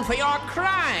atone for your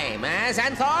crime, eh,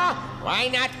 Xanthor? Why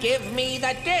not give me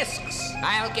the discs?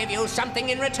 I'll give you something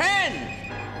in return.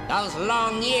 Those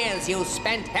long years you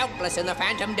spent helpless in the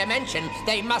Phantom Dimension,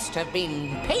 they must have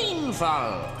been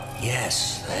painful.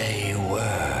 Yes, they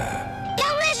were.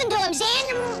 Don't listen to him,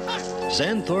 Xan.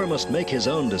 Xanthor must make his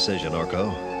own decision,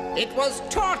 Orko. It was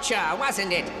torture,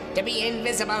 wasn't it? To be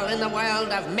invisible in the world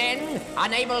of men,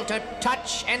 unable to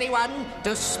touch anyone,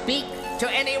 to speak to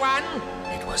anyone?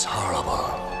 It was horrible.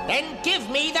 Then give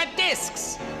me the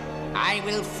discs. I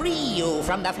will free you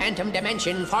from the Phantom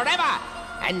Dimension forever.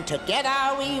 And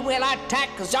together we will attack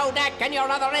Zodak and your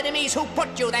other enemies who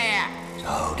put you there.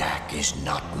 Zodak is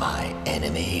not my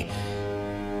enemy.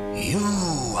 You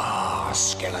are,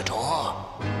 Skeletor.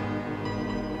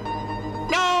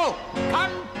 No!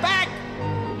 Come back!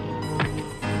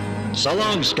 So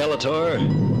long, Skeletor.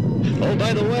 Oh,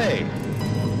 by the way,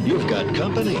 you've got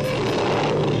company.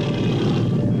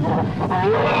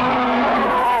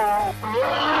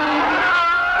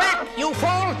 Back, you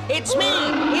fool! It's me!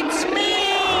 It's me!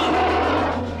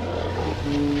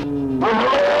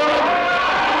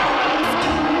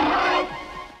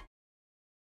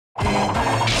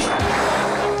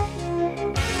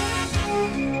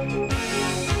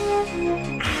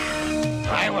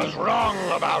 I was wrong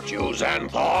about you,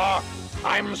 Xanthor.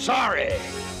 I'm sorry.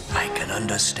 I can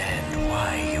understand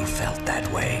why you felt that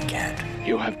way, Cat.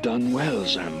 You have done well,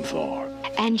 Xanthor.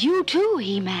 And you too,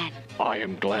 He-Man. I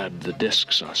am glad the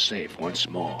discs are safe once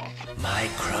more. My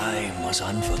crime was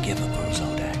unforgivable,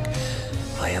 Zodak.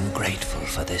 I am grateful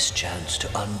for this chance to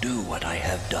undo what I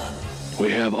have done.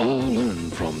 We have all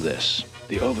learned from this.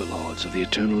 The overlords of the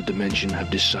Eternal Dimension have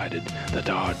decided that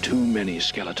there are too many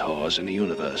Skeletors in the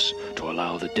universe to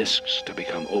allow the discs to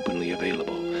become openly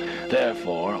available.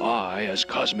 Therefore, I, as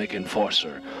Cosmic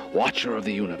Enforcer, Watcher of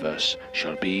the Universe,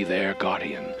 shall be their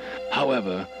guardian.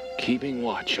 However, keeping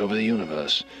watch over the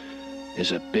universe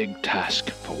is a big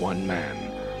task for one man.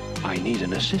 I need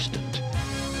an assistant.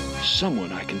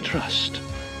 Someone I can trust.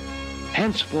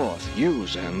 Henceforth, you,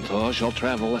 Xanthor, shall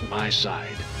travel at my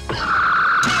side.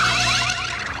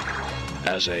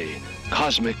 As a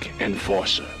Cosmic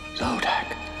Enforcer.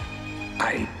 Zodak,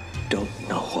 I don't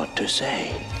know what to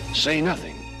say. Say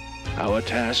nothing. Our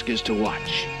task is to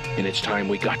watch, and it's time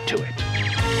we got to it.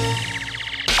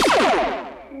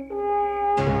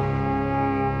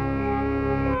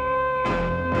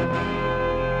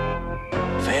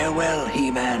 Farewell,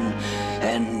 He-Man,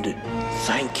 and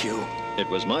thank you. It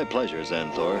was my pleasure,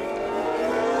 Xanthor.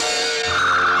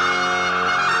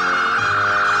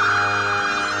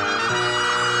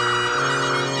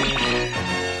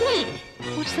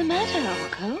 What's the matter,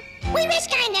 Orko? We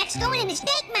risk our necks going into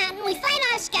Snake Mountain. We find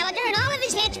our Skeletor and all of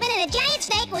his henchmen and a giant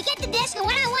snake. We get the disc, and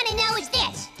what I want to know is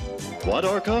this. What,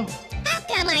 Orko? How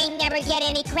come come I never get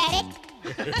any credit?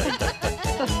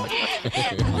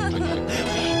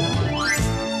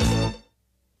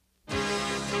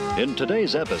 In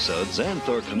today's episode,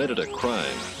 Xanthor committed a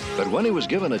crime, but when he was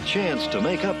given a chance to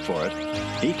make up for it,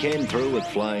 he came through with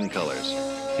flying colors.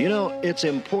 You know, it's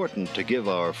important to give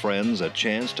our friends a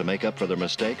chance to make up for their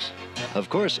mistakes. Of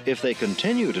course, if they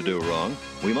continue to do wrong,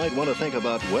 we might want to think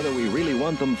about whether we really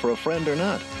want them for a friend or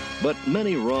not. But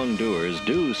many wrongdoers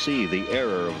do see the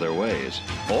error of their ways.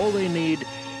 All they need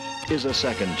is a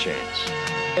second chance.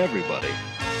 Everybody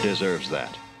deserves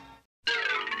that.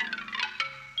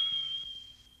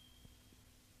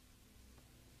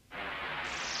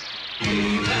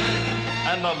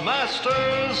 And the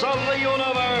Masters of the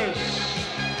Universe.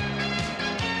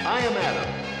 I am Adam,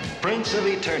 Prince of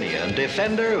Eternia and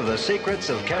defender of the secrets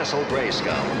of Castle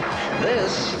Grayskull.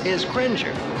 This is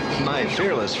Cringer, my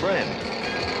fearless friend.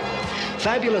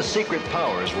 Fabulous secret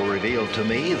powers were revealed to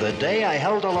me the day I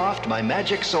held aloft my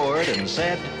magic sword and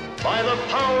said, "By the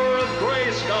power of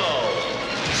Grayskull!"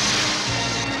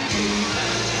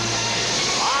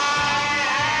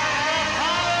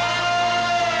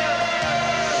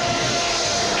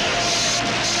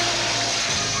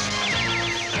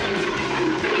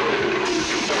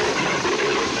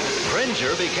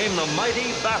 Cringer became the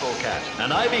mighty Battle Cat,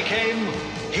 and I became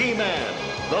He-Man,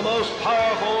 the most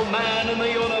powerful man in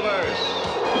the universe.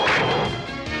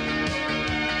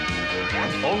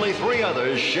 Only 3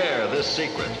 others share this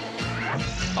secret.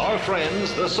 Our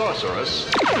friends, the Sorceress,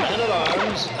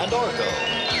 Man-at-Arms, and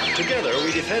Orko. Together,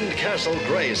 we defend Castle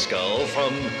Grayskull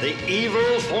from the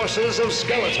evil forces of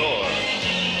Skeletor.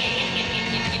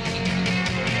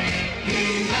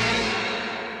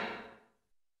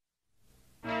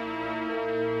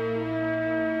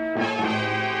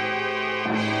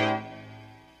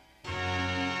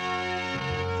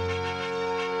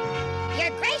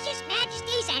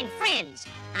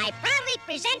 I proudly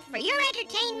present for your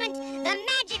entertainment the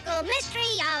magical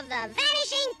mystery of the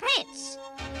Vanishing Prince.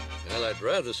 Well, I'd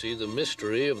rather see the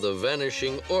mystery of the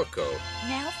vanishing Orko.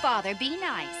 Now, Father, be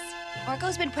nice.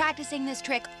 Orko's been practicing this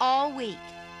trick all week.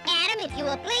 Adam, if you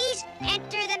will please,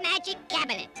 enter the magic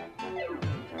cabinet.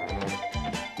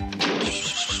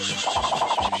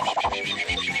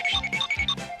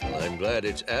 Well, I'm glad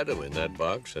it's Adam in that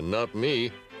box and not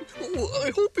me. Oh,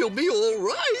 I hope he'll be all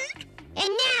right. And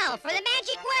now for the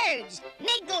magic words.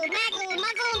 Miggle, maggle,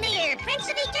 muggle, near. Prince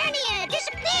of Eternia,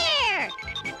 disappear!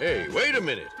 Hey, wait a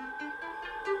minute.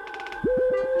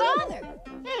 Father!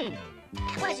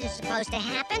 That wasn't supposed to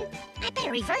happen. I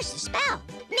better reverse the spell.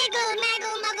 Miggle,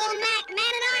 maggle, muggle, mac,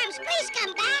 man-at-arms, please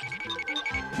come back.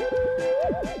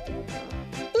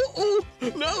 Uh-oh,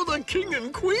 now the king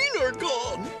and queen are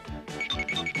gone.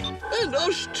 And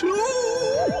us too.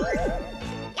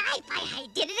 I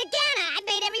did it again. I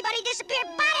made everybody disappear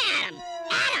but Adam.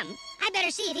 Adam, I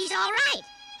better see if he's all right.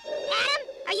 Adam,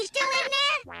 are you still in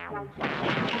there?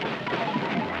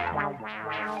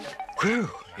 Whew,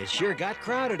 it sure got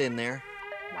crowded in there.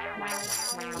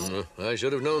 I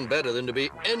should have known better than to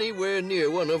be anywhere near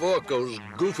one of Orko's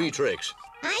goofy tricks.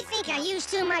 I think I used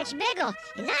too much Miggle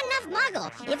and not enough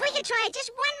Muggle. If we could try it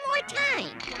just one more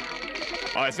time.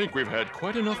 I think we've had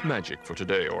quite enough magic for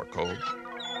today, Orko.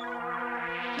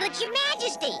 But Your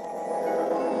Majesty!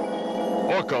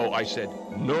 Orko, I said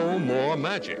no more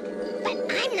magic. But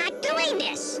I'm not doing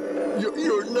this.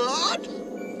 You're not?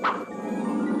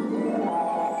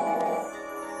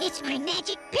 It's my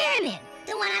magic pyramid,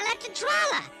 the one I left to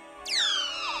Trolla.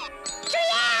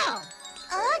 Triel!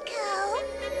 Orko!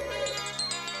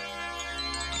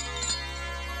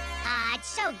 It's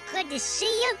so good to see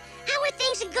you. How are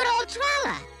things in good old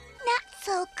Trolla? Not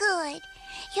so good.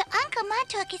 Your Uncle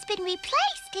Montauk has been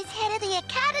replaced as head of the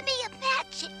Academy of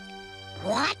Magic.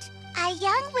 What? A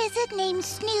young wizard named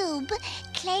Snoob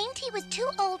claimed he was too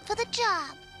old for the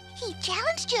job. He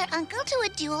challenged your uncle to a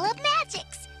duel of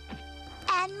magics.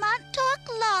 And Montauk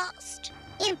lost.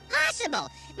 Impossible!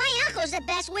 My uncle's the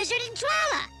best wizard in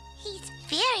Trolla. He's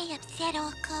very upset,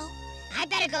 Orko. I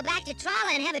better go back to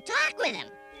Trolla and have a talk with him.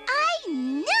 I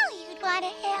knew you'd want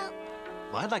to help.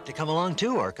 Well, I'd like to come along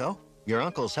too, Orko. Your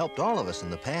uncle's helped all of us in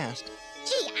the past.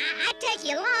 Gee, I'd take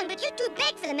you along, but you're too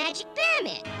big for the magic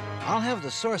pyramid. I'll have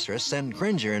the Sorceress send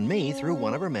Cringer and me through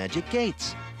one of her magic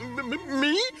gates.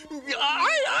 Me?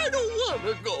 I don't want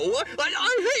to go.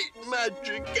 I hate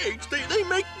magic gates. They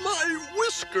make my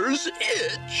whiskers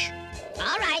itch.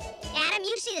 All right, Adam,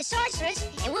 you see the Sorceress,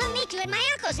 and we'll meet you at my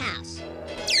uncle's house.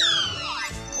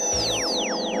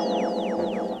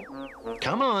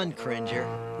 Come on, Cringer.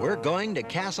 We're going to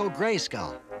Castle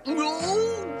Grayskull.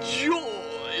 Oh, joy!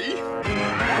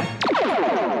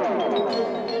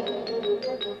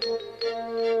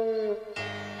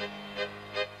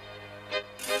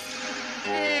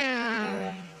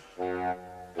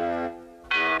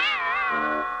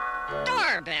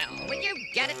 doorbell. Would you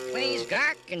get it, please,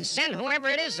 Gawk, and send whoever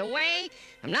it is away?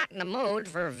 I'm not in the mood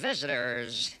for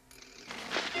visitors.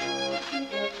 Gawk,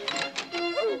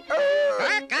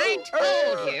 I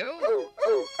told you.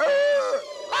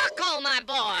 Orko, my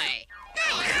boy.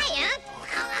 Hiya.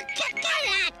 Get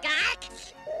out, Gawk.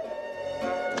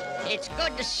 It's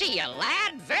good to see you,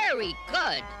 lad. Very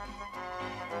good.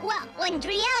 Well, when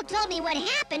Driel told me what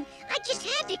happened, I just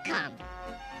had to come.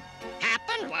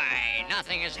 Happened? Why,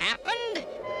 nothing has happened.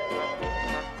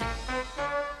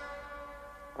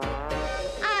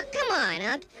 Come on,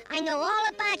 Unc. I know all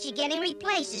about you getting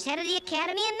replaced as head of the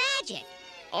Academy of Magic.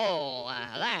 Oh,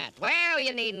 that. Well,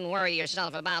 you needn't worry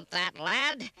yourself about that,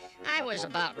 lad. I was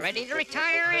about ready to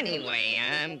retire anyway.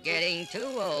 I'm getting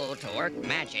too old to work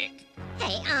magic.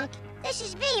 Hey, Unc, this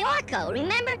is me, Orko,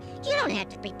 remember? You don't have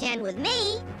to pretend with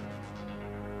me.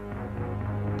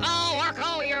 Oh,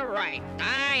 Orko, you're right.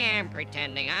 I am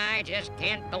pretending. I just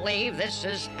can't believe this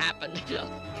has happened. Tell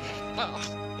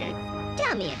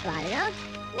me about it, Unc.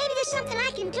 Maybe there's something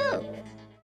I can do.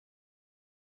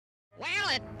 Well,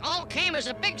 it all came as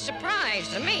a big surprise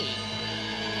to me.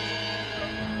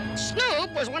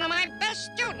 Snoop was one of my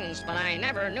best students, but I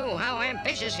never knew how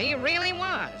ambitious he really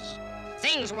was.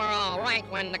 Things were all right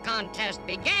when the contest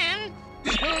began.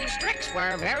 Snoop's tricks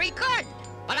were very good,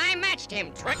 but I matched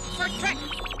him trick for trick.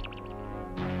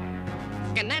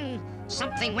 And then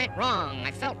something went wrong.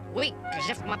 I felt weak, as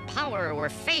if my power were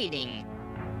fading.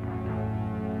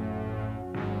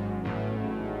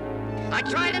 I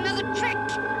tried another trick.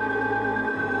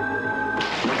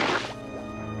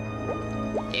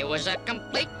 It was a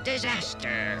complete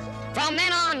disaster. From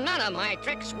then on, none of my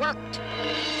tricks worked.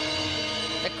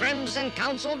 The Crimson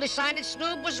Council decided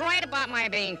Snoop was right about my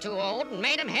being too old and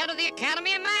made him head of the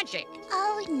Academy of Magic.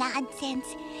 Oh,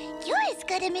 nonsense. You're as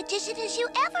good a magician as you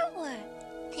ever were.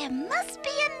 There must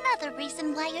be another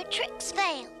reason why your tricks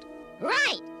failed.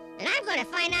 Right. And I'm going to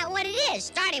find out what it is,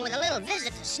 starting with a little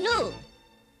visit to Snoop.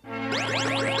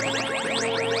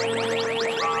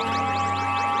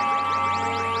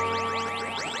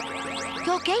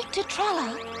 Your gate to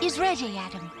Trolla is ready,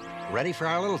 Adam. Ready for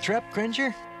our little trip,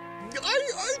 Cringer?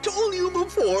 I told you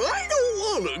before, I don't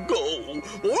want to go.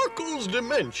 Orko's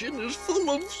dimension is full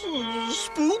of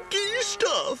spooky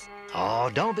stuff. Oh,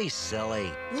 don't be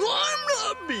silly. I'm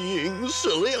not being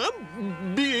silly.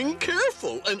 I'm being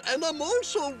careful, and I'm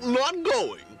also not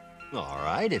going. All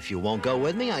right, if you won't go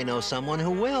with me, I know someone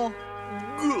who will.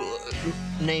 Good.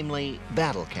 Namely,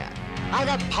 Battle Cat. By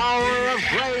the power of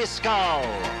Grayskull!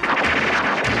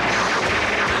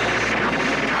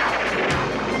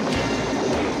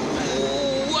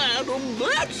 Oh, Adam,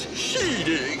 that's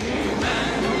cheating.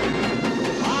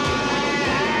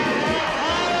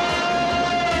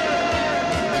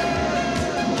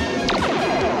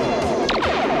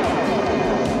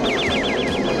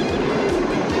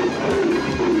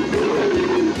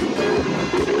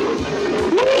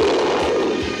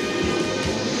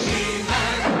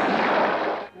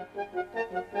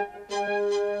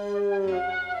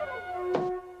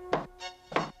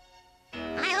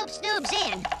 I hope Snoop's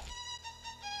in.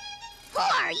 Who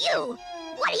are you?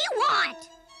 What do you want?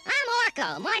 I'm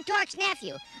Orko, Montork's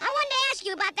nephew. I wanted to ask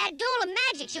you about that duel of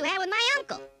magics you had with my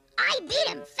uncle. I beat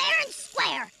him fair and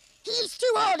square. He's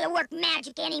too old to work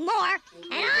magic anymore,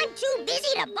 and I'm too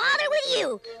busy to bother with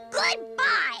you.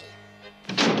 Goodbye.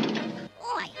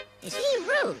 Boy, is he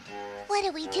rude. What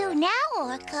do we do now,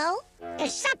 Orko?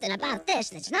 There's something about this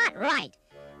that's not right.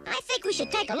 I think we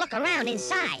should take a look around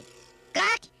inside.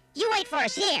 Gawk, you wait for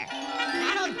us here.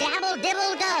 That'll dabble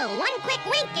dibble do. One quick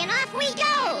wink and off we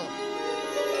go.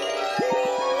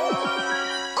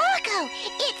 Orko,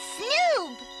 it's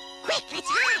Snoop. Quick, let's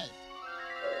hide.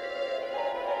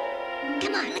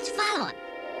 Come on, let's follow him.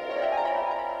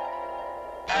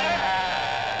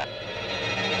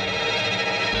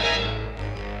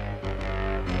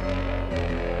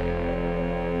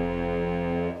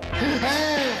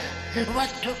 What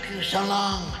took you so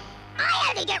long? I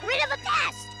had to get rid of a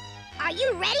pest. Are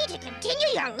you ready to continue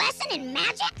your lesson in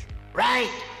magic? Right.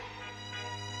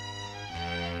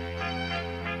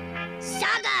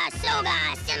 Saga,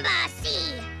 Soga, Simba,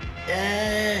 Si.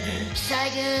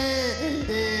 Saga,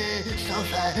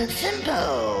 Sofa,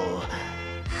 Simpo.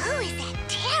 Who is that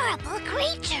terrible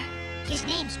creature? His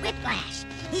name's Whiplash.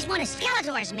 He's one of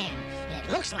Skeletor's men. And it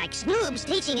looks like Snoop's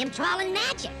teaching him trolling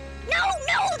magic. No,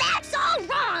 that's all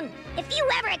wrong. If you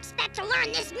ever expect to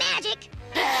learn this magic...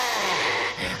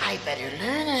 I better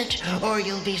learn it, or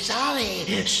you'll be sorry,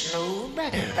 Snoop.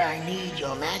 I need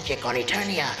your magic on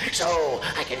Eternia, so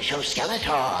I can show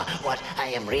Skeletor what I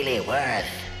am really worth.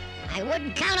 I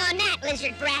wouldn't count on that,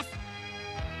 Lizard Breath.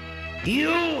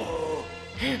 You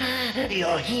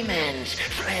You're He-Man's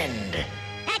friend.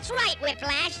 That's right,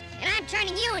 Whiplash. And I'm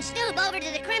turning you and Snoop over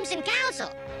to the Crimson Council.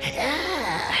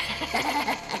 Ah,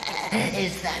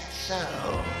 is that so?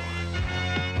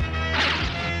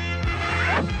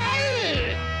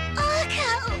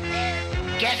 Orko!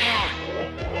 Get her!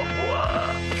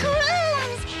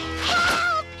 Crooms!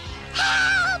 Help!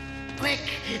 Help! Quick!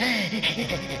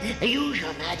 Use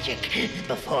your magic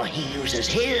before he uses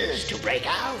his to break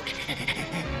out.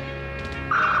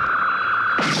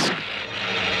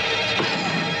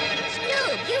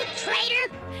 Snoop, you traitor!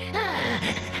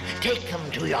 Take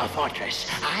them to your fortress.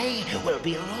 I will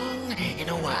be along in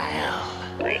a while.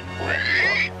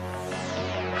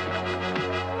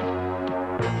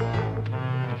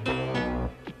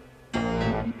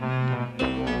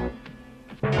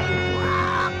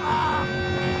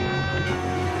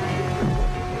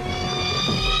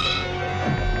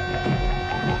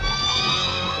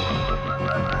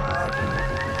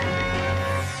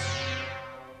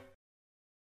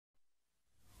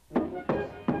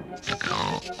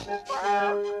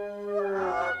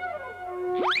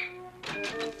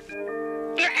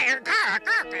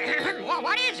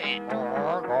 What is it?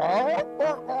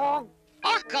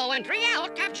 Orko and Triel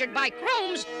captured by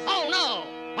Crooms? Oh no!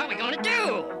 What are we gonna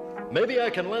do? Maybe I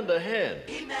can lend a hand.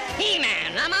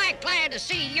 He-Man, am I glad to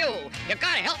see you? You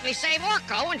gotta help me save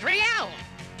Orko and Triel.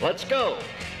 Let's go.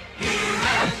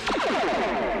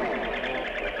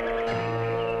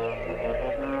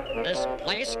 This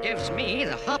place gives me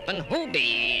the hoppin'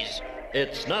 hoobies.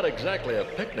 It's not exactly a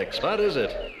picnic spot, is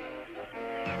it?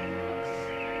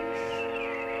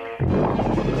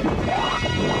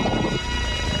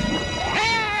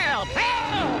 Help!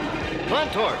 Help!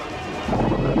 Montork!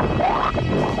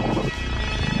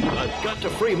 I've got to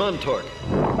free Montork.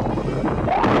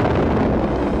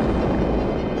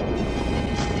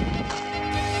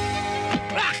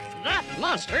 That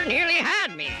monster nearly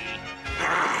had me.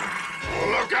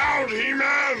 Look out,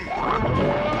 He-Man!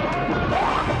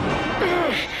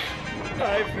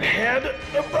 I've had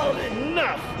about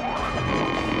enough.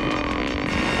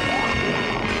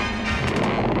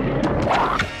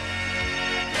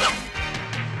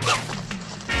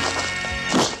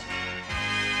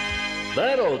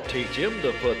 That'll teach him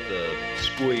to put the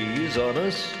squeeze on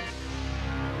us.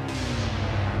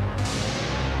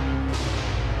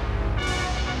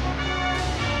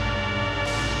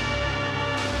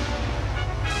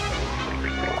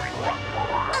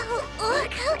 Oh,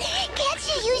 Orko, can't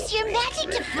you use your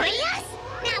magic to free us?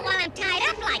 Not while I'm tied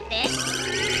up like this.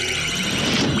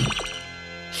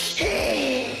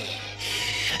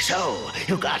 So,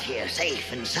 you got here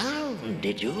safe and sound,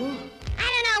 did you? I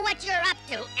don't know what you're up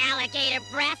to, alligator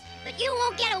breath, but you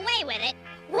won't get away with it.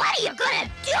 What are you gonna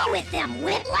do with them,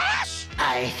 Whiplash?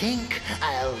 I think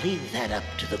I'll leave that up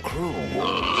to the crew.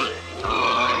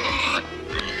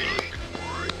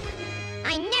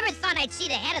 I never thought I'd see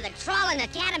the head of the Trawlin'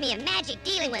 Academy of Magic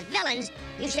dealing with villains.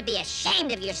 You should be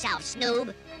ashamed of yourself,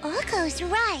 Snoob. Orko's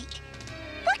right.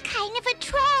 What kind of a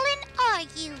Trawlin' are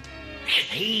you?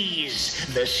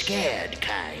 He's the scared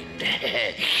kind.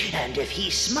 And if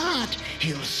he's smart,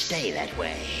 he'll stay that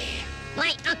way.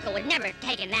 My uncle would never have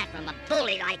taken that from a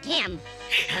bully like him.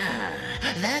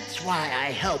 That's why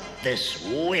I helped this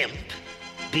wimp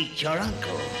beat your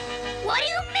uncle. What do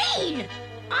you mean?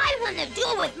 I won the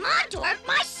duel with Montork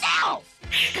myself!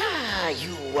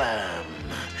 You worm.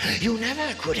 You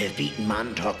never could have beaten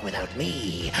Montork without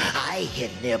me. I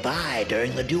hid nearby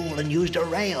during the duel and used a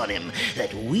ray on him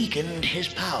that weakened his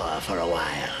power for a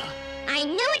while. I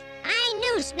knew it! I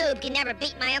knew Snoob could never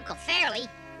beat my uncle fairly.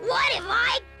 What have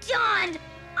I done?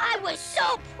 I was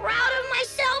so proud of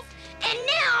myself, and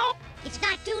now it's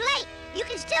not too late. You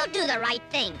can still do the right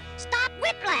thing. Stop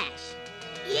Whiplash.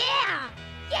 Yeah,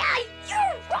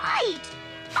 you're right.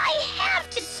 I have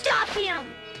to stop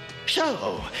him.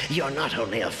 So, you're not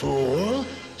only a fool,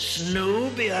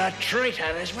 Snoob, you're a traitor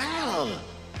as well.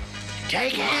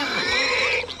 Take him.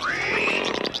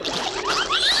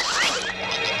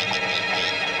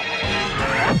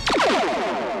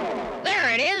 There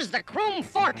it is, the Croom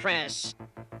Fortress.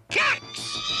 Jax!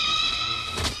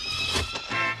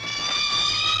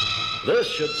 This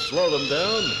should slow them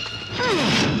down.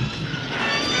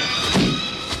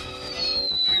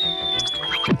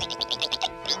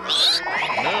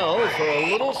 Now for a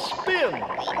little spin.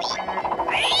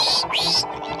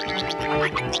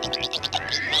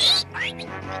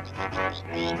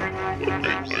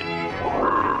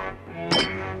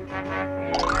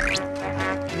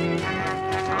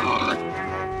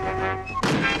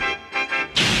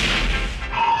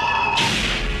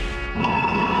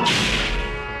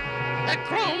 The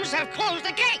Crooms have closed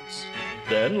the gates.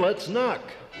 Then let's knock.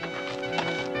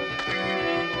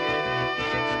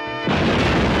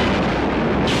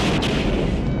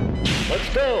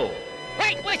 Let's go.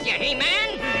 Right with you,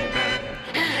 He-Man.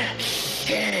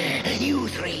 You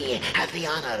three have the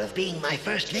honor of being my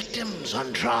first victims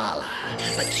on Troll.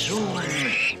 But soon...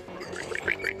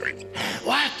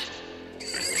 What?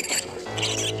 Looks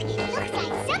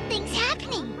like something's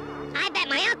happening. I bet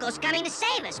my uncle's coming to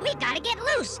save us. We've got to get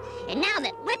loose. And now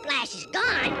that Whiplash is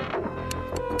gone...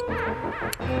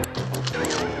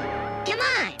 Come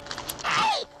on.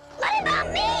 Hey, what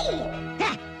about me?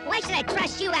 Why should I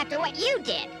trust you after what you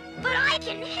did? But I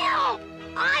can help.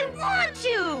 I want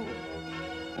to.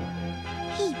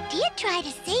 He did try to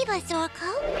save us,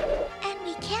 Orko. And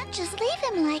we can't just leave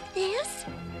him like this.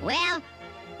 Well,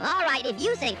 all right, if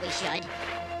you think we should.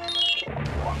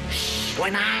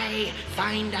 When I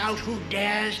find out who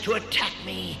dares to attack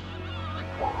me...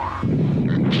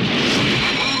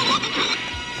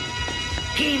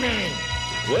 He-Man!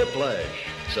 Whiplash,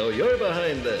 so you're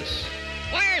behind this.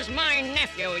 Where's my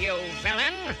nephew, you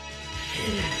villain?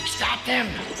 Stop them!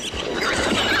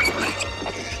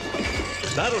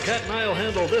 Battle Cat and I'll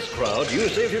handle this crowd. You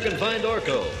see if you can find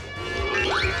Orko.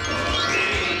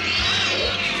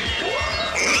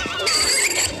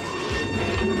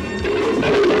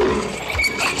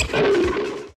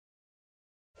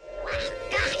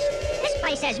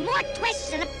 This has more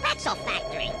twists than a pretzel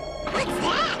factory. What's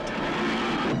that?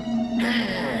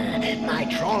 My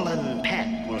trollin'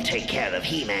 pet will take care of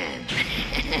He-Man.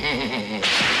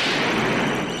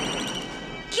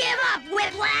 Give up,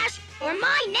 Whiplash, or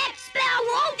my next spell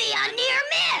won't be a near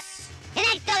miss. And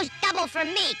that goes double for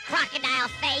me, crocodile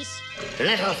face.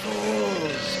 Little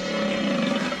fools.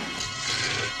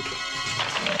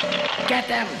 Get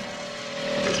them.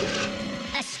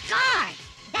 A scar.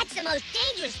 That's the most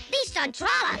dangerous beast on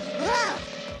Trolla. Whoa.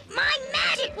 My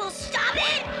magic will stop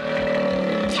it.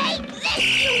 Take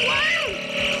this, you worm.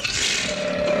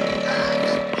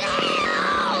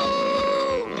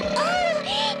 Oh,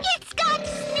 it's got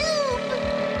Snoop.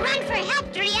 Run for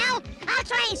help, Driel. I'll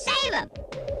try and save him.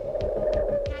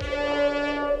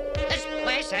 This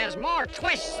place has more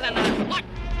twists than a what?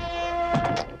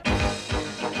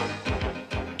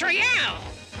 Driel!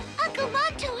 Uncle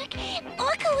Montork,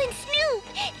 Orko and Snoop,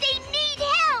 they need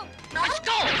help. Let's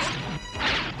go!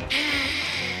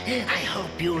 I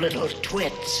hope you little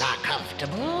twits are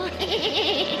comfortable. Looks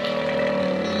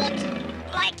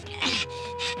like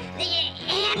the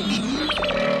end.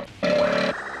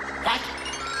 What?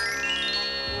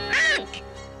 Unc!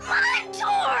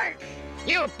 Montork!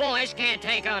 You boys can't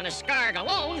take on a Scarg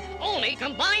alone. Only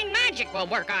combined magic will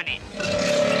work on it.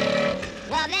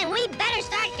 Well, then we better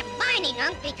start combining,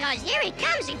 Unc, because here he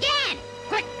comes again.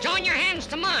 Quick, join your hands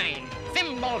to mine.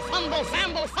 Thimble, fumble,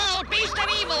 famble, foul beast of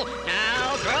evil.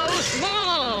 Now grow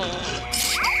small.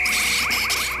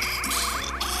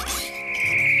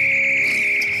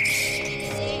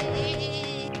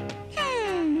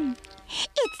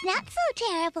 It's not so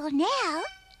terrible now,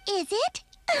 is it?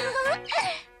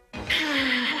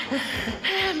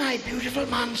 My beautiful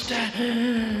monster.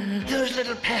 Those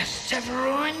little pests have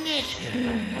ruined it.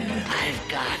 I've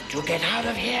got to get out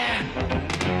of here.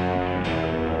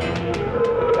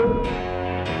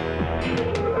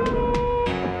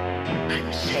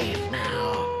 I'm safe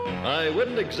now. I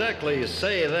wouldn't exactly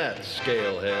say that,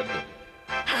 Scalehead.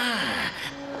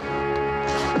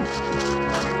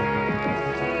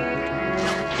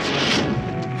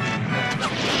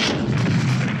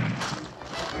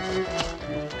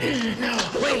 No,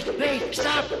 wait,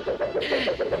 stop!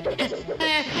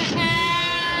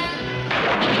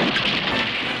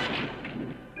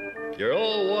 You're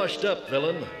all washed up,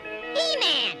 villain.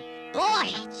 He-Man! Boy,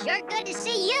 it's sure good to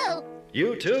see you.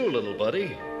 You too, little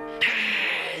buddy.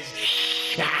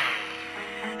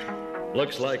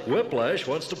 Looks like Whiplash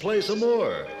wants to play some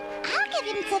more. I'll give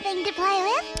him something to play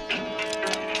with.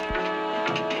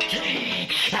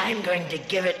 I'm going to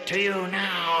give it to you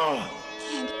now.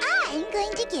 And I'm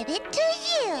going to give it to you.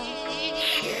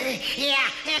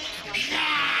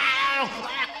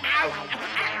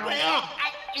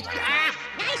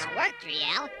 Nice work,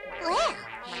 Driel. Well,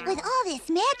 with all this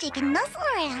magic and muscle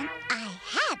around, I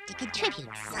had to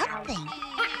contribute something.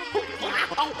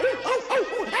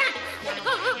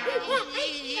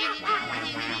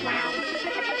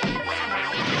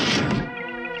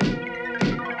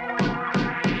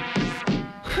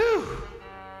 Whew.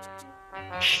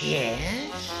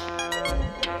 Yes?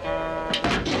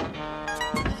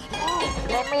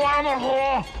 Get me out of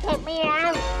here! Get me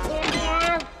out! Get me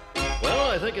out!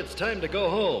 Well, I think it's time to go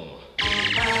home.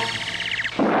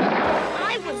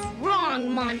 I was wrong,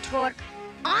 Montork.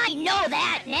 I know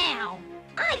that now.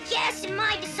 I guess in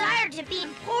my desire to be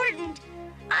important,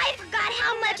 I forgot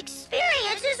how much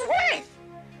experience is worth.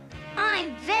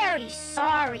 I'm very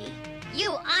sorry.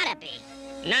 You ought to be.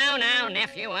 Now,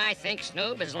 nephew, I think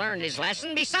Snoob has learned his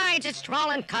lesson. Besides, it's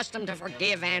Trollin' custom to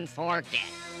forgive and forget.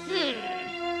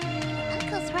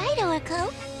 Uncle's right,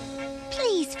 Orko.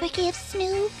 Please forgive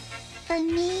Snoop for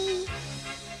me.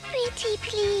 Pretty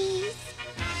please.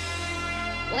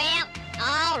 Well,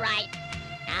 all right.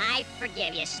 I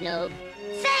forgive you, Snoop.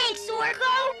 Thanks,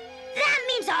 Orko. That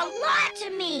means a lot to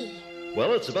me.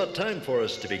 Well, it's about time for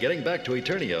us to be getting back to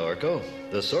Eternia, Orko.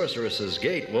 The Sorceress's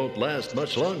gate won't last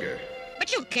much longer.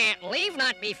 But you can't leave,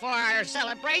 not before our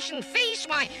celebration feast.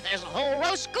 Why, there's a whole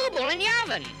roast goobel in the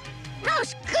oven.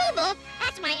 Roast goobel?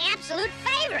 That's my absolute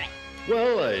favorite.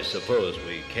 Well, I suppose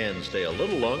we can stay a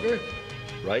little longer.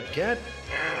 Right, Cat?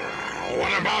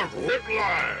 What about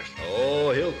Whiplash?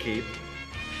 Oh, he'll keep.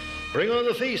 Bring on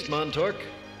the feast, Montork.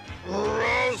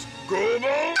 Roast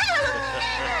goobel?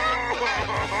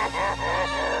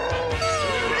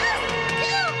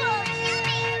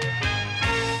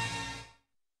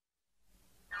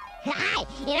 Hi!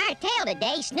 In our tale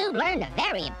today, Snoop learned a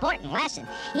very important lesson.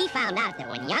 He found out that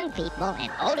when young people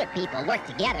and older people work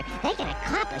together, they can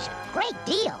accomplish a great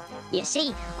deal. You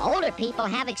see, older people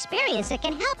have experience that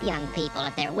can help young people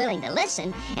if they're willing to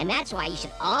listen, and that's why you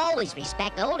should always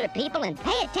respect older people and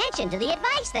pay attention to the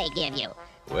advice they give you.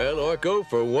 Well, Orko,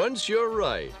 for once you're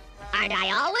right. Aren't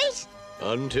I always?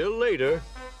 Until later.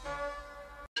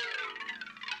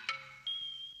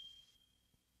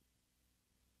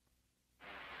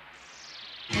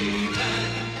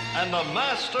 And the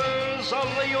Masters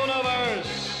of the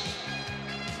Universe.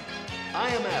 I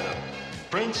am Adam,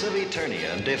 Prince of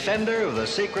Eternia and defender of the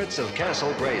secrets of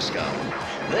Castle Grayskull.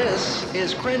 This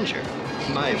is Cringer,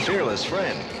 my fearless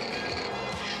friend.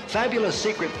 Fabulous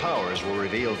secret powers were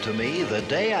revealed to me the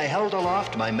day I held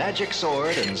aloft my magic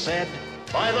sword and said,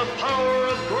 "By the power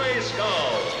of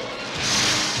Grayskull!"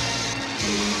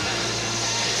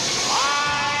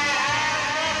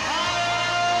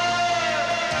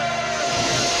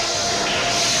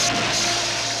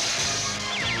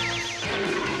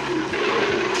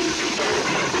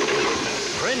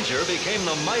 Cringer became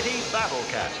the mighty Battle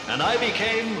Cat, and I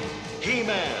became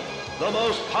He-Man, the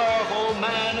most powerful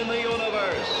man in the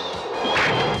universe.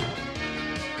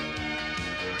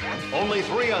 Only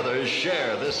 3 others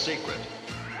share this secret.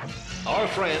 Our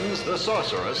friends, the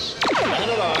Sorceress,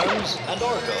 Man-at-Arms, and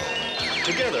Orko.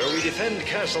 Together, we defend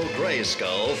Castle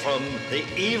Grayskull from the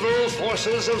evil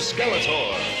forces of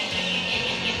Skeletor.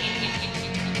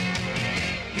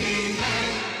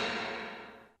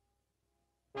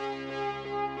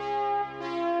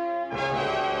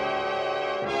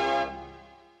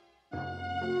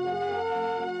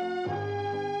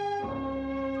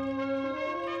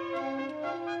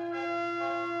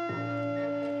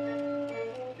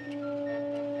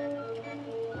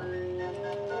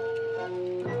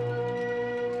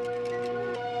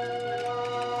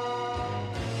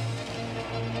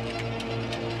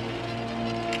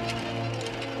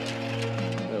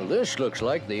 This looks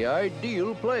like the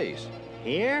ideal place.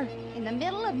 Here? In the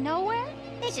middle of nowhere?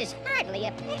 This is hardly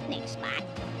a picnic spot.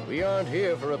 We aren't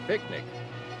here for a picnic.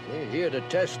 We're here to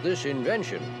test this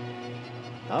invention.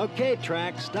 Okay,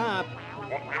 Track, stop.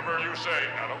 Whatever you say,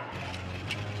 Adam.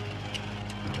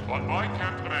 But I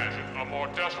can't imagine a more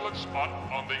desolate spot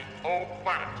on the whole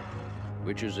planet.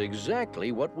 Which is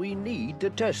exactly what we need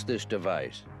to test this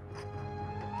device.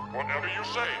 Whatever you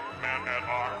say,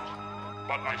 Man-at-Arms.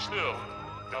 But I still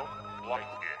don't like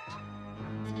it.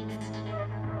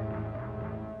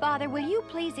 Father, will you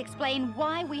please explain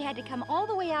why we had to come all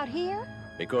the way out here?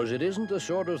 Because it isn't the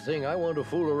sort of thing I want to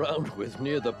fool around with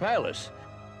near the palace.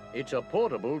 It's a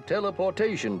portable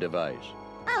teleportation device.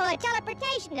 Oh, a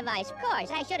teleportation device, of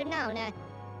course. I should have known.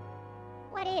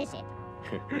 What is it?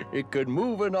 It could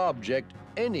move an object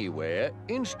anywhere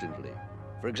instantly.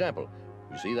 For example,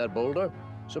 you see that boulder?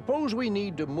 Suppose we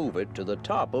need to move it to the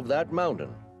top of that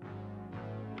mountain.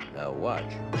 Now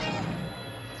watch.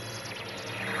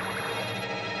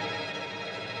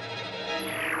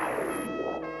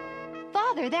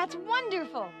 Father, that's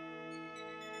wonderful.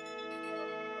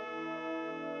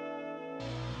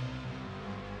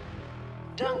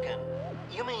 Duncan,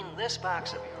 you mean this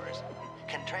box of yours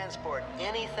can transport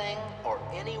anything or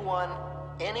anyone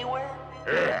anywhere?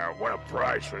 Yeah, what a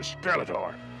prize for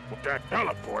Skeletor. With that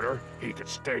teleporter, he could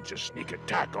stage a sneak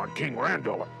attack on King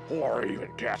Randor, or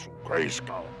even Castle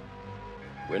Grayskull.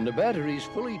 When the battery's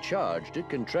fully charged, it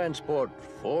can transport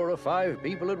 4 or 5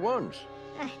 people at once.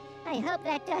 I hope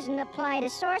that doesn't apply to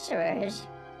sorcerers.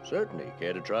 Certainly.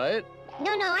 Care to try it?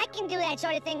 No, I can do that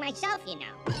sort of thing myself, you know.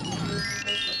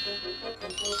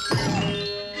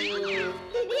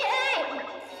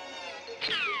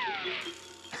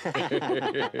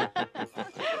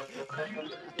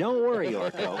 Don't worry,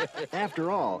 Orko.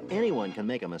 After all, anyone can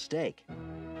make a mistake.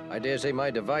 I dare say my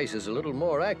device is a little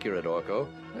more accurate, Orko.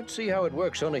 Let's see how it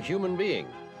works on a human being.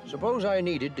 Suppose I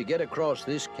needed to get across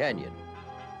this canyon.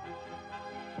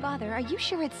 Father, are you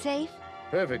sure it's safe?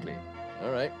 Perfectly.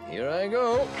 All right, here I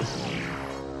go.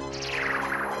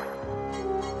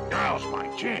 Now's my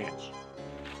chance.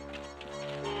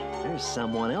 There's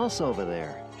someone else over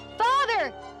there.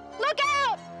 Father! Look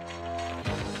out!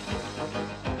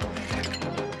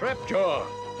 Trapjaw!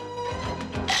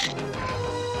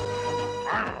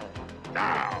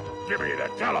 Now, give me the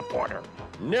teleporter.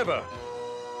 Never.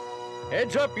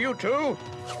 Heads up, you two.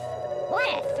 What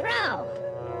a throw!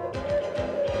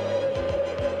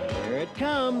 Here it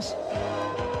comes.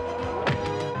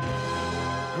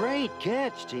 Great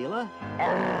catch, Teela.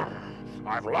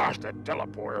 I've lost a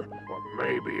teleporter, but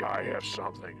maybe I have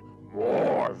something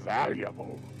more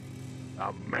valuable.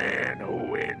 A man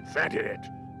who invented it.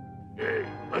 Hey,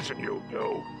 listen, you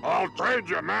two. I'll trade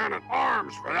you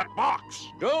man-at-arms for that box.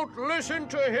 Don't listen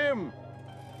to him.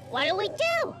 What do we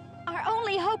do? Our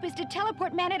only hope is to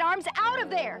teleport Man-at-Arms out of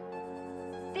there.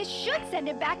 This should send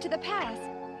him back to the palace.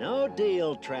 No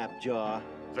deal, Trapjaw.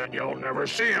 Then you'll never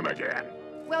see him again.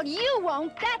 Well, you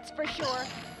won't, that's for sure.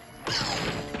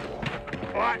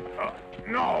 What?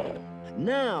 No.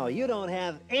 Now you don't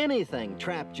have anything,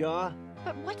 Trapjaw.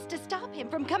 But what's to stop him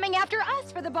from coming after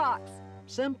us for the box?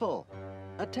 Simple.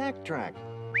 Attack track.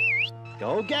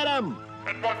 Go get him!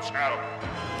 At once, Adam.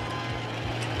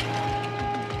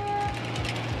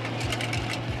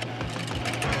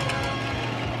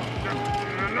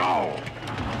 No!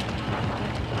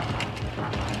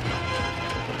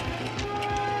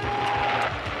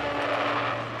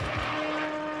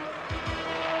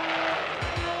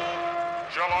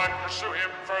 Shall I pursue him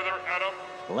further, Adam?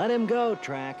 Let him go,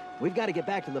 Track. We've got to get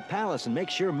back to the palace and make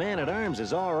sure Man-at-Arms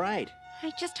is all right.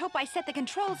 I just hope I set the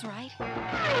controls right.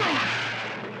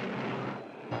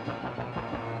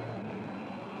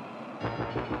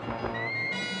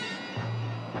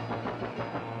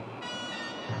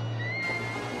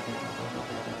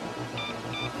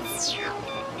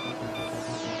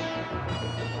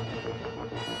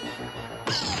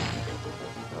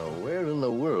 Now, where in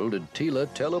the world did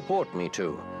Teela teleport me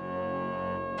to?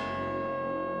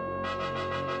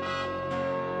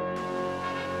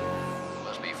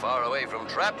 Must be far away from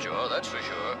Trapjaw, that's for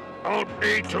sure. Don't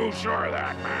be too sure of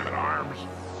that, man-at-arms.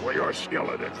 With your skill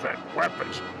to invent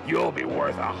weapons, you'll be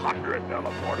worth 100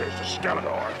 teleporters to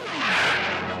Skeletor.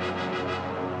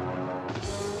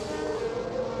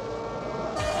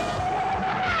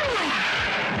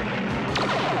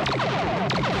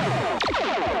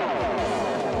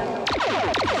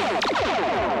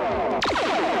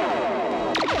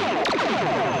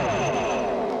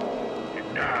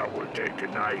 And now we'll take a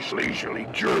nice leisurely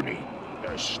journey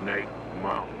to Snake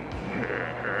Mountain.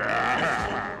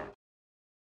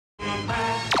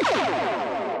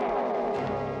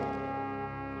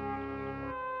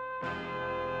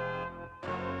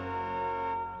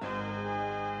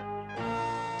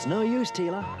 It's no use,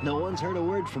 Teela. No one's heard a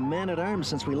word from Man-at-Arms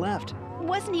since we left.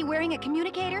 Wasn't he wearing a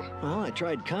communicator? Well, I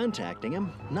tried contacting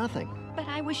him. Nothing. But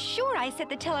I was sure I set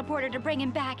the teleporter to bring him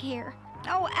back here.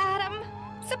 Oh, Adam,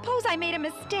 suppose I made a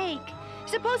mistake.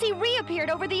 Suppose he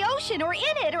reappeared over the ocean, or in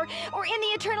it, or in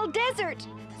the eternal desert.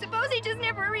 Suppose he just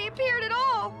never reappeared at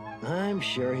all. I'm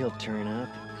sure he'll turn up.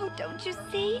 Oh, don't you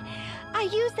see? I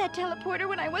used that teleporter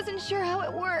when I wasn't sure how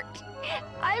it worked.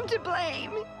 I'm to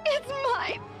blame. It's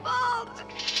my fault.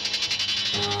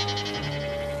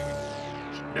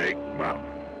 Snake Mountain.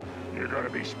 You're gonna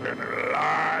be spending a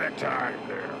lot of time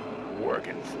there,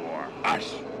 working for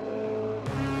us.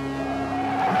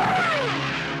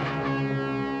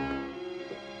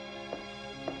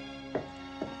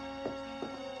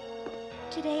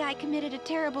 Today I committed a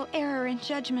terrible error in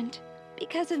judgment.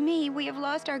 Because of me, we have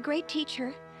lost our great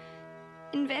teacher,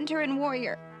 inventor and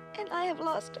warrior, and I have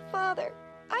lost a father.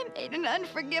 I made an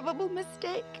unforgivable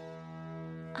mistake.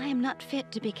 I am not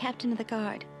fit to be captain of the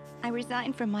guard. I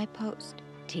resign from my post.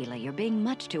 Teela, you're being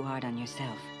much too hard on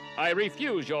yourself. I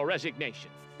refuse your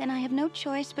resignation. Then I have no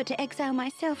choice but to exile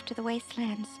myself to the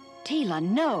wastelands. Teela,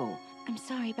 no! I'm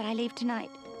sorry, but I leave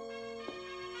tonight.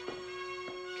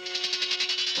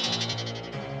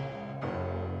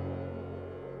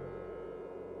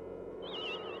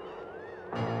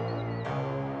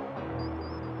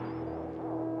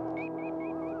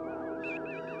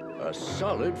 A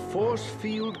solid force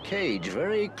field cage.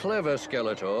 Very clever,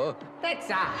 Skeletor. That's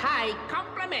a high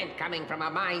compliment coming from a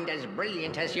mind as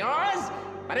brilliant as yours.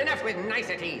 But enough with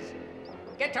niceties.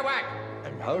 Get to work.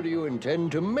 And how do you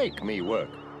intend to make me work?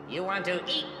 You want to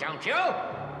eat, don't you?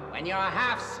 When you're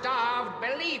half-starved,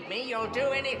 believe me, you'll do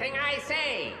anything I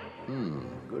say.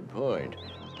 Good point.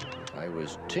 If I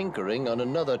was tinkering on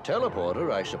another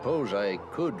teleporter, I suppose I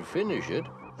could finish it.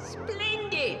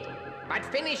 Splendid! But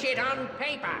finish it on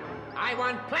paper. I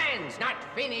want plans, not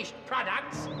finished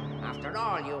products. After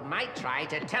all, you might try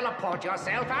to teleport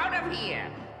yourself out of here.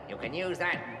 You can use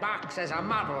that box as a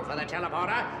model for the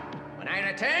teleporter. When I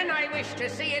return, I wish to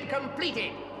see it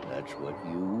completed. That's what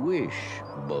you wish,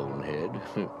 bonehead.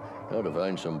 Now to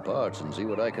find some parts and see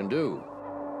what I can do.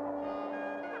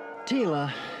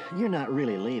 Teela, you're not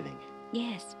really leaving.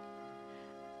 Yes.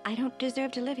 I don't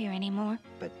deserve to live here anymore.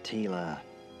 But Teela,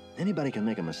 anybody can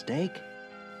make a mistake.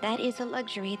 That is a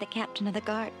luxury the captain of the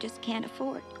guard just can't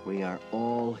afford. We are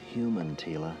all human,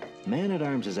 Teela.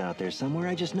 Man-at-Arms is out there somewhere.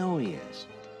 I just know he is.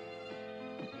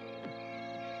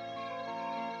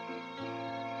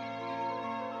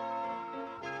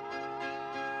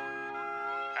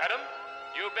 Adam,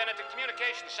 you've been at the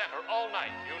communications center all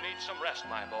night. You need some rest,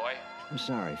 my boy. I'm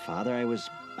sorry, Father. I was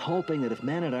hoping that if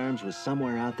Man-at-Arms was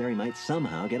somewhere out there, he might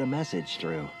somehow get a message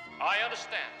through. I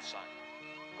understand, son.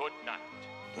 Good night.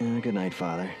 Good night,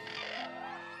 Father.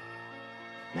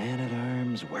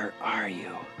 Man-at-Arms, where are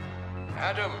you?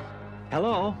 Adam.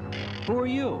 Hello? Who are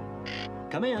you?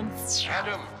 Come in.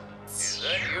 Adam, is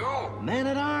that you?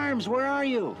 Man-at-Arms, where are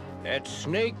you? At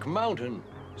Snake Mountain.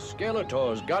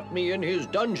 Skeletor's got me in his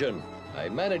dungeon. I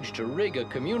managed to rig a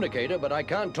communicator, but I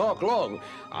can't talk long.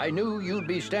 I knew you'd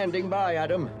be standing by,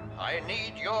 Adam. I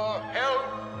need your help.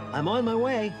 I'm on my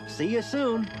way. See you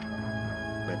soon.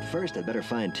 But first, I'd better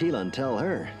find Teela and tell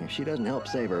her. If she doesn't help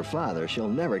save her father, she'll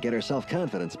never get her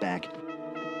self-confidence back.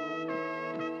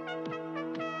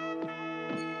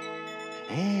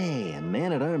 Hey, a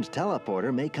Man-at-Arms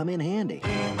teleporter may come in handy.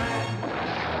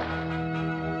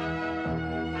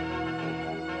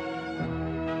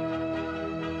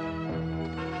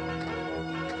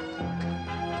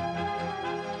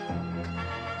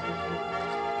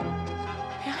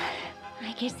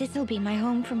 I guess this'll be my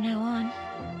home from now on.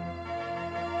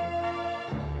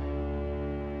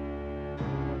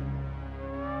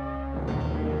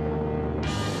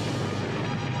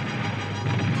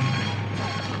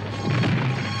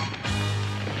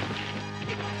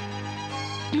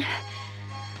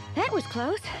 That was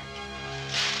close.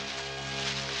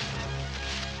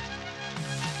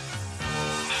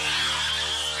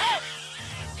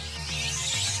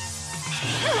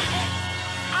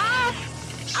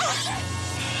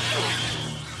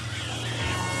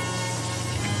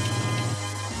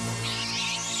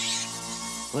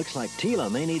 Looks like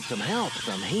Teela may need some help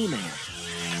from He-Man.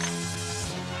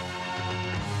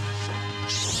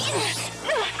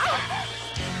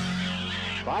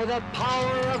 By the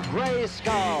power of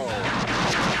Grayskull!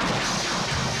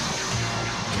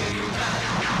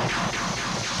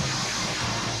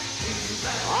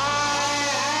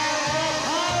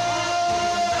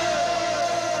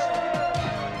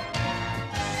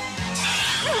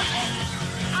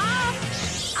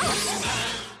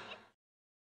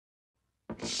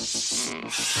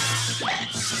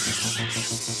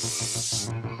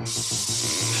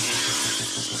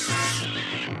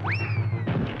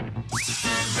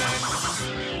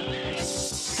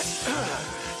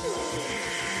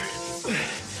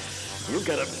 You've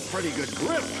got a pretty good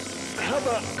grip. How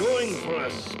about going for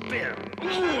a spin?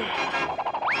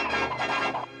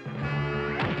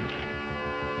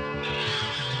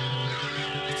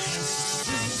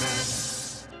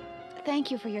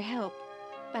 Thank you for your help,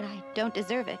 but I don't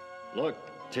deserve it. Look,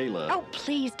 Teela. Oh,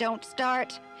 please don't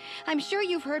start. I'm sure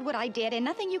you've heard what I did, and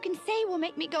nothing you can say will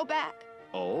make me go back.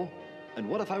 Oh? And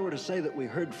what if I were to say that we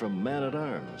heard from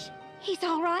Man-at-Arms? He's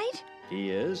all right?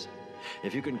 He is?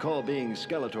 If you can call being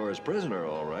Skeletor's prisoner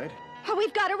all right. Oh,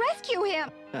 we've got to rescue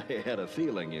him. I had a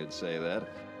feeling you'd say that.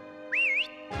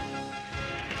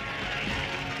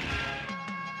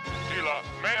 Teela,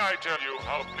 may I tell you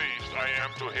how pleased I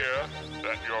am to hear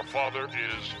that your father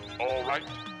is all right?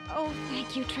 Oh,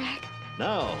 thank you, Track.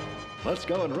 Now, let's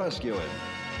go and rescue him.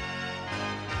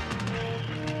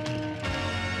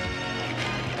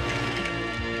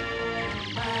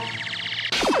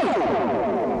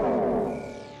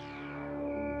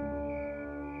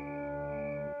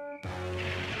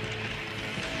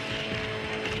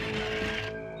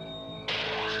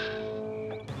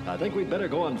 I think we'd better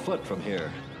go on foot from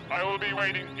here. I will be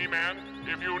waiting, He-Man.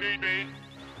 If you need me,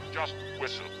 just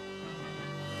whistle.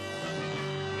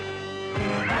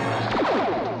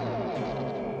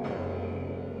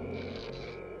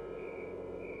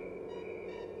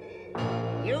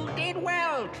 You did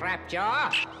well,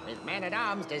 Trapjaw. With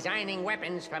Man-at-Arms designing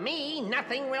weapons for me,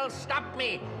 nothing will stop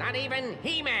me, not even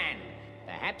He-Man.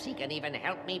 Perhaps he can even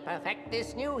help me perfect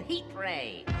this new heat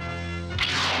ray. I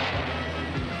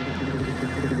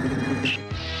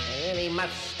really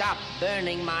must stop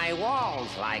burning my walls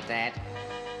like that.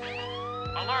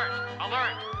 Alert!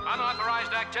 Alert!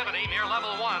 Unauthorized activity near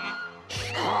level 1.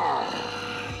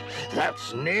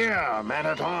 That's near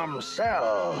Man-at-Arms'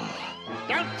 cell.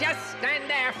 Don't just stand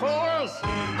there, fools!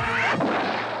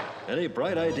 Any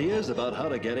bright ideas about how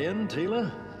to get in,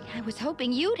 Teela? I was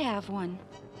hoping you'd have one.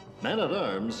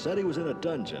 Man-at-Arms said he was in a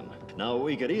dungeon. Now,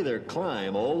 we could either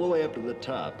climb all the way up to the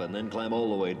top and then climb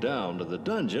all the way down to the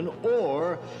dungeon,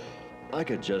 or I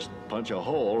could just punch a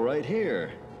hole right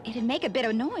here. It'd make a bit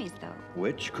of noise, though.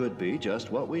 Which could be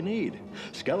just what we need.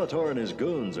 Skeletor and his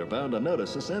goons are bound to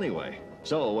notice us anyway.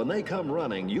 So when they come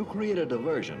running, you create a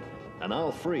diversion, and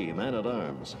I'll free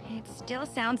Man-at-Arms. It still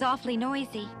sounds awfully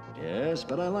noisy. Yes,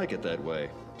 but I like it that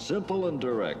way. Simple and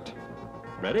direct.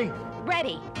 Ready?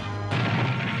 Ready.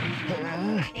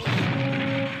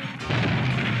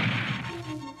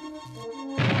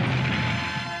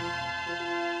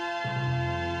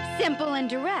 Simple and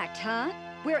direct, huh?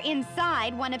 We're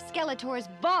inside one of Skeletor's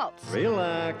vaults.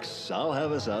 Relax. I'll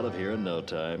have us out of here in no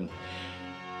time.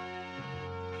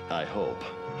 I hope.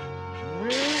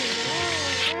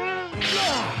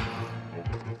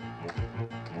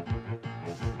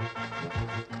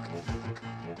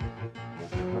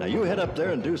 Now you head up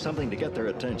there and do something to get their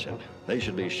attention. They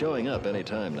should be showing up any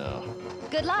time now.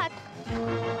 Good luck.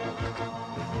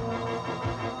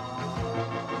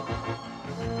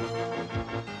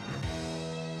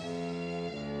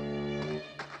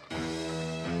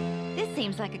 This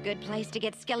seems like a good place to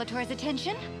get Skeletor's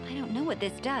attention. I don't know what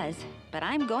this does, but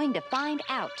I'm going to find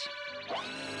out.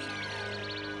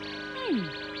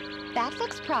 That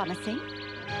looks promising.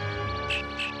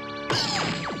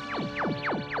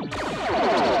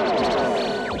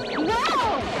 No!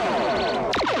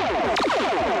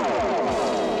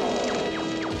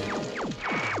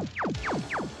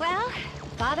 Well,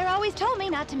 Father always told me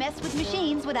not to mess with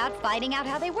machines without finding out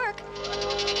how they work.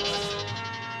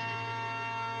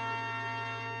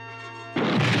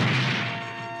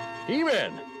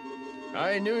 He-Man!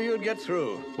 I knew you'd get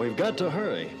through. We've got to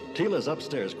hurry. Teela's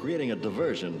upstairs creating a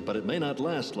diversion, but it may not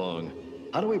last long.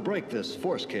 How do we break this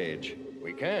force cage?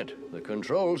 We can't. The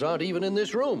controls aren't even in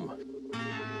this room.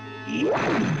 Well,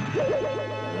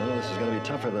 this is going to be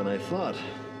tougher than I thought.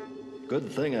 Good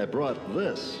thing I brought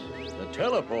this. The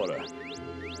teleporter.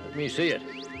 Let me see it.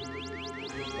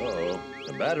 Uh-oh,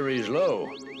 the battery's low.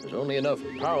 There's only enough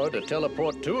power to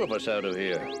teleport two of us out of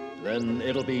here. Then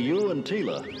it'll be you and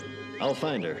Teela. I'll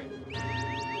find her.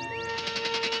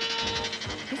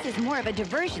 This is more of a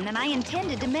diversion than I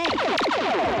intended to make.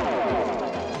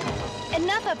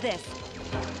 Enough of this.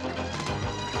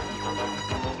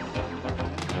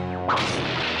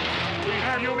 We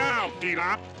have you now,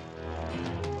 Teela.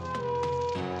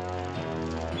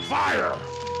 Fire!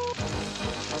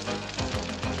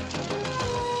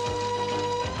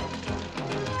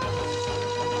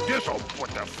 This'll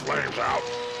put the flames out.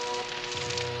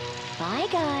 Bye,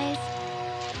 guys.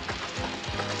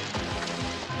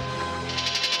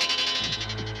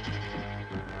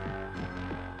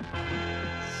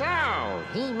 So,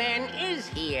 He-Man is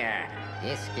here.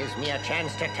 This gives me a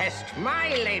chance to test my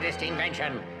latest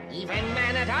invention. Even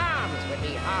Man-at-Arms would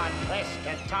be hard-pressed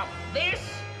to top this.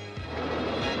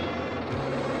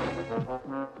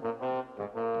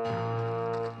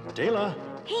 Teela?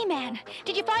 He-Man,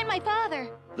 did you find my father?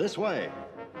 This way.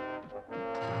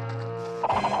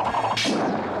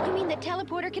 You mean the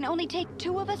teleporter can only take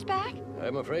two of us back?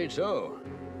 I'm afraid so.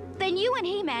 Then you and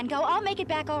He-Man go. I'll make it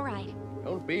back all right.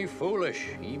 Don't be foolish.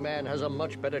 He-Man has a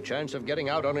much better chance of getting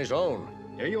out on his own.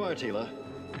 Here you are, Teela.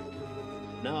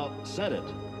 Now, set it.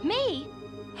 Me?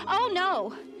 Oh,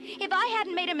 no. If I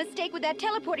hadn't made a mistake with that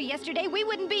teleporter yesterday, we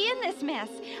wouldn't be in this mess.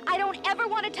 I don't ever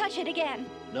want to touch it again.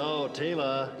 No,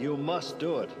 Teela, you must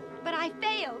do it. But I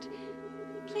failed.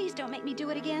 Please don't make me do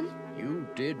it again. You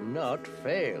did not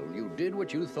fail. You did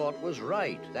what you thought was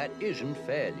right. That isn't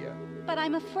failure. But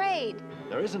I'm afraid.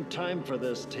 There isn't time for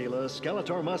this, Teela.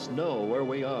 Skeletor must know where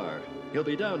we are. He'll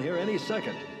be down here any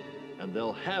second. And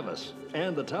they'll have us,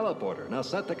 and the teleporter. Now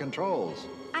set the controls.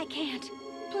 I can't.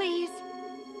 Please.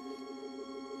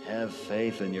 Have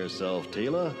faith in yourself,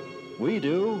 Teela. We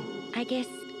do. I guess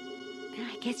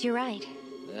you're right.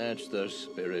 That's the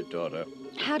spirit, daughter.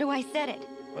 How do I set it?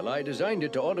 Well, I designed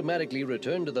it to automatically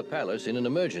return to the palace in an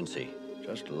emergency.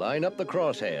 Just line up the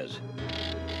crosshairs.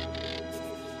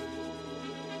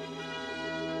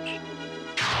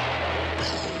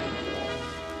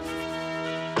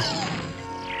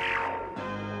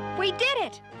 We did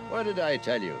it! What did I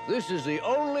tell you? This is the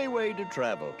only way to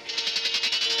travel.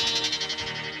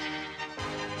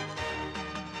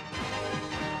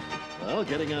 Well,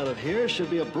 getting out of here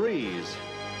should be a breeze.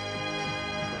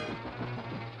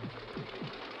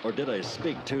 Or did I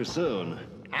speak too soon?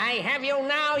 I have you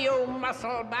now, you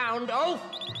muscle-bound oaf!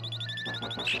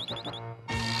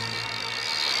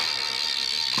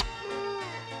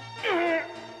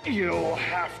 You'll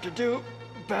have to do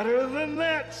better than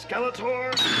that,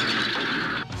 Skeletor.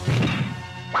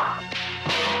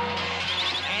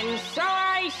 And so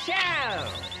I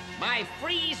shall! My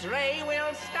freeze ray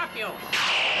will stop you!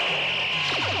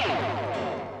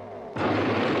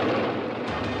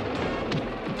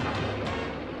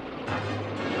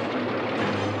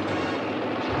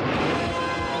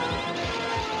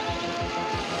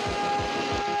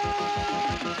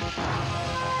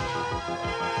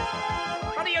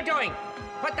 What are you doing?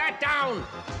 Put that down!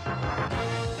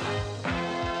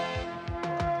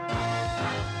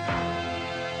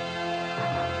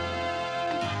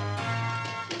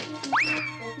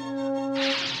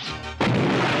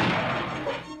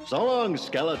 So long,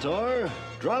 Skeletor.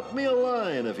 Drop me a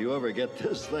line if you ever get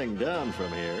this thing down from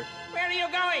here. Where are you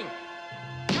going?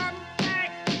 Come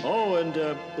back! Oh,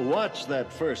 and watch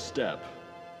that first step.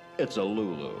 It's a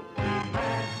Lulu. I'll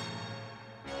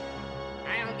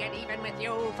get even with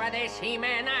you for this,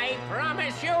 He-Man. I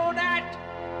promise you that!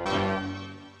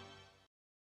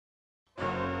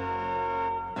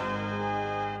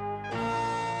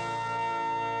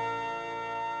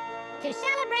 To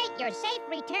celebrate your safe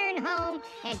return home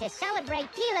and to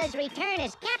celebrate Teela's return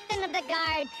as Captain of the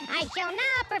Guard, I shall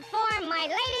now perform my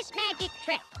latest magic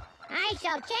trick. I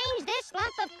shall change this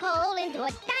lump of coal into a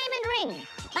diamond ring.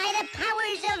 By the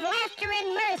powers of laughter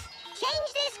and mirth,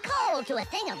 change this coal to a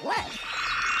thing of worth.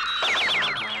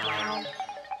 Well,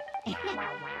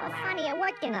 funny, it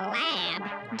worked in a lab.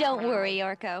 Don't worry,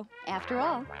 Orko. After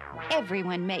all,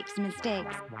 everyone makes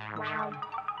mistakes.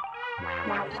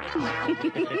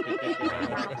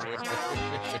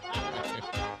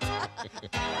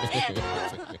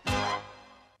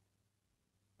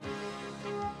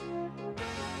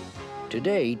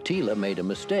 Today, Teela made a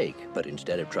mistake, but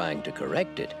instead of trying to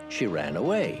correct it, she ran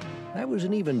away. That was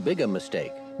an even bigger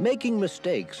mistake. Making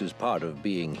mistakes is part of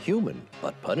being human,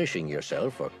 but punishing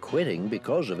yourself or quitting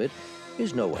because of it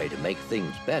is no way to make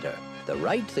things better. The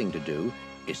right thing to do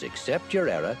is accept your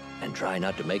error and try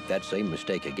not to make that same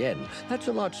mistake again. That's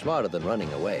a lot smarter than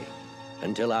running away.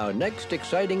 Until our next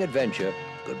exciting adventure,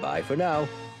 goodbye for now.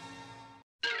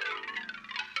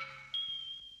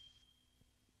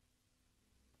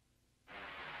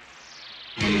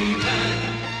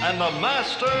 And the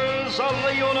Masters of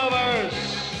the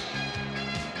Universe.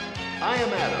 I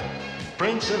am Adam,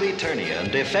 Prince of Eternia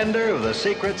and defender of the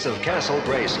secrets of Castle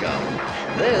Grayskull.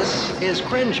 This is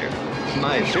Cringer,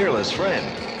 my fearless friend.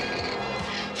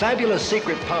 Fabulous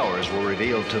secret powers were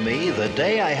revealed to me the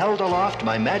day I held aloft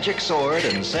my magic sword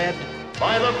and said,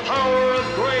 "By the power of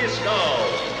Grayskull!"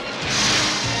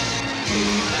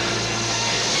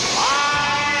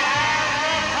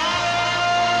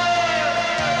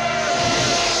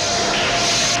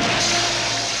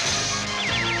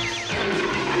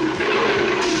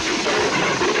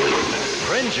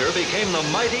 Cringer became the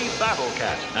mighty Battle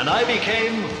Cat, and I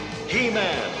became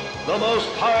He-Man, the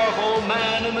most powerful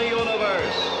man in the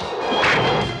universe.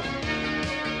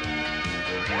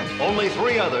 Only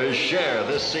 3 others share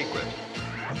this secret.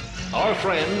 Our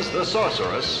friends, the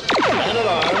Sorceress,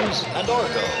 Man-at-Arms, and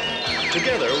Orko.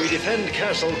 Together, we defend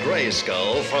Castle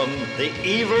Grayskull from the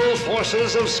evil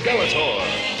forces of Skeletor.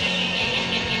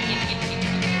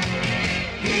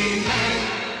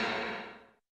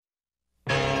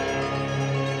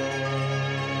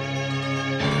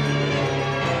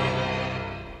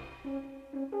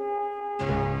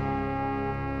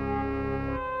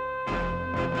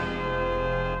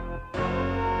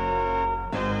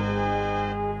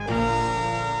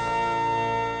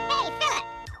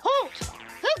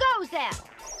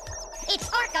 It's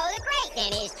Orko the Great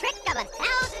and his trick of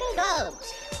 1,000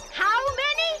 globes. How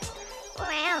many?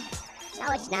 Well,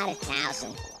 no, it's not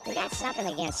 1,000. We got something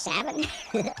against 7.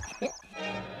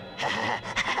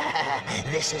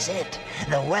 This is it.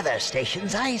 The weather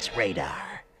station's ice radar.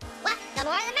 Well, the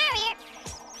more the merrier.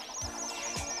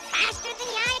 Faster than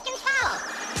the eye can follow.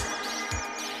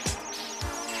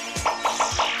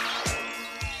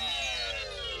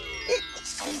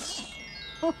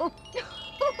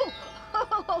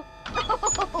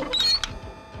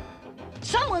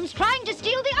 Someone's trying to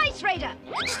steal the ice raider.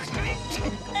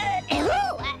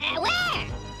 Who? Where?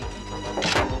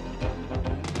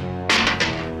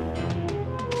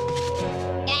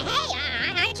 Hey,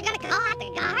 aren't you gonna call out the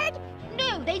guard?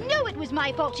 No, they knew it was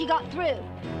my fault she got through.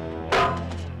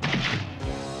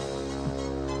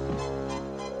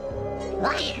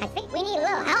 Well, I think we need a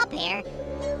little help here.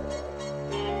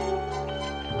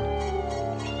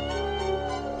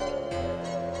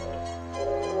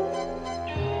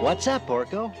 What's up,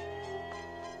 Orko?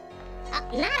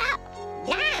 Not up,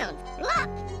 down, look.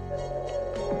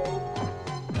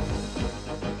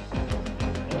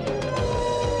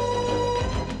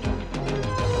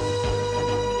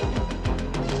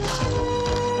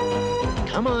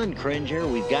 Come on, Cringer.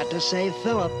 We've got to save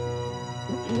Philip.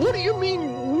 What do you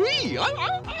mean, we?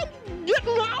 I'm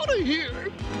getting out of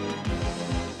here.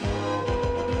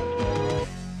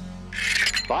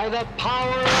 By the power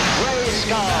of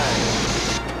Grayskull!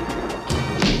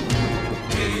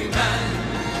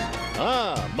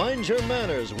 Ah, mind your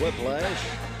manners, Whiplash.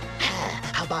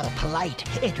 How about a polite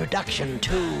introduction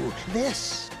to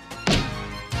this?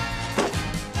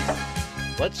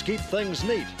 Let's keep things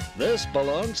neat. This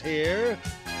belongs here.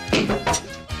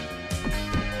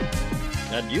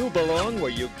 And you belong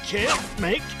where you can't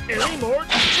make any more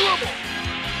trouble.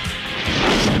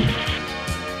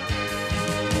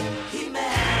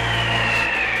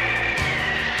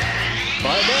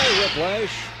 Bye-bye,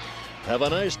 Whiplash. Have a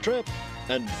nice trip.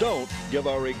 And don't give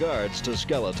our regards to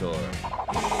Skeletor.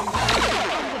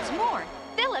 What's more,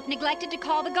 Philip neglected to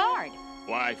call the guard.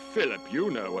 Why, Philip, you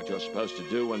know what you're supposed to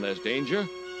do when there's danger.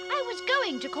 I was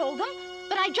going to call them,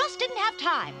 but I just didn't have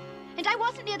time. And I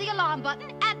wasn't near the alarm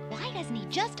button, and... Why doesn't he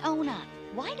just own up?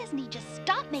 Why doesn't he just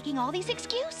stop making all these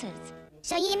excuses?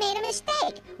 So you made a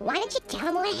mistake. Why didn't you tell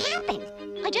him what happened?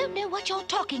 I don't know what you're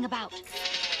talking about.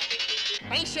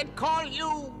 They should call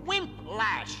you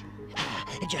Wimplash.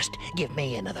 Just give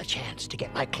me another chance to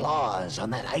get my claws on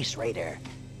that ice raider.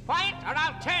 Quiet, or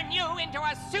I'll turn you into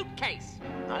a suitcase.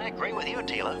 I agree with you,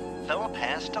 Teela. Philip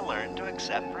has to learn to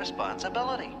accept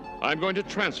responsibility. I'm going to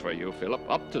transfer you, Philip,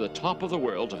 up to the top of the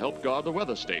world to help guard the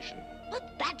weather station.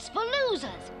 But that's for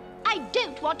losers. I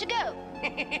don't want to go.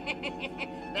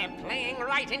 They're playing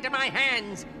right into my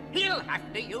hands. He'll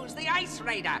have to use the ice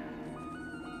raider.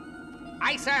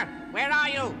 Icer, where are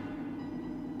you?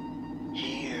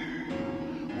 Here.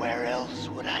 Where else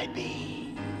would I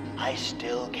be? I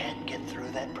still can't get through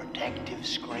that protective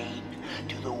screen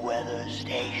to the weather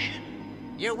station.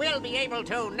 You will be able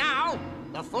to now.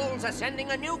 The fools are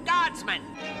sending a new guardsman.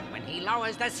 When he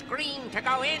lowers the screen to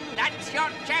go in, that's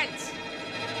your chance.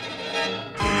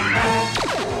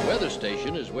 The weather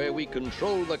station is where we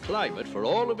control the climate for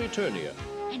all of Eternia.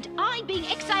 And I'm being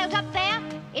exiled up there?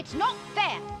 It's not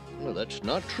fair. Well, that's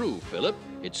not true, Philip.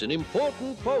 It's an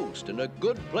important post and a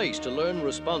good place to learn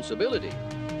responsibility.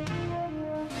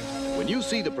 When you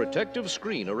see the protective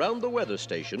screen around the weather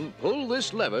station, pull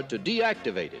this lever to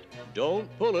deactivate it. Don't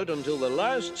pull it until the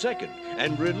last second,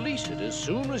 and release it as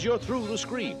soon as you're through the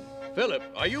screen. Philip,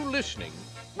 are you listening?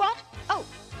 What? Oh,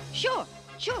 sure.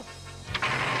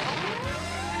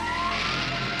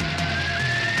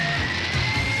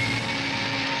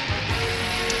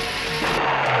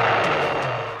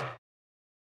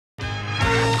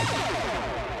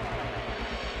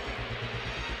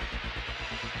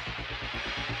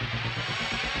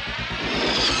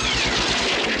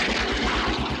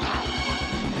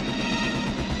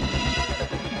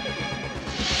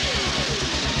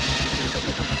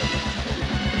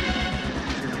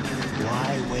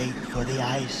 For the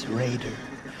ice raider.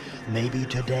 Maybe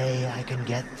today I can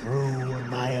get through on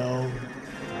my own.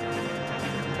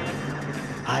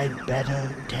 I'd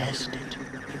better test it.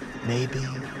 Maybe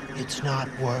it's not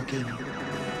working.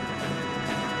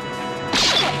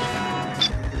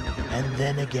 And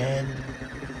then again,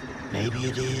 maybe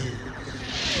it is.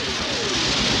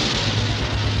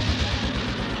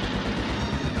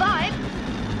 5,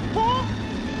 4,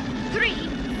 3,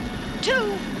 2,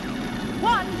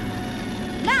 1,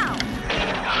 now!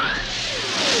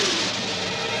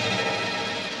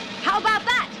 How about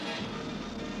that?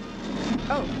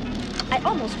 Oh, I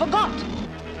almost forgot.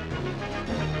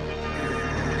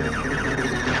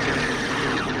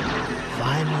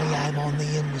 Finally, I'm on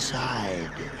the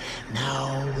inside.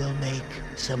 Now we'll make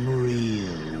some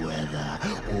real weather.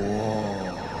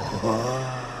 Whoa.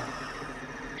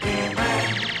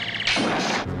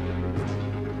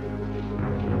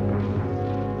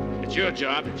 It's your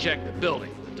job to check the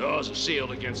building. The doors are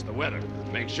sealed against the weather.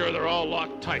 Make sure they're all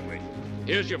locked tightly.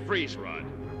 Here's your freeze rod.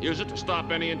 Use it to stop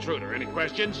any intruder. Any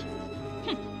questions?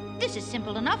 This is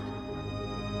simple enough.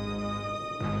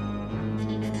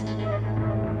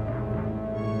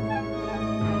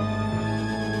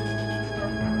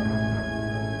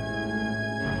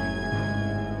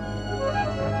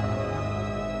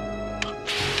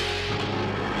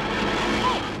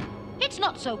 It's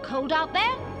not so cold out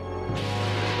there.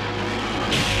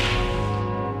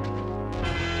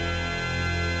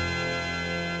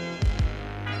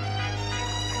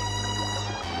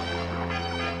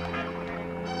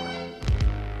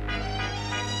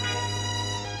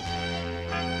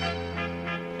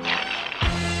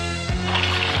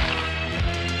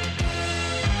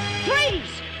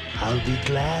 Freeze! I'll be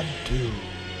glad to.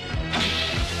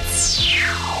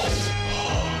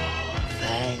 Oh,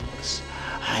 thanks.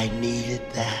 I needed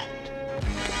that.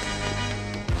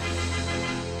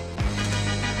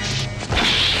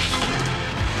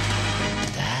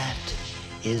 That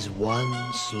is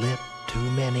one slip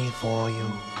too many for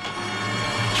you.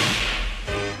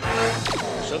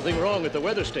 Something wrong at the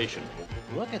weather station.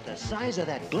 Look at the size of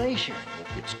that glacier.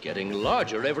 It's getting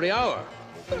larger every hour.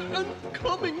 And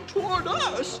coming toward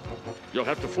us. You'll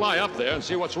have to fly up there and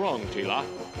see what's wrong, Teela.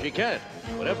 She can't.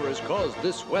 Whatever has caused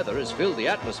this weather has filled the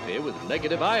atmosphere with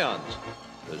negative ions.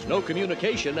 There's no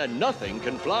communication and nothing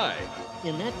can fly.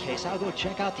 In that case, I'll go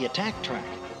check out the attack track.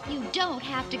 You don't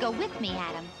have to go with me,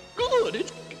 Adam. Good,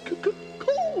 it's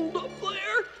cold up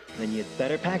there. Then you'd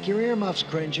better pack your earmuffs,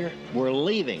 Cringer. We're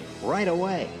leaving right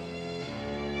away.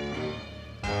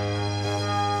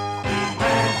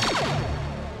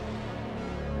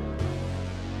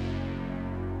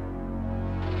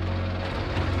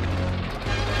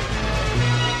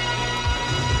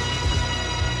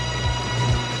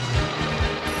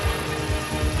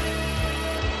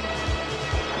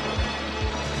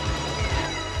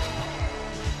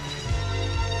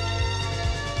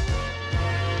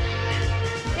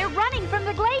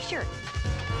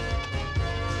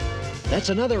 That's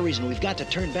another reason we've got to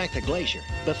turn back the glacier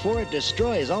before it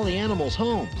destroys all the animals'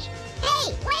 homes.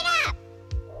 Hey, wait up!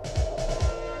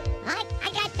 I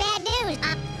got bad news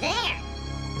up there.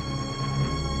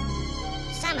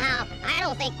 Somehow, I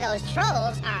don't think those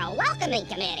trolls are a welcoming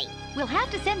committee. We'll have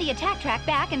to send the attack track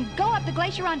back and go up the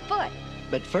glacier on foot.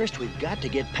 But first, we've got to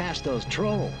get past those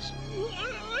trolls.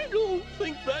 I don't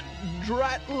think that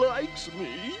drat likes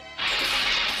me.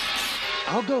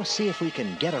 I'll go see if we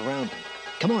can get around them.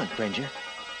 Come on, Cringer.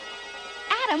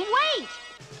 Adam, wait!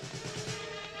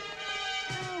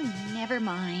 Oh, never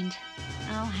mind.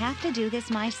 I'll have to do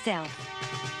this myself.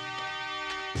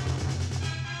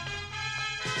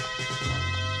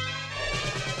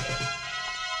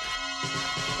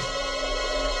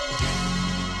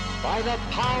 By the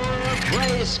power of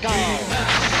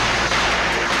Grayskull!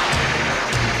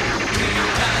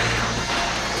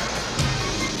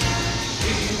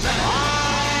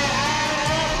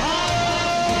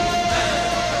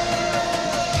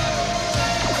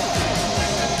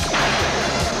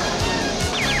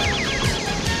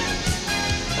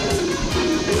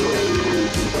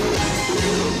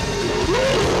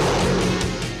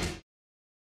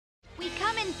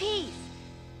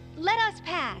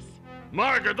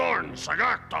 Margadorn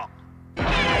Sagacta.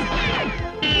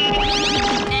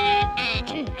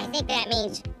 I think that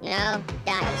means no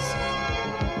dice.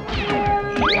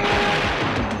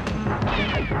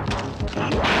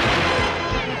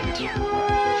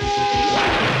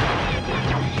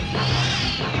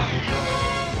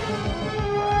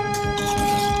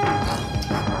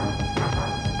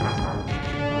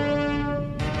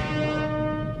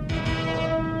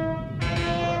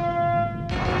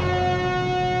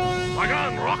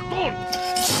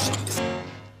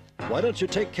 Why don't you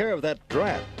take care of that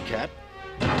drat, Cat?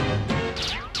 So,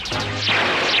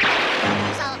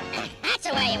 that's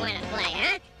the way you want to play,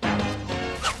 huh?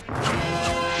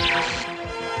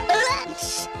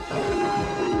 Oops.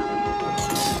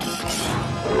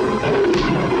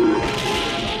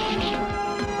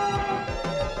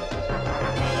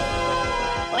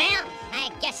 Well, I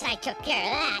guess I took care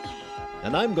of that.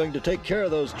 And I'm going to take care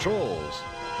of those trolls.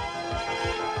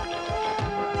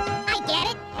 I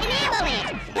get it. An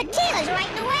avalanche. But Teela's right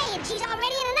in the way, and she's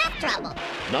already in enough trouble.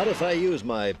 Not if I use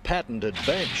my patented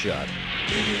bank shot.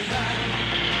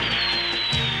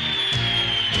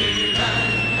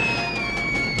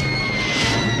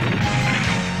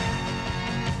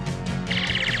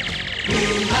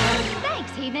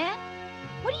 Thanks, He-Man.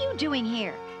 What are you doing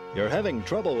here? You're having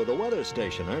trouble with the weather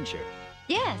station, aren't you?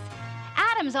 Yes.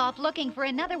 Adam's off looking for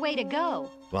another way to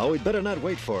go. Well, we'd better not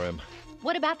wait for him.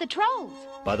 What about the trolls?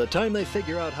 By the time they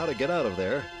figure out how to get out of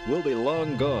there, we'll be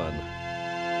long gone.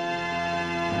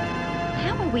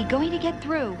 How are we going to get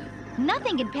through?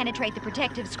 Nothing can penetrate the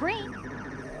protective screen.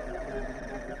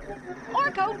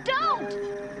 Orko, don't!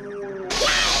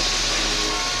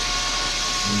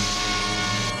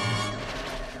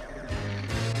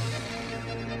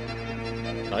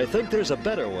 I think there's a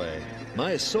better way.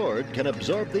 My sword can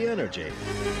absorb the energy.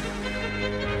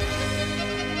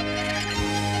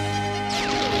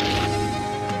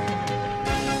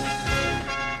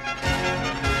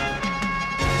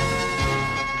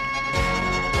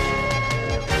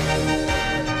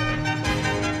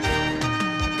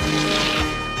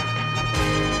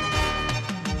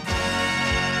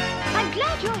 I'm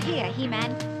glad you're here,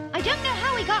 He-Man. I don't know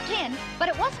how he got in, but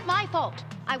it wasn't my fault.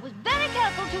 I was very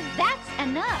careful to... That's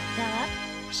enough, Philip.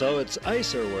 So it's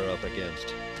Icer we're up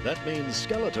against. That means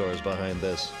Skeletor's behind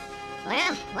this.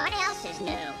 Well, what else is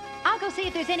new? I'll go see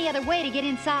if there's any other way to get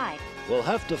inside. We'll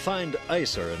have to find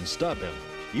Icer and stop him.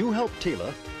 You help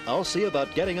Teela. I'll see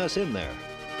about getting us in there.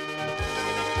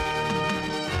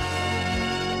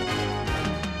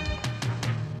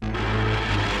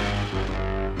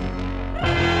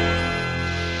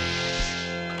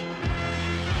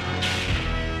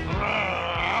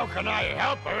 How can I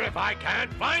help her if I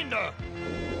can't find her?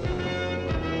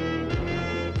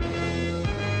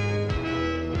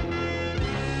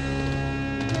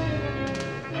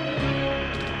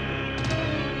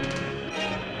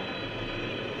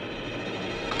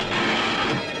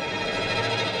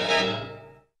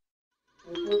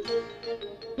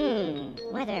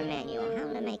 Weather manual.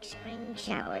 How to make spring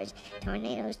showers.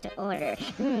 Tornadoes to order.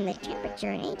 The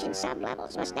temperature in ancient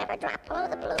sublevels must never drop below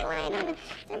the blue line on the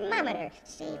thermometer.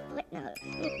 See footnote.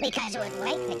 Because it would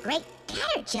wake the great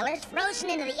caterpillars frozen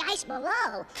into the ice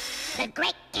below. The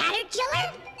great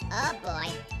caterpillar? Oh boy.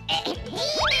 He-Man!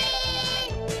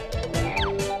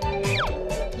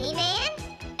 He-Man?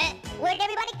 Where did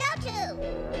everybody go to?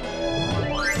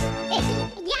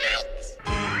 Yikes!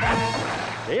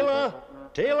 Teela!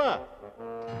 Teela!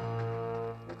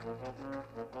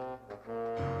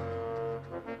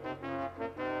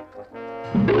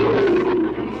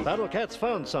 Battle Cat's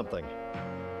found something.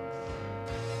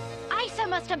 Icer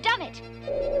must have done it.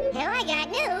 Well, I got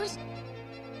news.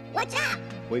 What's up?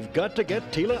 We've got to get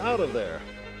Teela out of there.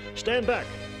 Stand back.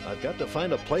 I've got to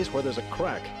find a place where there's a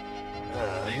crack.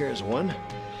 Here's one.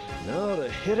 Now to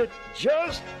hit it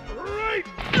just right.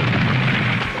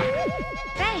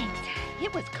 Thanks.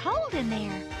 It was cold in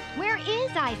there. Where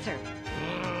is Icer?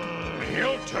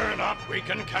 He'll turn up. We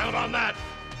can count on that.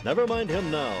 Never mind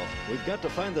him now. We've got to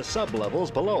find the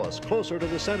sub-levels below us, closer to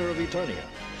the center of Eternia.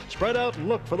 Spread out and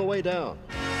look for the way down.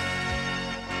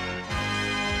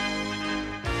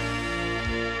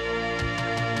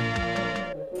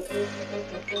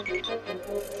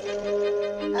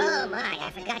 Oh my,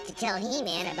 I forgot to tell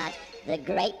He-Man about the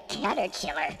great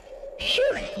caterpillar.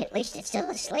 Phew, at least it's still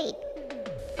asleep.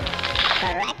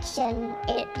 Correction,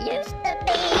 it used to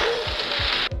be.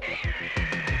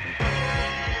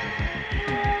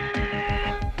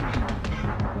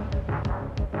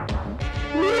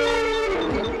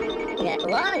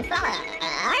 Warm fella,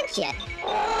 aren't you?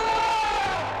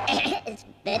 It's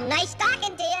been nice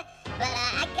talking to you, but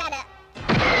I gotta...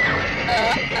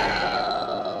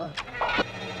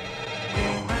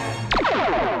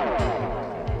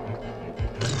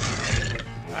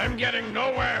 I'm getting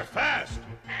nowhere fast.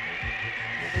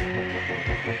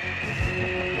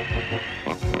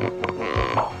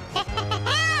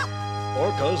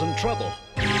 Orko's in trouble.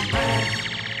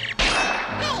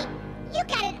 Hey, you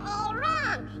got it all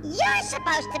wrong. You're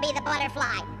supposed to be the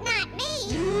butterfly, not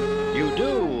me. You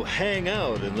do hang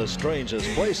out in the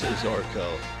strangest places,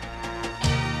 Orko.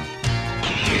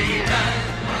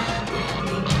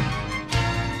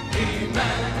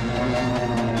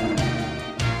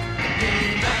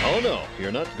 Oh no,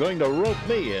 you're not going to rope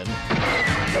me in.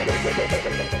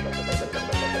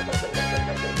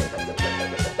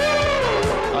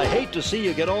 I hate to see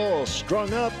you get all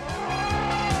strung up.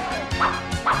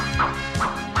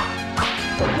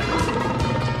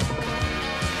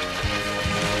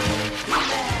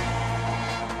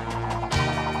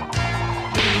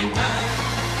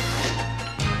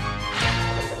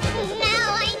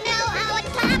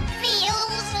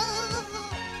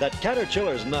 That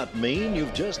caterpillar's not mean.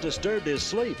 You've just disturbed his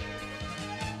sleep.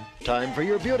 Time for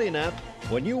your beauty nap.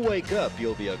 When you wake up,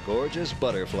 you'll be a gorgeous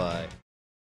butterfly.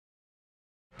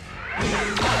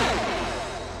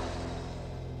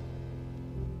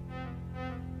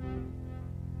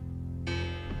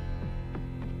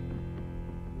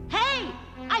 Hey!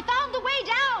 I found the way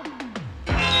down!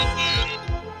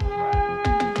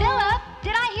 Philip,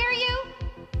 did I hear you?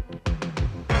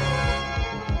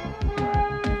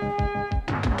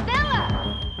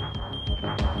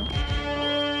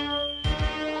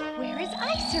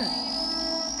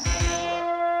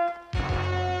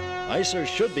 Icer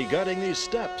should be guarding these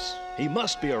steps. He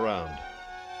must be around.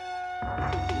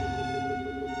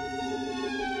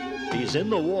 He's in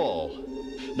the wall.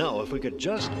 Now, if we could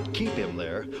just keep him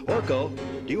there. Orko,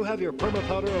 do you have your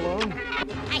perma-powder along?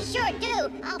 I sure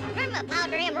do. I'll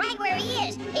perma-powder him right where he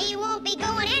is. He won't be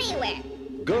going anywhere.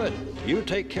 Good. You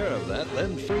take care of that,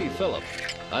 then free Philip.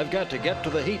 I've got to get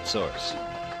to the heat source.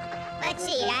 Let's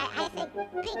see, I think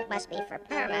pink must be for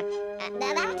perma.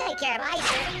 Now that'll take care of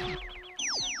Icer.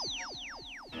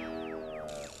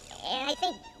 And I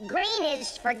think green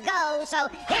is for go, so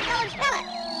here goes Philip.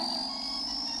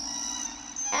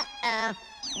 Uh-oh.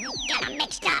 Got 'em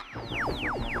mixed up.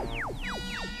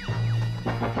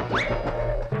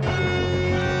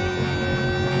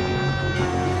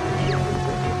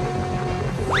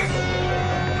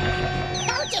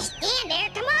 Don't just stand there,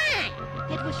 come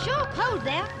on! It was sure cold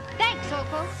there. Thanks,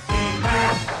 Orko.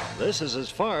 This is as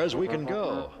far as we can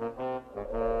go.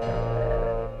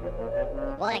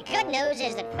 Well, the good news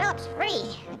is that Philip's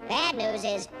free. The bad news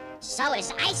is, so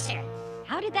is Icer.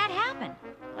 How did that happen?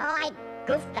 Well, I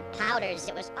goofed the powders.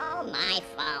 It was all my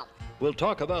fault. We'll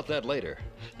talk about that later.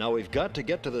 Now we've got to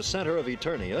get to the center of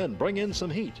Eternia and bring in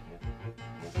some heat.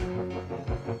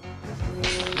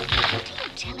 What are you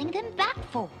telling them that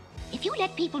for? If you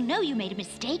let people know you made a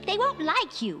mistake, they won't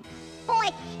like you. Boy,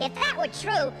 if that were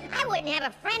true, I wouldn't have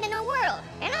a friend in the world.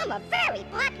 And I'm a very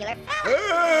popular fella.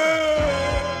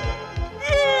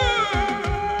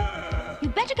 You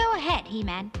better go ahead,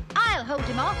 He-Man. I'll hold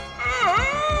him off.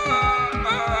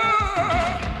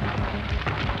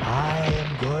 I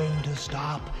am going to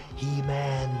stop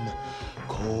He-Man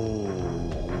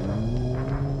cold.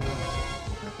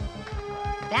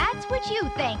 That's what you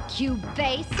think, cube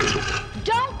face.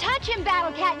 Don't touch him,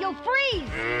 Battle Cat. You'll freeze.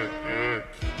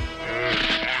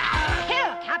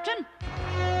 Here, Captain.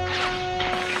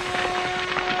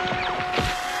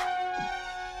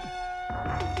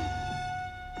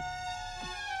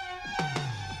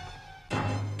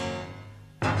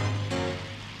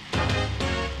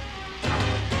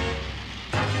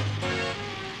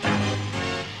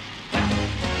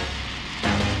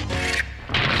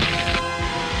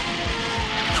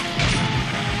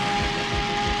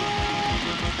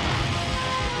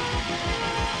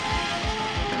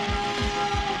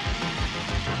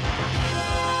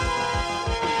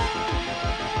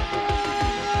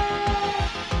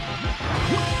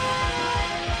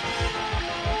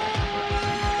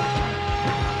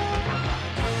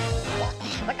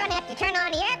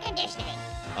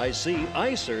 I see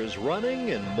Icer's running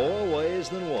in more ways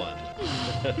than one.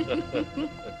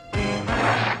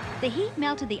 The heat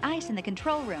melted the ice in the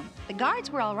control room. The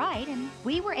guards were all right, and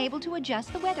we were able to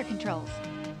adjust the weather controls.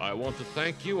 I want to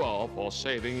thank you all for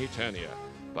saving Eternia.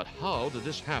 But how did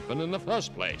this happen in the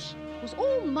first place? It was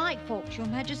all my fault, Your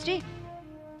Majesty.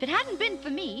 If it hadn't been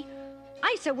for me,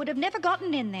 Icer would have never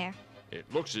gotten in there.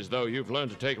 It looks as though you've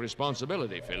learned to take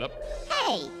responsibility, Philip.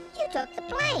 Hey, you took the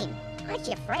blame. Aren't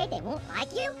you afraid they won't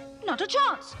like you? Not a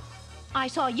chance. I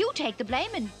saw you take the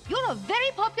blame, and you're a very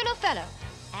popular fellow.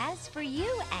 As for you,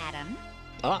 Adam...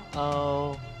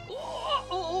 Uh-oh.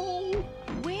 Uh-oh.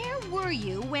 Where were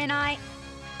you when I...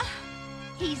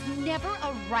 He's never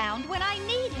around when I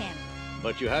need him.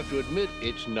 But you have to admit,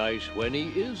 it's nice when he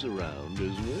is around,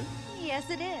 isn't it? Yes,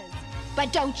 it is.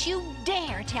 But don't you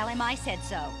dare tell him I said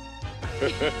so.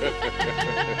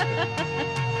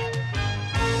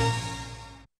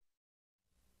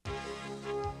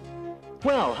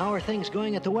 Well, how are things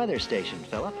going at the weather station,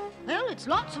 Philip? Well, it's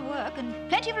lots of work and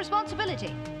plenty of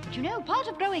responsibility. But you know, part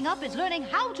of growing up is learning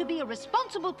how to be a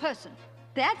responsible person.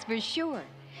 That's for sure.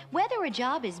 Whether a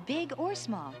job is big or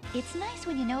small, it's nice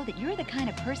when you know that you're the kind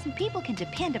of person people can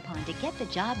depend upon to get the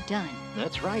job done.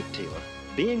 That's right, Teela.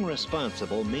 Being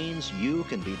responsible means you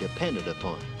can be depended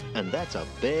upon. And that's a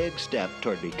big step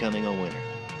toward becoming a winner.